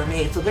that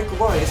remains of their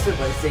glorious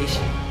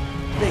civilization.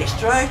 They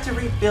strive to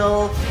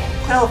rebuild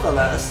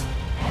Belthalas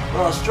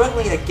while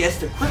struggling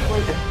against the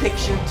crippling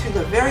addiction to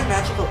the very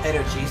magical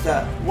energies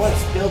that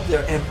once built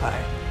their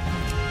empire.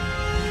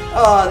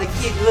 Oh, the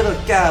cute little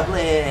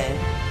goblin!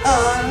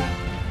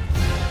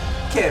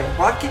 Can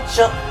rocket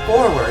jump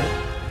forward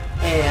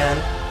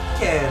and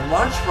can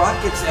launch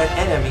rockets at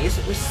enemies,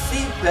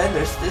 receive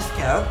vendors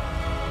discount,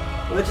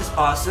 which is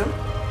awesome,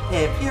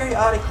 and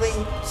periodically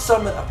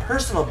summon a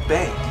personal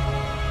bank.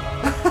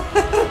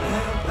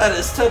 That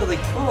is totally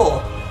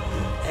cool.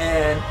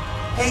 And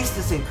haste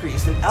is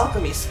increased, and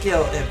alchemy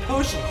skill and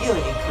potion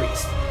healing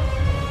increased.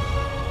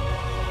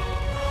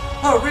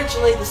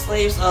 Originally the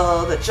slaves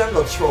of the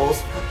jungle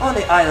trolls on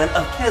the island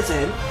of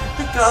Kezin,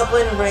 the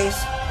goblin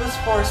race was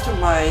forced to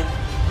mine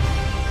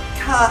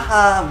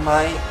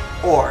Kahamite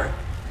ore.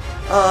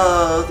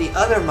 The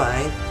other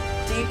mine,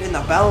 deep in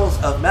the bowels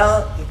of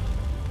Mount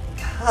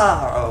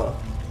Karo.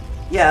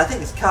 Yeah, I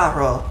think it's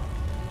Karo.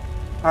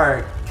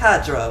 Or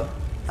Kadro.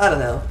 I don't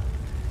know.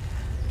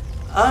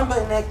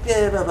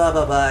 Unbeconnected, blah blah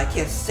blah blah, I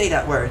can't say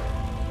that word.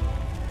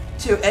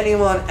 To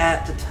anyone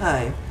at the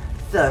time.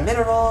 The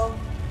mineral...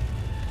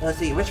 Let's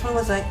see, which one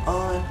was I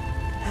on?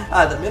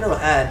 The mineral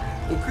had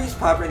increased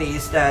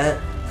properties that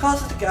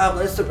causes the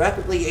goblins to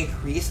rapidly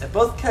increase at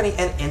both cunning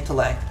and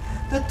intellect.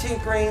 The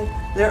tinkering,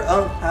 their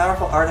own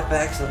powerful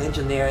artifacts of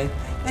engineering,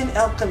 and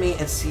alchemy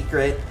in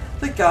secret,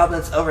 the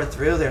goblins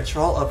overthrew their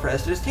troll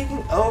oppressors,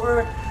 taking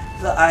over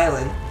the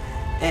island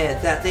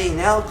and that they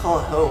now call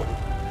home,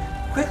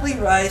 quickly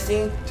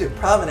rising to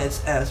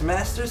prominence as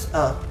masters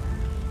of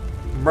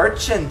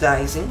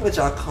merchandising, which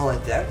I'll call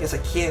it that because I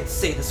can't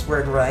say this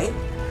word right,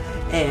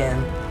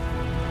 and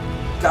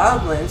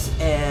goblins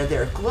and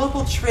their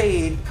global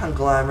trade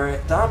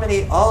conglomerate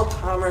dominate all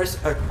commerce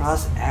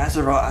across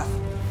Azeroth.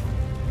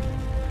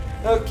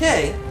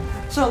 Okay,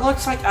 so it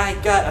looks like I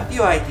got a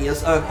few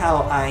ideas on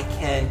how I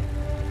can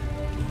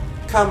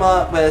come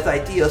up with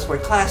ideas for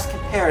class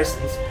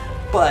comparisons,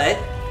 but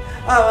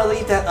I will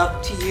leave that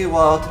up to you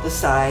all to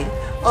decide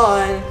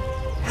on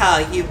how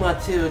you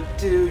want to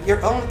do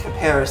your own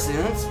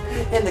comparisons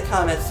in the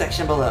comments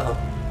section below.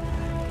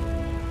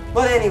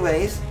 But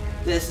anyways,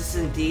 this is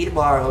indeed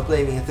Mario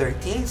Oblivion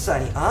 13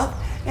 signing off,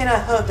 and I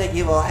hope that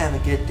you all have a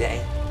good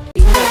day.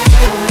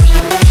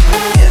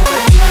 Yeah.